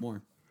play a little bit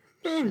more.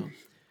 So,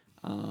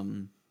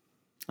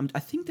 I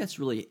think that's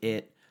really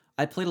it.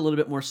 I played a little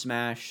bit more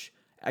Smash.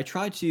 I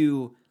tried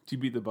to. Did you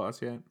beat the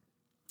boss yet?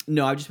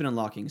 No, I've just been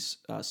unlocking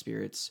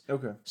spirits.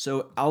 Okay.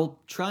 So I'll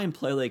try and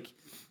play like,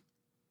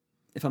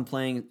 if I'm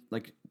playing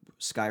like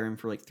Skyrim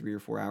for like 3 or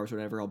 4 hours or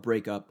whatever, I'll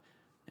break up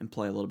and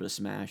play a little bit of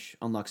Smash,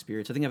 unlock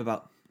spirits. I think I have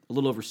about a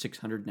little over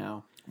 600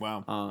 now.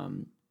 Wow.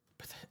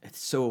 But it's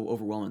so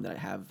overwhelming that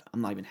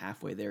I'm not even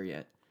halfway there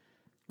yet.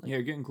 Yeah,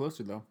 you're getting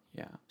closer though.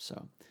 Yeah.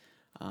 So,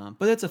 but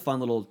that's a fun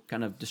little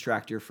kind of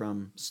distractor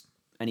from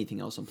anything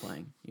else I'm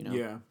playing. You know.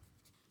 Yeah.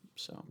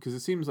 So. Because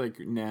it seems like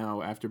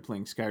now, after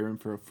playing Skyrim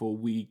for a full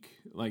week,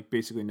 like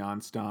basically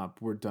nonstop,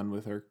 we're done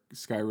with our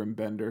Skyrim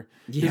bender.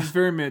 Yeah. It's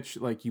very much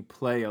like you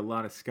play a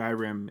lot of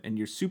Skyrim and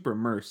you're super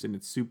immersed and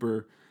it's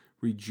super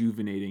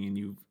rejuvenating and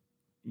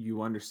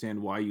you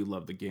understand why you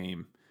love the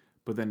game.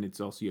 But then it's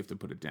also you have to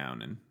put it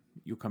down and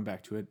you'll come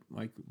back to it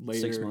like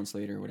later. 6 months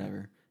later or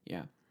whatever.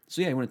 Yeah.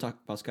 So yeah, you want to talk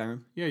about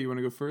Skyrim? Yeah, you want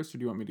to go first or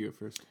do you want me to go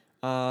first?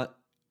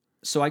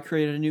 So I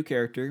created a new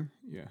character.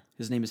 Yeah.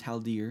 His name is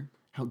Haldir.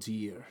 How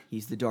dear.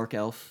 He's the dark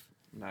elf,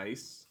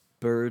 Nice.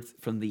 birthed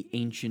from the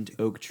ancient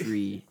oak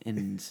tree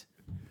in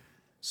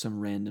some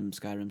random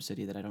Skyrim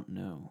city that I don't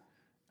know.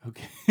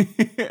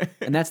 Okay.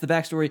 And that's the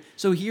backstory.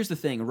 So here's the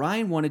thing.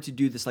 Ryan wanted to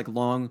do this like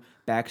long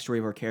backstory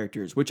of our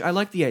characters, which I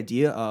like the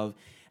idea of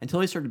until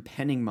I started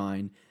penning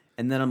mine.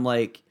 And then I'm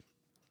like,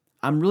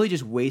 I'm really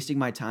just wasting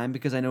my time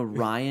because I know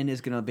Ryan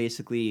is going to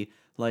basically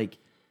like,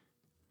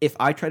 if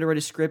I try to write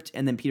a script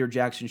and then Peter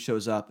Jackson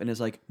shows up and is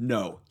like,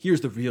 no,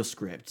 here's the real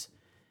script.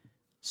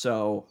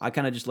 So I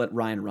kind of just let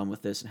Ryan run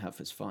with this and have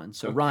his fun.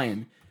 So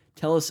Ryan,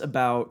 tell us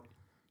about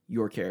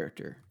your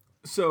character.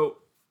 So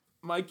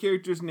my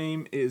character's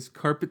name is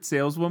Carpet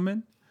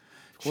Saleswoman.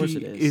 Of course she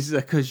it is.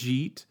 a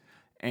Khajiit,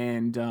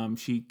 and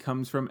she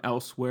comes from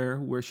elsewhere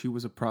where she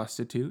was a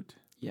prostitute.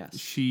 Yes.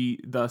 She,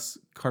 thus,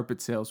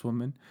 Carpet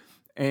Saleswoman.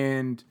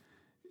 And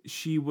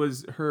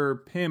her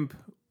pimp,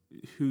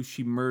 who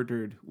she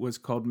murdered, was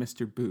called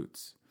Mr.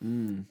 Boots.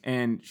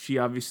 And she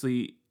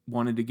obviously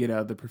wanted to get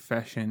out of the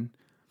profession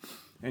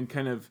and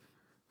kind of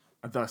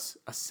thus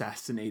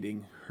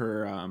assassinating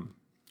her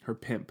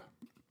pimp.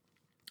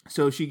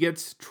 So she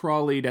gets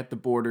trolleyed at the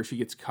border, she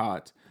gets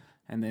caught,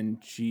 and then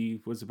she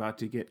was about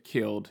to get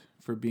killed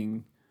for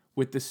being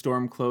with the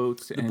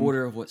Stormcloaks. The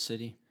border of what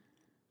city?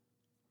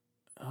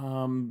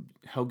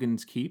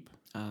 Helgen's Keep.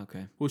 Oh,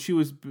 okay. Well, she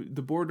was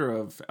the border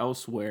of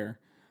Elsewhere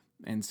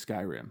and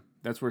Skyrim.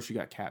 That's where she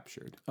got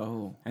captured.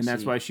 Oh, And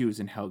that's why she was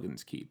in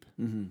Helgen's Keep.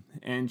 Mm-hmm.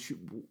 And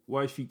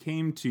why she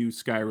came to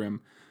Skyrim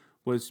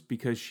was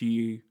because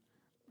she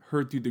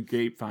heard through the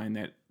grapevine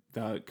that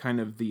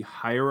the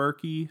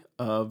hierarchy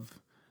of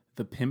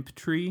the pimp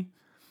tree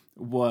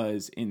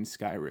was in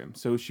Skyrim.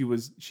 So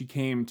she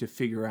came to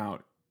figure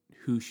out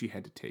who she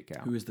had to take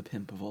out. Who is the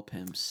pimp of all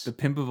pimps? The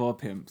pimp of all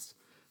pimps.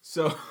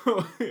 So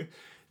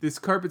this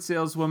carpet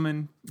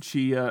saleswoman,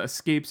 she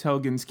escapes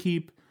Helgen's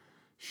Keep.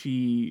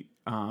 She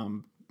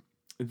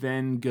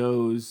then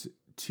goes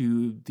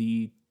to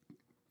I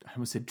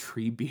almost said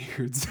tree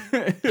beards.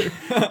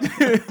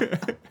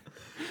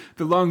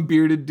 The long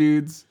bearded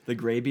dudes. The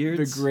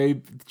Greybeards? The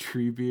gray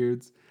tree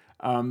beards.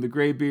 The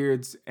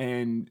Greybeards,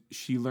 and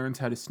she learns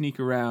how to sneak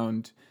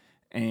around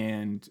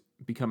and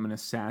become an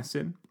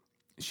assassin.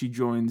 She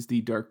joins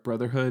the Dark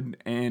Brotherhood,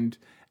 and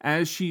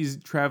as she's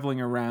traveling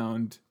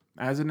around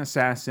as an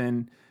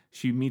assassin,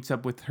 she meets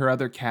up with her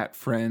other cat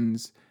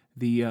friends,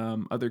 the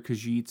other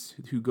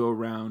Khajiits who go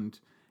around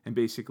and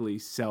basically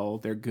sell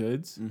their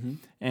goods. Mm-hmm.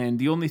 And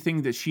the only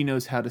thing that she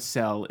knows how to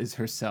sell is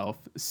herself.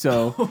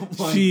 So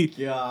she's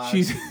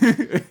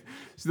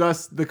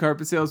thus the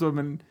carpet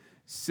saleswoman.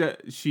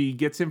 She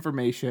gets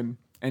information,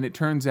 and it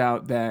turns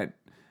out that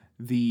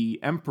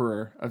the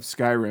Emperor of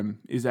Skyrim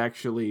is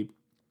actually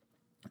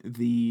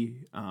the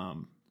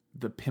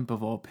pimp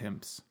of all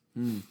pimps.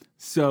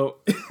 So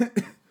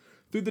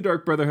through the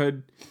Dark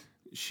Brotherhood,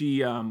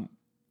 she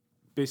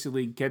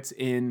basically gets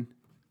in,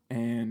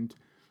 and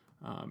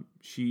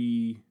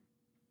she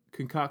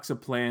concocts a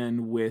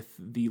plan with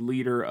the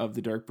leader of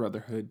the Dark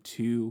Brotherhood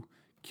to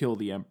kill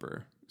the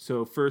Emperor.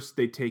 So first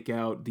they take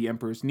out the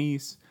Emperor's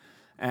niece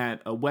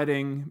at a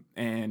wedding,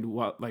 and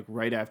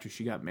right after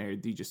she got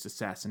married, they just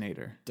assassinate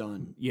her.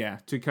 Done. Yeah,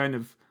 to kind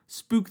of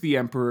spook the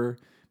Emperor,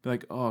 be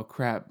like, oh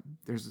crap,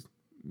 there's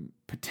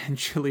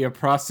potentially a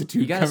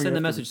prostitute. You gotta coming send the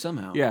after message me.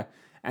 somehow. Yeah,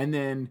 and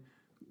then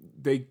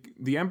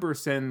the Emperor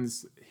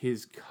sends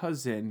his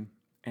cousin,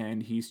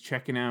 and he's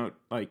checking out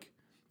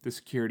the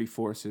security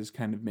forces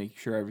kind of make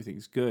sure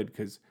everything's good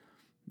because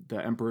the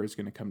Emperor is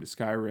going to come to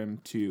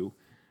Skyrim to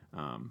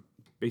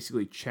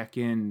basically check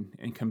in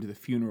and come to the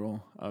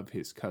funeral of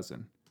his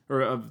cousin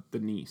or of the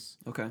niece.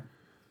 Okay.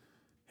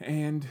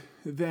 And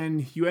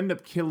then you end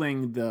up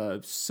killing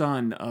the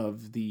son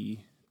of the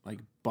like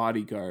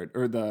bodyguard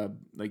or the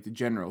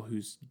general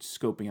who's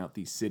scoping out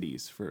these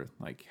cities for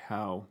like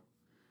how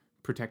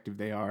protective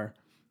they are.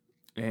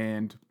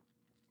 And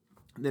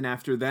then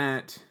after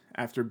that,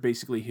 after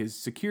basically his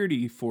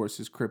security force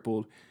is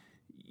crippled,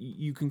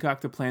 you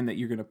concoct a plan that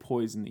you're going to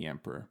poison the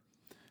Emperor.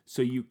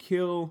 So you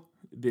kill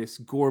this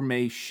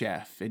gourmet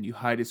chef and you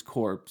hide his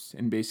corpse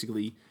and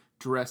basically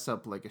dress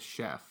up like a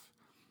chef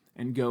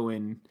and go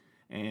in,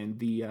 and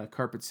the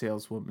carpet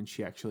saleswoman,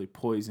 she actually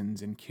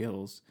poisons and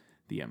kills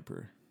the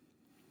Emperor.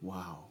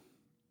 Wow.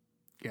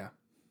 Yeah.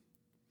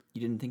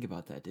 You didn't think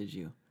about that, did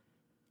you?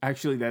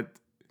 Actually,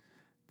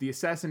 the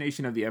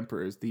assassination of the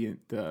Emperor is the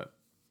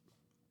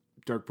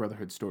Dark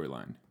Brotherhood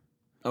storyline.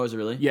 Oh, is it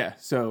really? Yeah,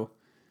 so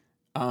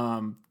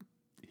carpet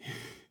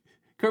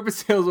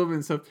saleswoman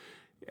and stuff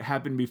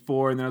happened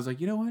before, and then I was like,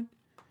 you know what?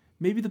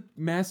 Maybe the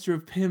Master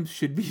of Pimps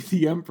should be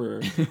the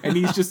Emperor, and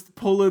he's just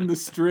pulling the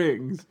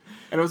strings.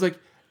 And I was like,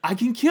 I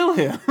can kill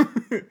him.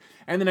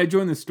 And then I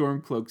joined the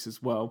Stormcloaks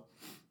as well,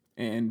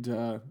 and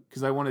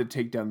because I wanted to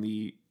take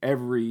down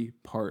every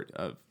part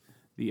of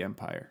the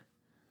Empire.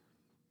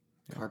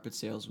 Carpet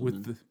saleswoman.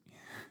 With the,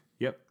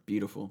 yep,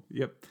 Beautiful.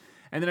 yep.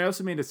 And then I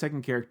also made a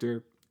second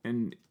character,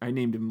 and I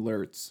named him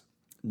Lurtz.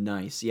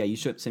 Nice. Yeah, you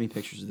should send me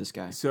pictures of this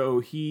guy.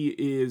 So he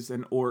is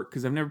an orc,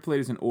 because I've never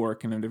played as an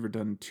orc, and I've never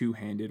done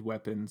two-handed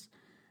weapons.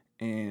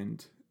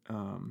 And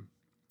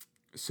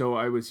so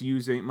I was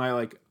using my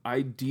like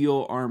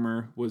ideal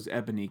armor was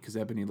ebony, because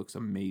ebony looks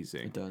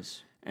amazing. It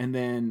does. And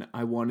then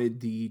I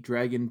wanted the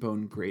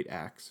Dragonbone Great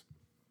Axe.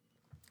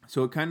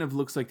 So it kind of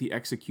looks like the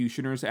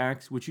Executioner's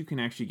Axe, which you can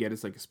actually get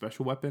as like a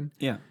special weapon.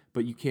 Yeah.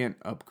 But you can't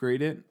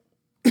upgrade it.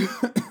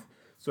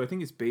 So I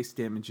think its base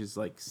damage is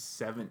like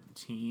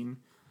 17,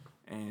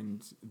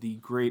 and the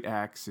Great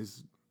Axe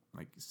is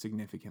like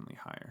significantly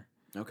higher.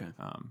 Okay.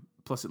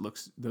 Plus,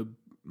 the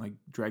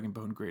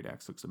Dragonbone Great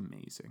Axe looks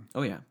amazing.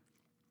 Oh, yeah.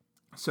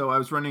 So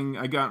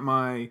I got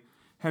my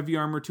heavy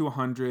armor to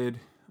 100.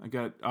 I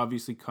got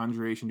obviously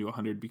Conjuration to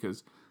 100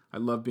 because I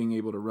love being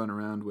able to run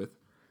around with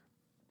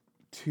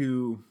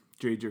 2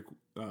 Daedric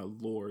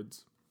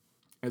lords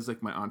as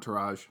like my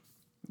entourage.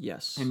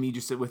 Yes. And me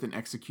just sit with an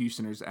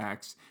Executioner's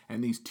Axe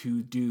and these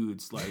 2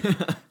 dudes like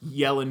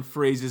yelling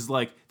phrases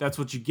like, that's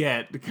what you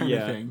get, the kind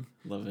of thing.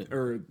 Love it.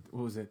 Or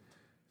what was it?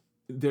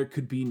 There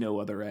could be no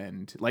other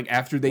end. Like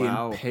after they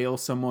impale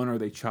someone or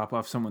they chop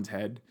off someone's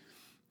head,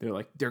 they're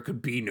like, there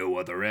could be no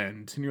other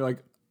end. And you're like,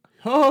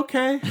 oh,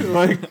 okay.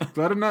 Like,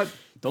 glad I'm not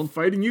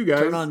fighting you guys.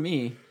 Turn on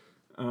me.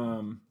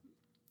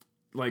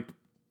 Like,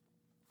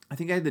 I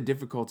think I had the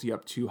difficulty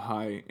up too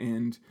high,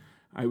 and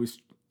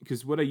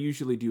because what I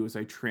usually do is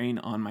I train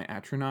on my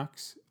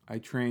Atronachs. I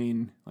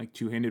train like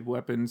two-handed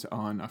weapons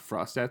on a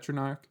Frost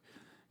Atronach,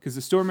 because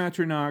the Storm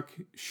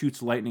Atronach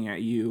shoots lightning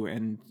at you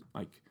and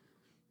like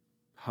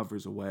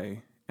hovers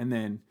away, and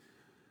then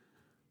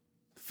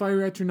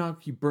Fire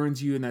Atronach, he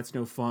burns you, and that's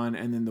no fun.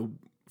 And then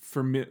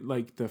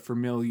the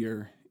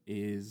Familiar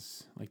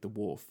is like the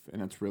wolf,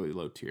 and that's really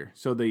low tier.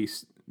 So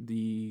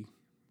the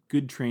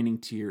good training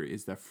tier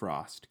is the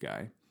Frost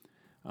guy.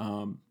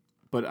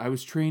 But I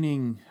was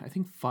training, I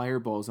think,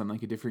 fireballs on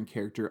like a different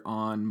character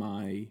on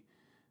the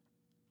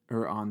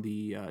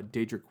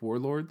Daedric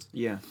Warlords.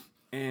 Yeah.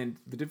 And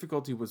the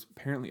difficulty was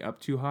apparently up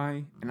too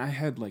high, and I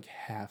had like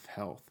half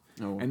health.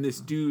 Oh. And this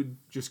dude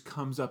just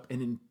comes up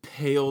and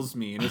impales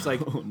me, and it's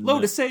like, low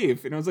to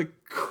save. And I was like,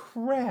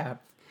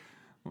 crap.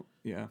 Well,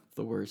 yeah.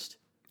 The worst.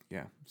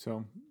 Yeah.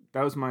 So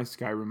that was my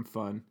Skyrim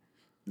fun.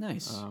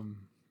 Nice.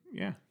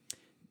 Yeah.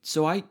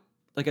 So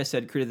like I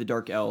said, created the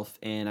Dark Elf,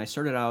 and I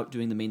started out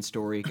doing the main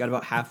story, got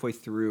about halfway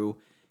through,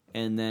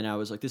 and then I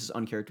was like, this is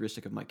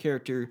uncharacteristic of my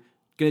character.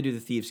 Gonna do the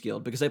Thieves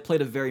Guild, because I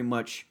played a very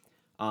much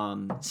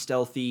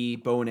stealthy,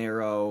 bow and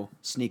arrow,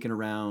 sneaking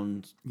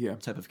around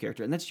type of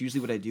character. And that's usually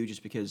what I do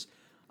just because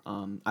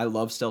I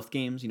love stealth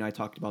games. You know, I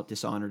talked about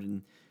Dishonored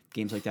and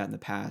games like that in the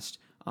past.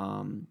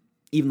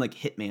 Even like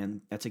Hitman,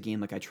 that's a game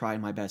like I try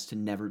my best to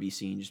never be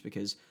seen just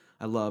because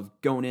I love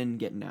going in,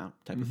 getting out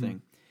type of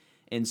thing.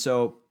 And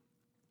so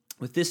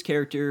with this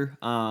character,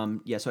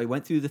 so I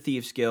went through the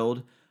Thieves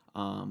Guild.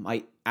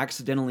 I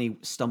accidentally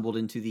stumbled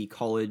into the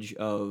College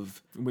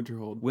of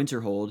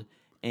Winterhold,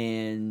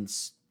 and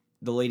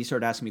the lady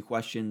started asking me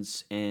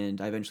questions,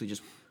 and I eventually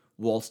just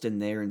waltzed in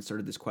there and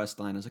started this quest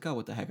line. I was like, oh,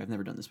 what the heck? I've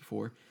never done this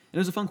before. And it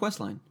was a fun quest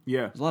line.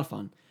 Yeah. It was a lot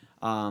of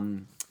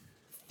fun.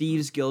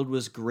 Thieves Guild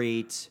was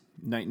great.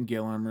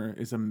 Nightingale armor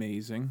is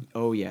amazing.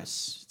 Oh,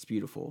 yes. It's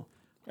beautiful.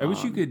 I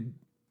wish you could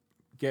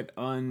get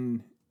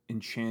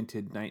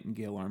unenchanted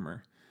Nightingale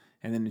armor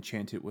and then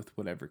enchant it with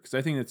whatever, because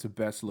I think that's the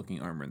best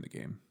looking armor in the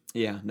game.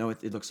 Yeah, no,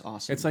 it looks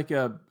awesome. It's like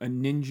a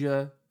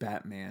ninja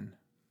Batman.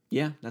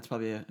 Yeah, that's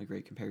probably a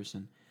great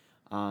comparison.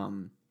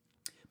 But,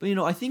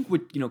 I think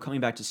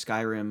coming back to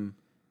Skyrim,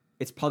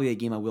 it's probably a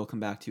game I will come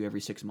back to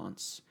every 6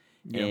 months.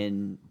 Yeah.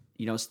 And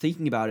I was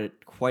thinking about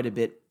it quite a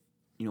bit,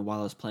 while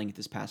I was playing it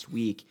this past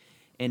week.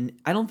 And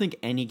I don't think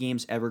any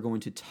game's ever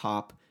going to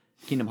top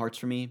Kingdom Hearts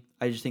for me.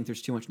 I just think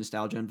there's too much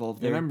nostalgia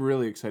involved there. And I'm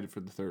really excited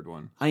for the third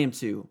one. I am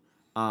too.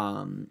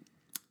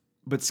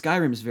 But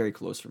Skyrim is very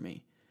close for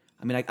me.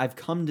 I mean, I've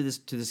come to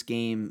this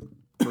game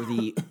for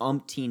the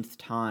umpteenth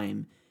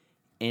time,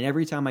 and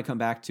every time I come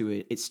back to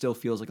it, it still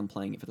feels like I'm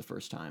playing it for the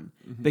first time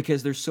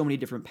because there's so many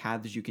different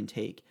paths you can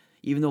take.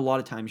 Even though a lot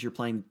of times you're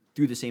playing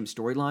through the same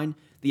storyline,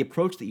 the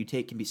approach that you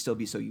take can still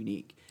be so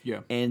unique.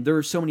 Yeah. And there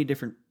are so many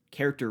different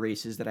character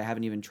races that I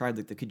haven't even tried,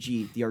 like the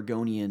Khajiit, the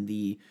Argonian,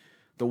 the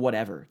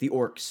whatever, the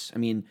Orcs. I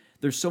mean,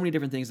 there's so many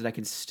different things that I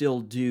can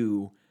still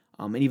do,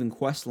 and even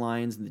quest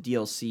lines and the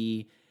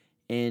DLC.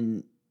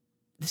 And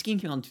this game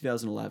came out in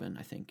 2011,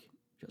 I think.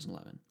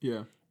 2011.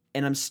 Yeah.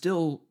 And I'm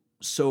still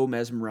so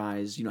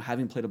mesmerized,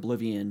 having played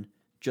Oblivion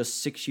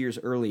just 6 years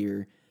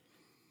earlier,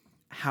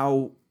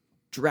 how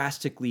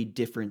drastically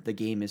different the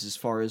game is as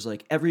far as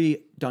like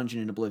every dungeon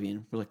in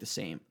Oblivion were like the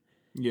same.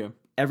 Yeah.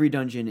 Every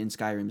dungeon in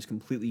Skyrim is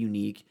completely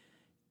unique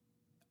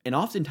and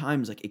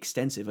oftentimes like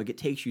extensive. Like it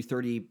takes you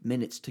 30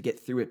 minutes to get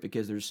through it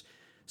because there's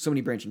so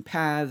many branching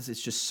paths.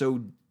 It's just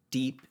so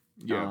deep.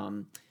 Yeah.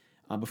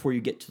 Before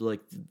you get to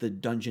like the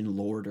dungeon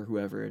lord or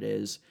whoever it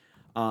is.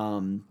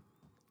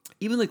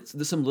 Even like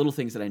there's some little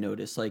things that I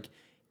noticed, like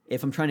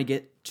if I'm trying to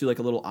get to like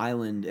a little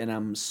island and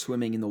I'm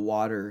swimming in the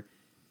water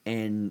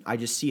and I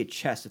just see a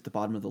chest at the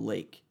bottom of the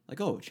lake,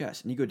 like, oh, a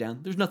chest, and you go down,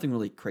 there's nothing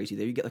really crazy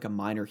there. You get like a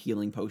minor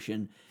healing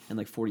potion and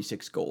like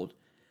 46 gold,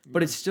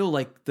 but it's still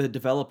like the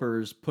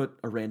developers put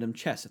a random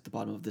chest at the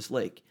bottom of this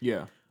lake.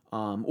 Yeah.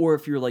 Or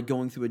if you're like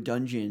going through a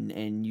dungeon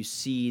and you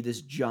see this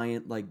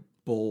giant like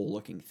bowl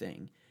looking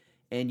thing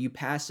and you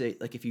pass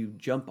it, like if you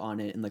jump on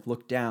it and like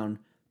look down,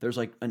 there's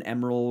like an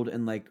emerald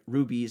and like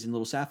rubies and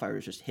little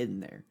sapphires just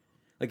hidden there.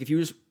 Like if you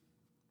just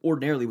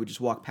ordinarily would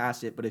just walk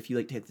past it, but if you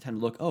like take the time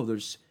to look, oh,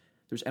 there's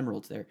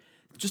emeralds there.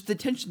 Just the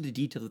attention to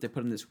detail that they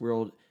put in this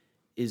world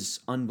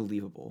is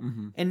unbelievable.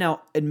 And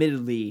now,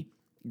 admittedly,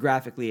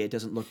 graphically, it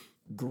doesn't look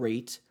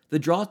great. The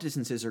draw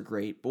distances are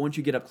great, but once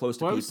you get up close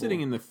to Well, I people, was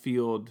sitting in the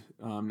field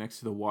next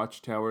to the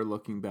watchtower,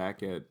 looking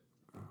back at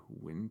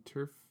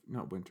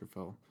not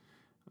Winterfell,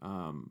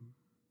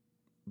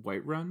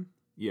 Whiterun.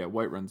 Yeah,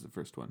 Whiterun's the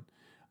first one.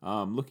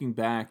 Looking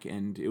back,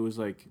 and it was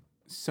like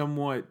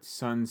somewhat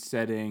sun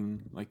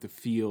setting, like the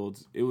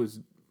fields.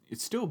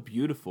 It's still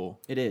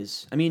beautiful. It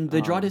is. I mean, the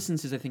draw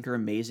distances I think are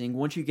amazing.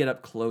 Once you get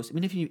up close, I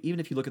mean,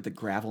 even if you look at the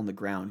gravel in the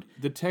ground,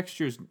 The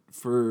textures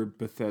for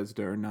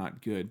Bethesda are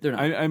not good. They're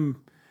not.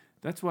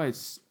 That's why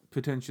it's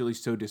potentially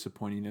so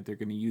disappointing that they're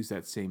going to use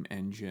that same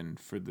engine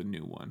for the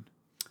new one.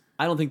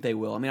 I don't think they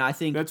will. I mean, I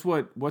think That's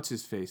what's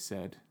his face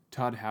said.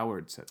 Todd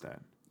Howard said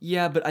that.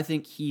 yeah, but I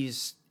think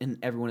he's and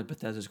everyone at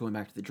Bethesda is going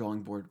back to the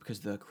drawing board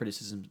because the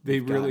criticism They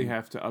really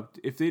have to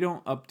if they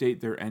don't update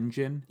their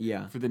engine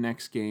Yeah. for the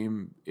next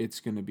game, it's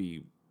going to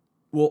be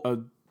well a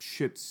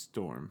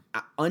shitstorm.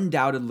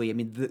 undoubtedly. I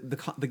mean,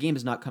 the game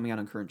is not coming out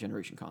on current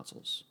generation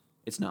consoles.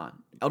 It's not.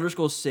 Elder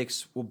Scrolls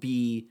 6 will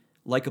be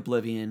like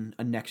Oblivion,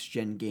 a next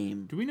gen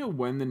game. Do we know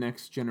when the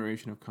next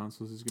generation of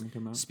consoles is going to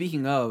come out?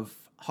 Speaking of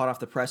hot off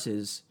the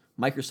presses,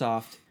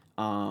 Microsoft,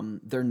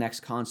 their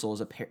next console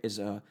is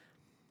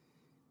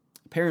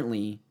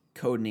apparently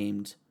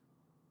codenamed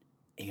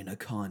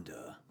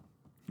Anaconda.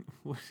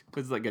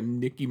 Was like a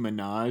Nicki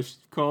Minaj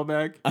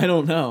callback? I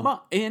don't know. My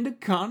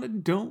Anaconda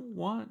don't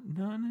want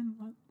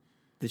none.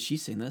 Did she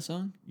sing that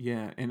song?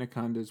 Yeah,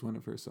 Anaconda is one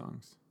of her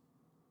songs.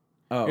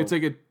 Oh, It's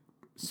like a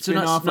So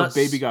not- spin-off not of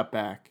Baby Got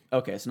Back.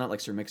 okay. It's not like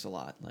Sir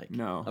Mix-a-Lot. Like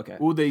No. Okay.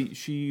 Well,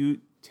 she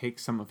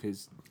takes some of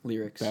his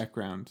Lyrics.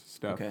 background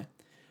stuff. Okay.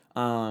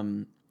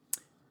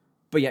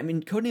 But yeah, I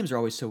mean, code names are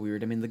always so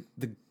weird. I mean,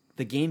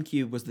 the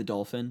GameCube was the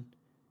dolphin.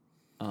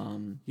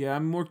 Yeah,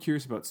 I'm more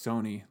curious about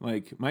Sony.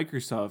 Like,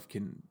 Microsoft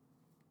can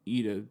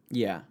eat a...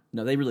 Yeah,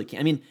 no, they really can't.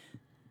 I mean,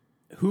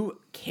 who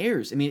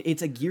cares? I mean,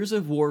 it's a Gears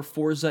of War,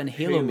 Forza, and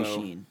Halo Halo.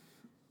 machine.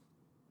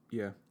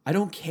 Yeah. I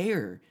don't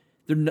care.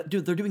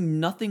 They're doing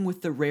nothing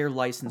with the Rare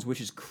license,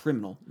 which is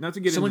criminal. Not to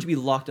get Someone into- should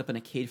be locked up in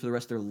a cage for the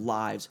rest of their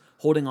lives,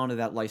 holding on to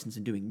that license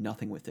and doing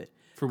nothing with it.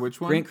 For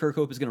which one? Grant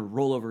Kirkhope is going to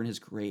roll over in his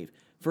grave.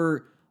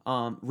 For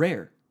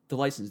Rare, the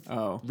license.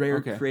 Oh, Rare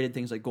okay. created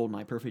things like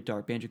GoldenEye, Perfect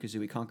Dark,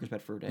 Banjo-Kazooie, Conker's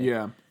Bad Fur Day.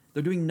 Yeah.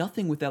 They're doing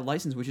nothing with that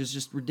license, which is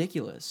just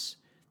ridiculous.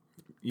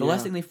 The Yeah.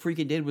 last thing they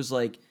freaking did was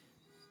like,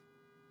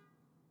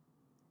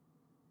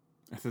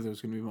 I thought there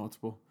was going to be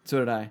multiple. so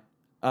did I.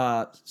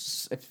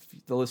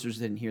 If the listeners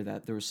didn't hear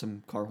that, there was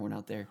some car horn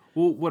out there.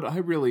 Well, what I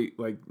really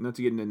like, not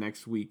to get into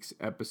next week's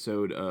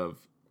episode or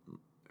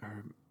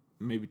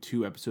maybe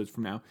 2 episodes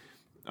from now,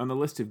 on the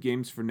list of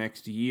games for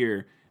next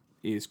year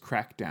is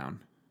Crackdown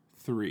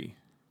 3.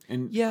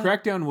 And Yeah.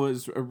 Crackdown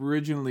was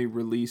originally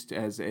released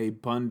as a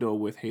bundle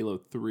with Halo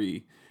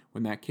 3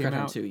 when that came Crackdown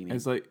out. 2, you mean?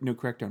 As no,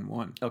 Crackdown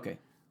 1. Okay.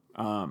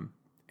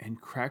 And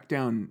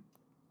Crackdown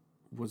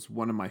was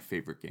one of my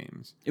favorite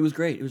games. It was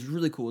great. It was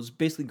really cool. It was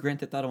basically Grand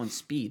Theft Auto on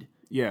speed.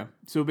 Yeah.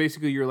 So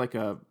basically, you're like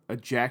a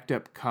jacked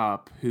up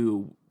cop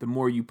who, the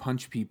more you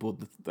punch people,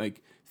 the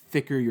like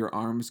thicker your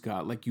arms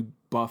got, like you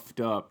buffed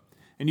up,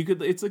 and you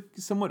could. It's like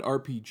somewhat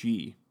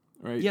RPG,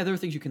 right? Yeah, there are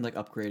things you can like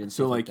upgrade and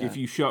So stuff like that. if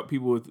you shot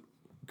people with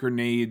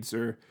grenades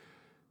or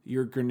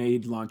your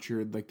grenade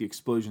launcher, like the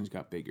explosions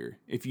got bigger.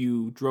 If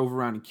you drove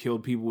around and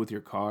killed people with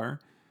your car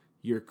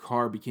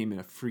became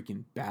a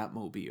freaking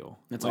Batmobile.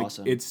 That's like,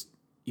 awesome. It's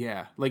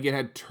like it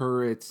had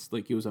turrets,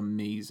 like it was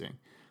amazing.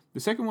 The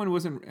second one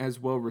wasn't as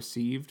well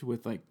received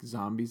with like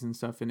zombies and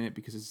stuff in it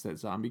because it's that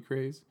zombie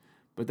craze.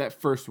 But that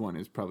first one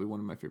is probably one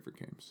of my favorite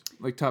games.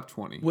 Like top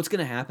 20. What's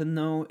gonna happen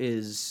though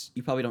is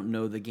you probably don't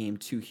know the game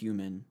Too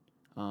Human,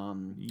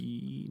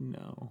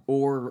 No.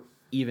 or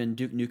even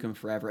Duke Nukem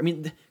Forever. I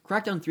mean,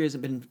 Crackdown 3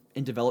 hasn't been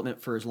in development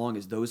for as long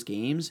as those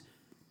games,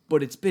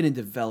 but it's been in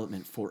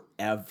development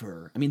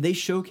forever. I mean, they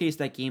showcased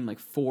that game like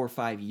 4 or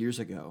 5 years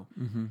ago,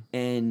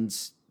 and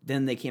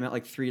then they came out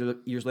like 3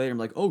 years later and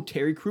like, oh,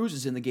 Terry Crews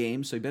is in the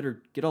game, so you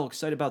better get all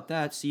excited about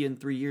that. See you in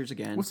 3 years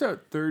again. What's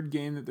that third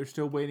game that they're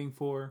still waiting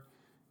for?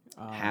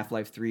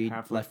 Half-Life 3,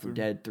 Half-Life Left 4 3.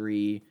 Dead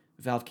 3.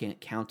 Valve can't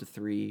count to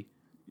 3.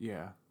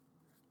 Yeah.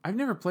 I've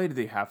never played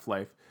the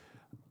Half-Life.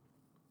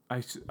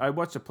 I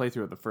watched a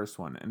playthrough of the first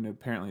one, and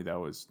apparently that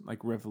was like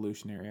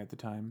revolutionary at the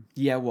time.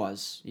 Yeah, it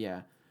was.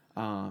 Yeah.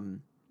 I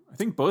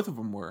think both of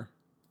them were.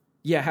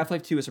 Yeah,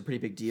 Half-Life 2 is a pretty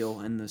big deal,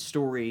 and the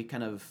story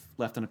kind of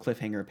left on a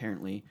cliffhanger,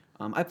 apparently.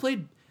 I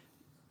played...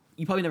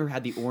 You probably never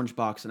had the Orange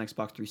Box on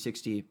Xbox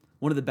 360.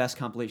 One of the best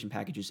compilation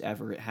packages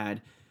ever. It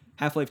had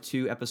Half-Life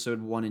 2,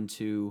 Episode 1 and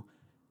 2,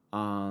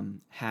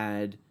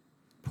 had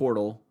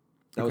Portal.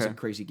 That was a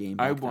crazy game.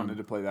 I wanted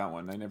to play that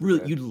one. I never Really,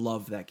 did. you'd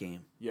love that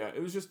game. Yeah,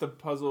 it was just the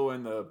puzzle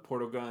and the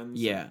portal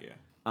guns. Yeah. Yeah.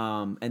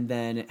 And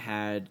then it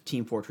had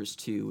Team Fortress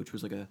 2, which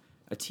was like a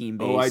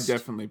team-based... Oh, I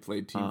definitely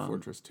played Team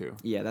Fortress 2.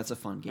 Yeah, that's a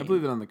fun game. I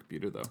believe it on the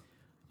computer, though.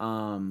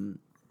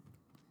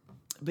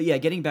 But yeah,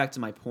 getting back to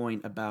my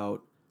point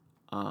about...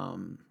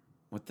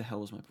 what the hell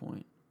was my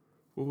point?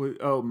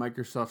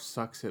 Microsoft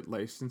sucks at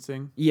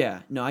licensing.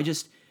 Yeah, no, I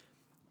just...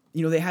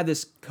 they had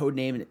this code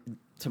name, and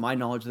to my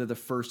knowledge, they're the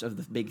first of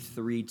the big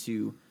three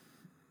to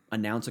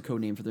announce a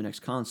code name for their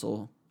next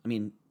console. I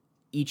mean,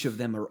 each of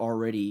them are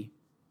already,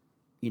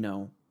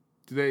 laying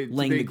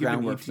the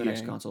groundwork for the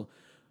next console.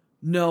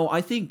 No,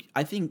 I think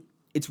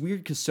it's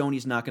weird because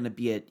Sony's not going to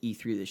be at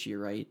E3 this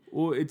year, right?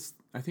 Well,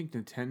 I think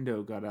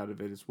Nintendo got out of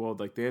it as well.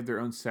 Like, they have their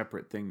own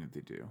separate thing that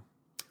they do.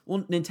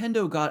 Well,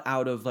 Nintendo got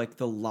out of, like,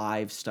 the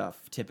live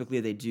stuff. Typically,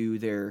 they do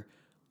their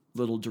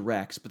little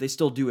directs, but they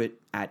still do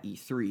it at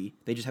E3.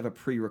 They just have a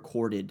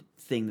pre-recorded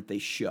thing that they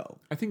show.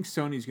 I think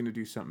Sony's going to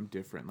do something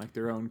different, like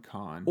their own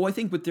con. Well, I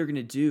think what they're going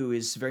to do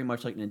is very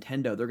much like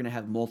Nintendo. They're going to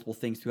have multiple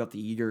things throughout the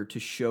year to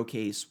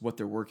showcase what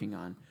they're working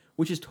on,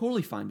 which is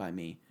totally fine by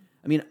me.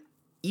 I mean,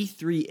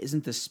 E3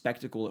 isn't the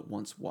spectacle it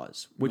once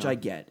was, which I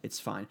get. It's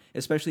fine.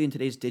 Especially in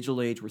today's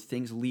digital age where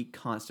things leak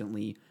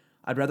constantly.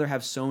 I'd rather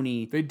have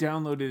Sony... They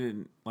downloaded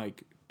and,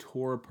 like,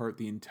 tore apart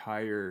the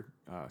entire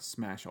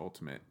Smash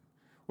Ultimate.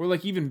 Or,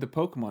 like, even the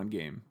Pokemon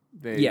game.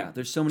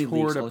 There's so many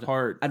tore leaks. it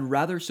apart. I'd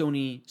rather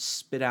Sony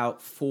spit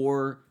out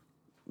 4,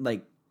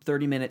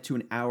 30-minute to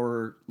an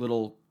hour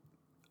little,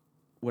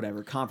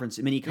 mini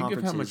conferences. Think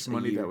of how much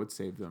money that would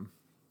save them.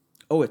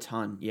 Oh, a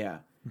ton, yeah.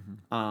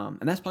 Mm-hmm.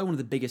 And that's probably one of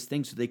the biggest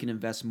things, so they can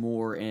invest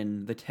more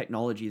in the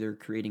technology they're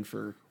creating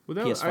for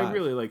PS5. I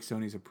really like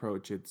Sony's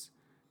approach. It's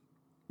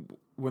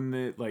when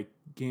the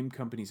game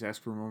companies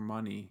ask for more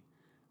money.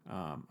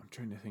 I'm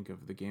trying to think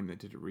of the game that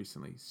did it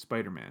recently.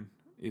 Spider-Man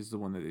is the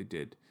one that they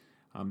did.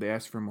 They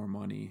asked for more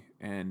money,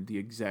 and the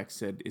exec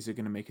said, "Is it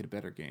going to make it a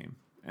better game?"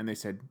 And they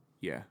said,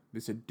 "Yeah." They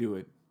said, "Do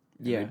it."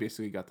 And they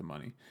basically got the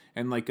money.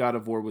 And God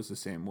of War was the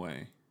same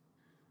way.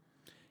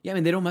 Yeah, I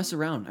mean, they don't mess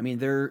around. I mean,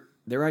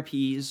 their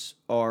IPs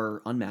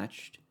are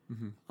unmatched.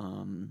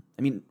 Mm-hmm.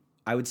 I mean,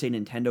 I would say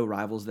Nintendo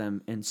rivals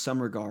them in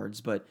some regards,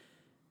 but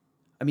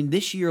I mean,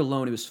 this year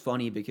alone, it was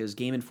funny because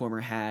Game Informer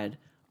had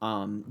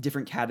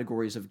different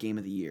categories of Game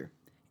of the Year.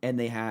 And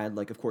they had,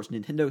 of course,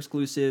 Nintendo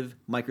exclusive,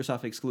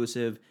 Microsoft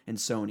exclusive, and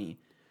Sony.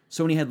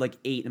 Sony had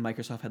 8, and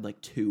Microsoft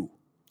had 2.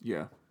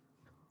 Yeah.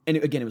 And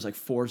again, it was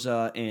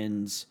Forza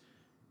and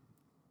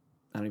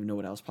I don't even know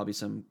what else. Probably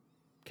some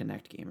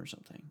Kinect game or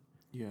something.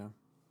 Yeah.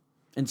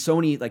 And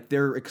Sony,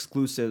 their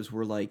exclusives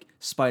were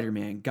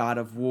Spider-Man, God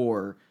of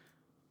War,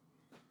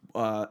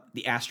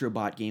 the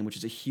Astrobot game, which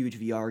is a huge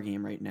VR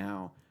game right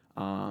now.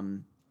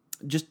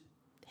 Just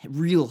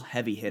real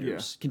heavy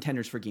hitters,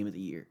 contenders for Game of the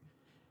Year.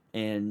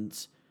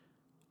 And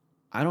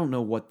I don't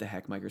know what the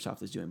heck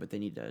Microsoft is doing, but they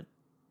need to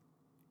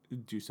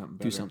do something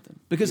better.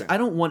 Because I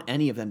don't want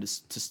any of them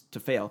to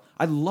fail.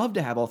 I'd love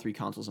to have all 3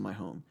 consoles in my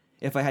home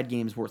if I had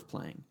games worth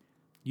playing.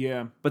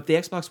 Yeah. But the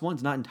Xbox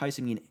One's not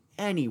enticing me in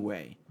any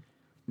way.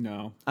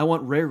 No. I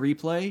want Rare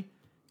Replay,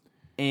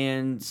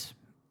 and...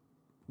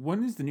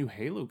 When is the new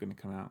Halo going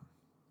to come out?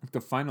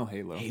 The final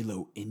Halo.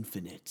 Halo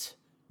Infinite.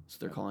 That's what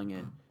they're calling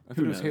it. I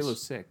thought it was Halo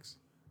 6.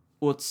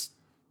 Well, it's...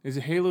 Is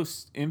it Halo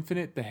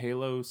Infinite the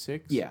Halo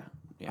 6? Yeah.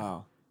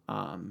 Oh.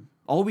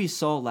 All we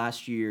saw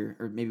last year,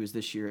 or maybe it was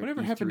this year. at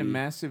Whatever happened to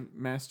E3,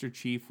 Master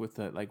Chief with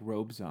the like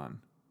robes on?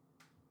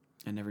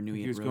 I never knew he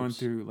He had was going robes.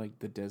 through like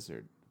the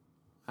desert.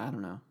 I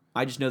don't know.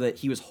 I just know that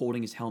he was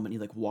holding his helmet. And he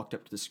like walked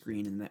up to the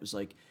screen, and that was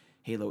like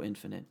Halo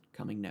Infinite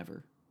coming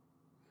never.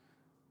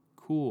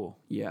 Cool.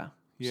 Yeah.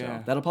 Yeah.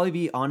 So that'll probably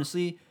be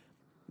honestly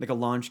like a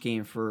launch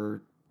game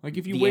for Like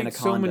if you The wait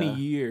so many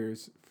Anaconda.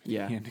 years for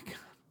Yeah. the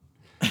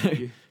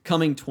Anaconda.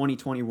 coming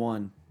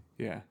 2021.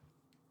 Yeah.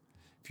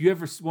 If you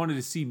ever wanted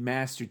to see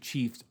Master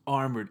Chief's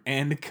armored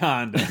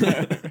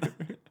Anaconda.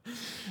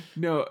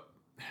 No.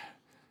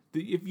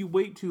 If you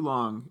wait too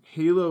long,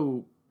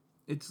 Halo,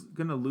 it's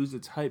going to lose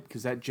its hype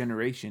because that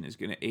generation is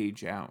going to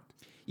age out.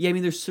 Yeah, I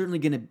mean, there's certainly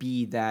going to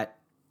be that.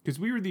 Because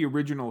we were the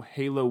original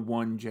Halo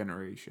 1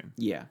 generation.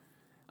 Yeah.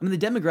 I mean,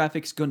 the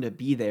demographics going to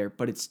be there,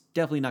 but it's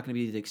definitely not going to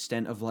be to the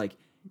extent of like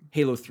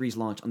Halo 3's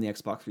launch on the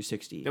Xbox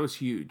 360. That was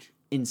huge.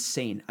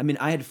 Insane. I mean,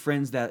 I had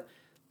friends that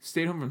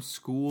Stayed home from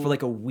school. for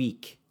like a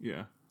week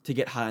Yeah. to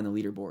get high on the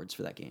leaderboards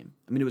for that game.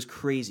 I mean, it was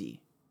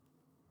crazy.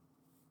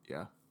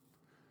 Yeah.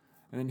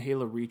 And then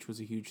Halo Reach was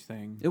a huge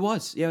thing. It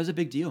was. Yeah, it was a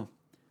big deal.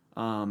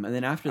 And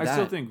then after I that,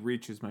 still think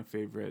Reach is my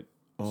favorite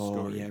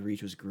story. yeah,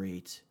 Reach was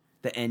great.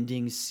 The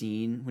ending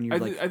scene when you were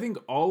like, I think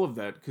all of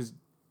that, because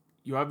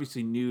you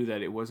obviously knew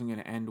that it wasn't going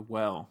to end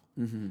well,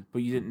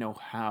 but you didn't know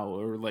how,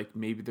 or like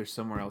maybe there's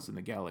somewhere else in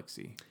the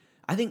galaxy.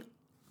 I think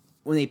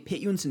when they put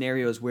you in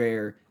scenarios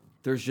where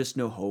there's just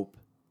no hope,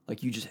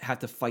 like you just have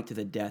to fight to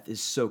the death,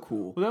 is so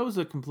cool. Well, that was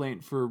a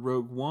complaint for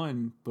Rogue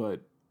One,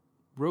 but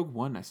Rogue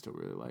One I still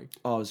really liked.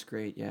 Oh, it was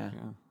great. Yeah,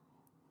 Yeah.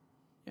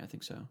 yeah, I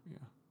think so.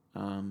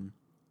 Yeah.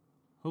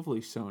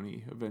 Hopefully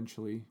Sony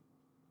eventually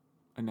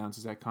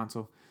announces that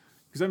console,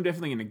 because I'm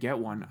definitely going to get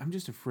one. I'm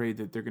just afraid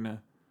that they're going to,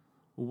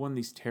 well, one,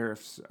 these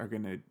tariffs are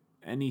going to,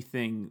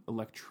 anything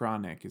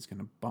electronic is going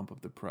to bump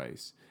up the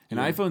price. And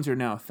Yeah. iPhones are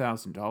now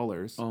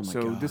 $1,000. Oh my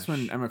so this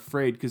one, gosh. I'm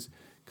afraid, because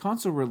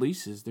console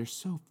releases, they're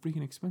so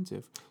freaking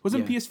expensive.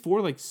 Wasn't Yeah.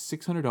 PS4 like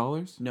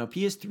 $600? No,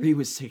 PS3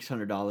 was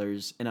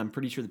 $600, and I'm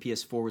pretty sure the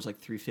PS4 was like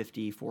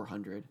 $350,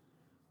 $400.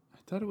 I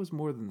thought it was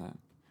more than that.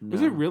 No.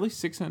 Was it really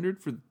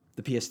 $600 for?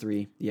 The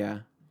PS3?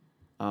 Yeah.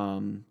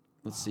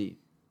 Let's see.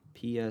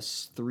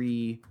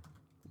 PS3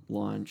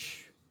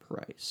 launch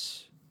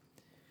price.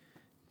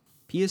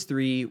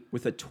 PS3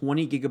 with a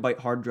 20 gigabyte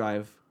hard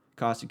drive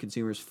costing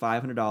consumers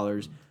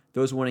 $500.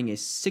 Those wanting a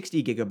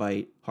 60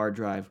 gigabyte hard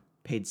drive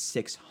paid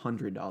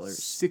 $600.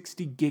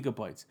 60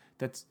 gigabytes.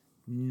 That's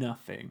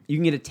nothing. You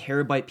can get a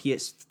terabyte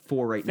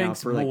PS4 right now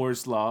Thanks, for like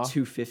Moore's Law.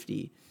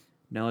 $250.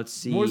 Now let's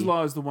see. Moore's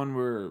Law is the one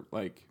where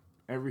like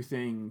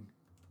everything,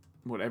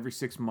 every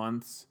 6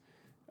 months,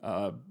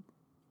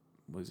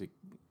 was it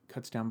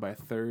cuts down by a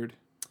third,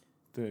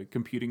 the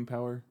computing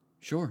power.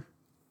 Sure.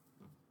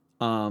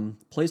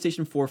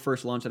 PlayStation 4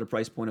 first launched at a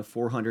price point of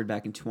 $400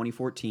 back in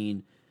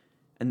 2014,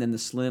 and then the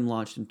Slim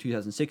launched in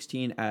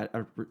 2016 at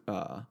a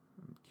I'm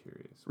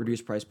curious.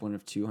 reduced price point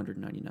of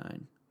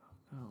 $299.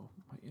 Oh,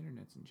 my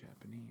internet's in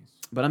Japanese.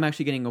 But I'm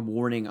actually getting a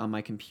warning on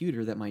my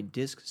computer that my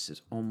disk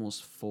is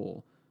almost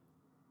full.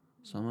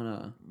 So I'm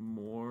gonna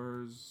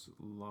Moore's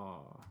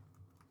Law.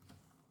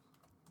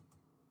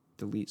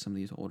 delete some of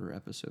these older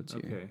episodes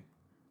here. Okay.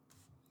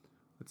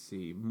 Let's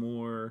see.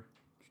 More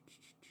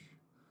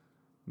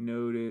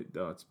noted.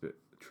 Oh, it's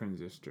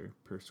transistor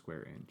per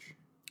square inch.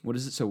 What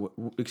is it? So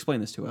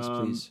explain this to us,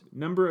 please.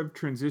 Number of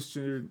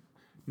transistors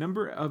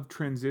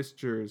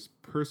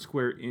per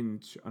square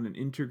inch on an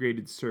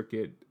integrated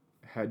circuit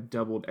had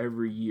doubled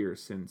every year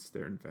since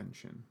their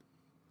invention.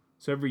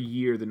 So every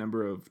year, the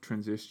number of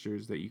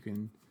transistors that you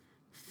can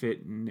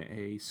fit in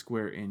a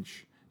square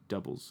inch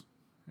doubles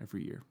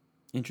every year.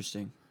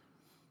 Interesting.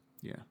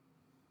 Yeah.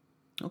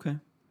 Okay.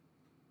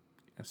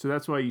 So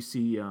that's why you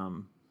see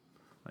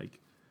like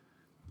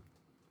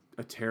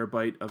a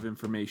terabyte of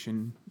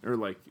information, or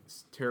like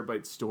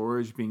terabyte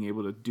storage being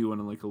able to do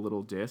on like a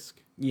little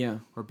disk, Yeah.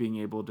 or being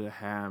able to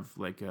have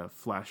like a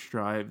flash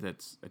drive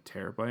that's a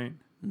terabyte.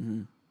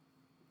 Mm-hmm.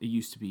 It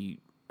used to be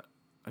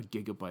a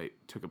gigabyte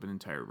took up an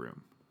entire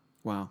room.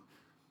 Wow.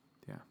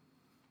 Yeah.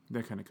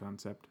 That kind of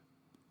concept.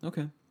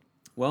 Okay.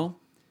 Well,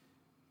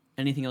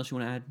 anything else you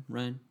want to add,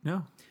 Ryan?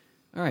 No.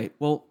 All right.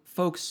 Well,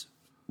 folks,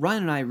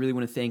 Ryan and I really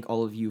want to thank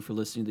all of you for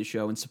listening to the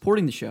show and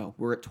supporting the show.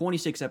 We're at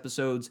 26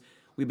 episodes.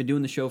 We've been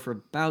doing the show for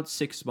about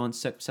 6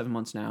 months, 7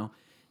 months now.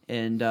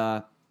 And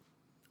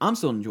I'm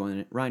still enjoying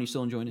it. Ryan, you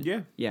still enjoying it?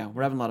 Yeah. Yeah,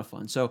 we're having a lot of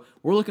fun. So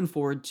we're looking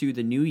forward to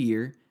the new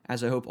year,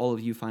 as I hope all of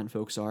you fine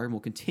folks are, and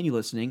we'll continue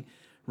listening.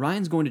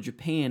 Ryan's going to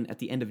Japan at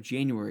the end of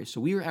January.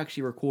 So we are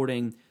actually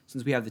recording,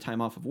 since we have the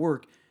time off of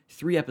work,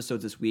 3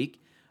 episodes this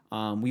week.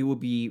 We will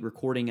be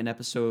recording an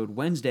episode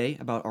Wednesday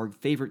about our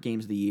favorite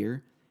games of the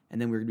year, and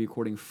then we're going to be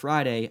recording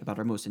Friday about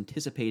our most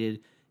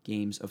anticipated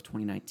games of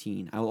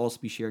 2019. I will also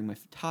be sharing my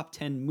top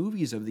 10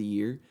 movies of the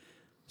year,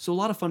 so a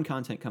lot of fun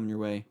content coming your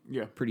way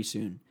Yeah. pretty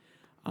soon.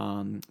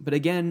 But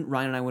again,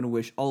 Ryan and I want to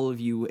wish all of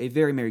you a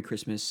very Merry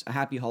Christmas, a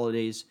Happy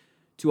Holidays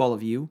to all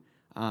of you.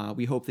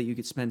 We hope that you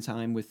could spend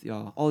time with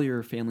all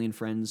your family and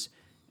friends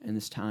in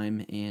this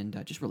time, and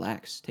just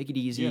relax. Take it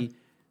easy. Yeah.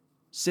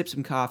 sip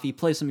some coffee,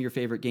 play some of your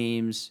favorite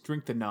games,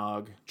 Drink the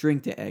nog.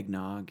 drink the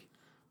eggnog.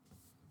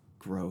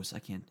 Gross. I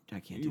can't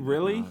do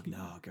Really? eggnog.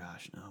 No,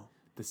 gosh, no.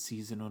 The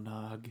seasonal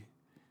nog.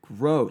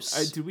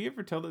 Gross. Did we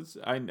ever tell this?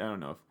 I don't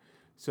know.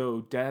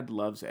 So Dad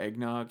loves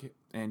eggnog,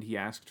 and he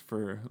asked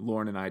for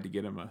Lauren and I to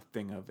get him a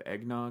thing of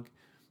eggnog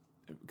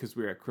because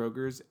we were at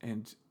Kroger's,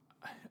 and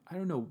I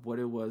don't know what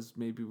it was.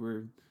 Maybe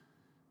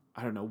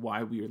I don't know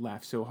why we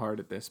laughed so hard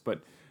at this,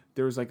 but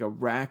there was like a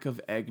rack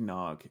of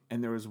eggnog,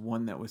 and there was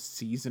one that was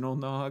seasonal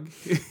nog,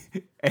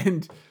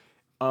 and it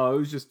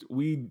was just,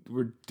 we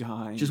were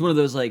dying. Just one of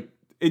those like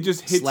It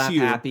just hits slap you.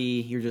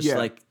 happy. You're just Yeah.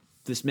 like,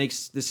 this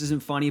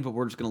isn't funny, but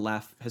we're just gonna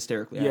laugh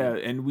hysterically at Yeah,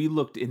 it. and we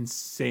looked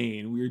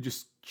insane. We were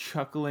just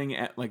chuckling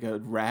at like a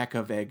rack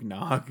of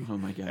eggnog. Oh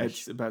my gosh.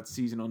 It's about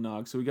seasonal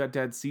nog. So we got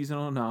Dad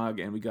seasonal nog,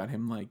 and we got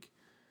him like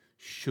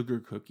sugar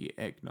cookie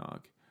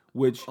eggnog,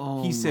 which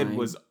Oh he said my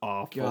was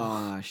awful.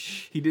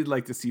 Gosh. He did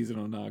like the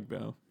seasonal nog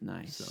though.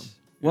 Nice. So,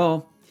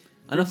 Well,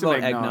 enough some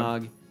about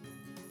eggnog. eggnog.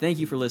 Thank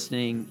you for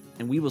listening,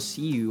 and we will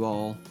see you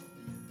all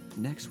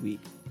next week.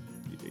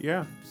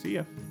 Yeah, see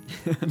ya.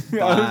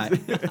 Bye.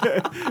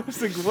 I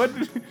was like, what?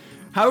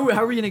 How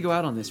are we gonna go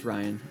out on this,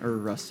 Ryan or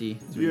Rusty?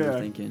 Is what you were Yeah.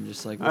 thinking.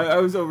 Just like, I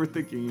was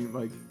overthinking,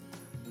 like,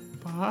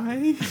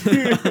 bye.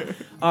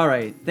 all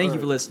right. Thank you All for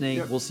right. listening.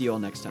 Yep. We'll see you all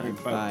next time. All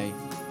right, bye.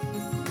 Bye.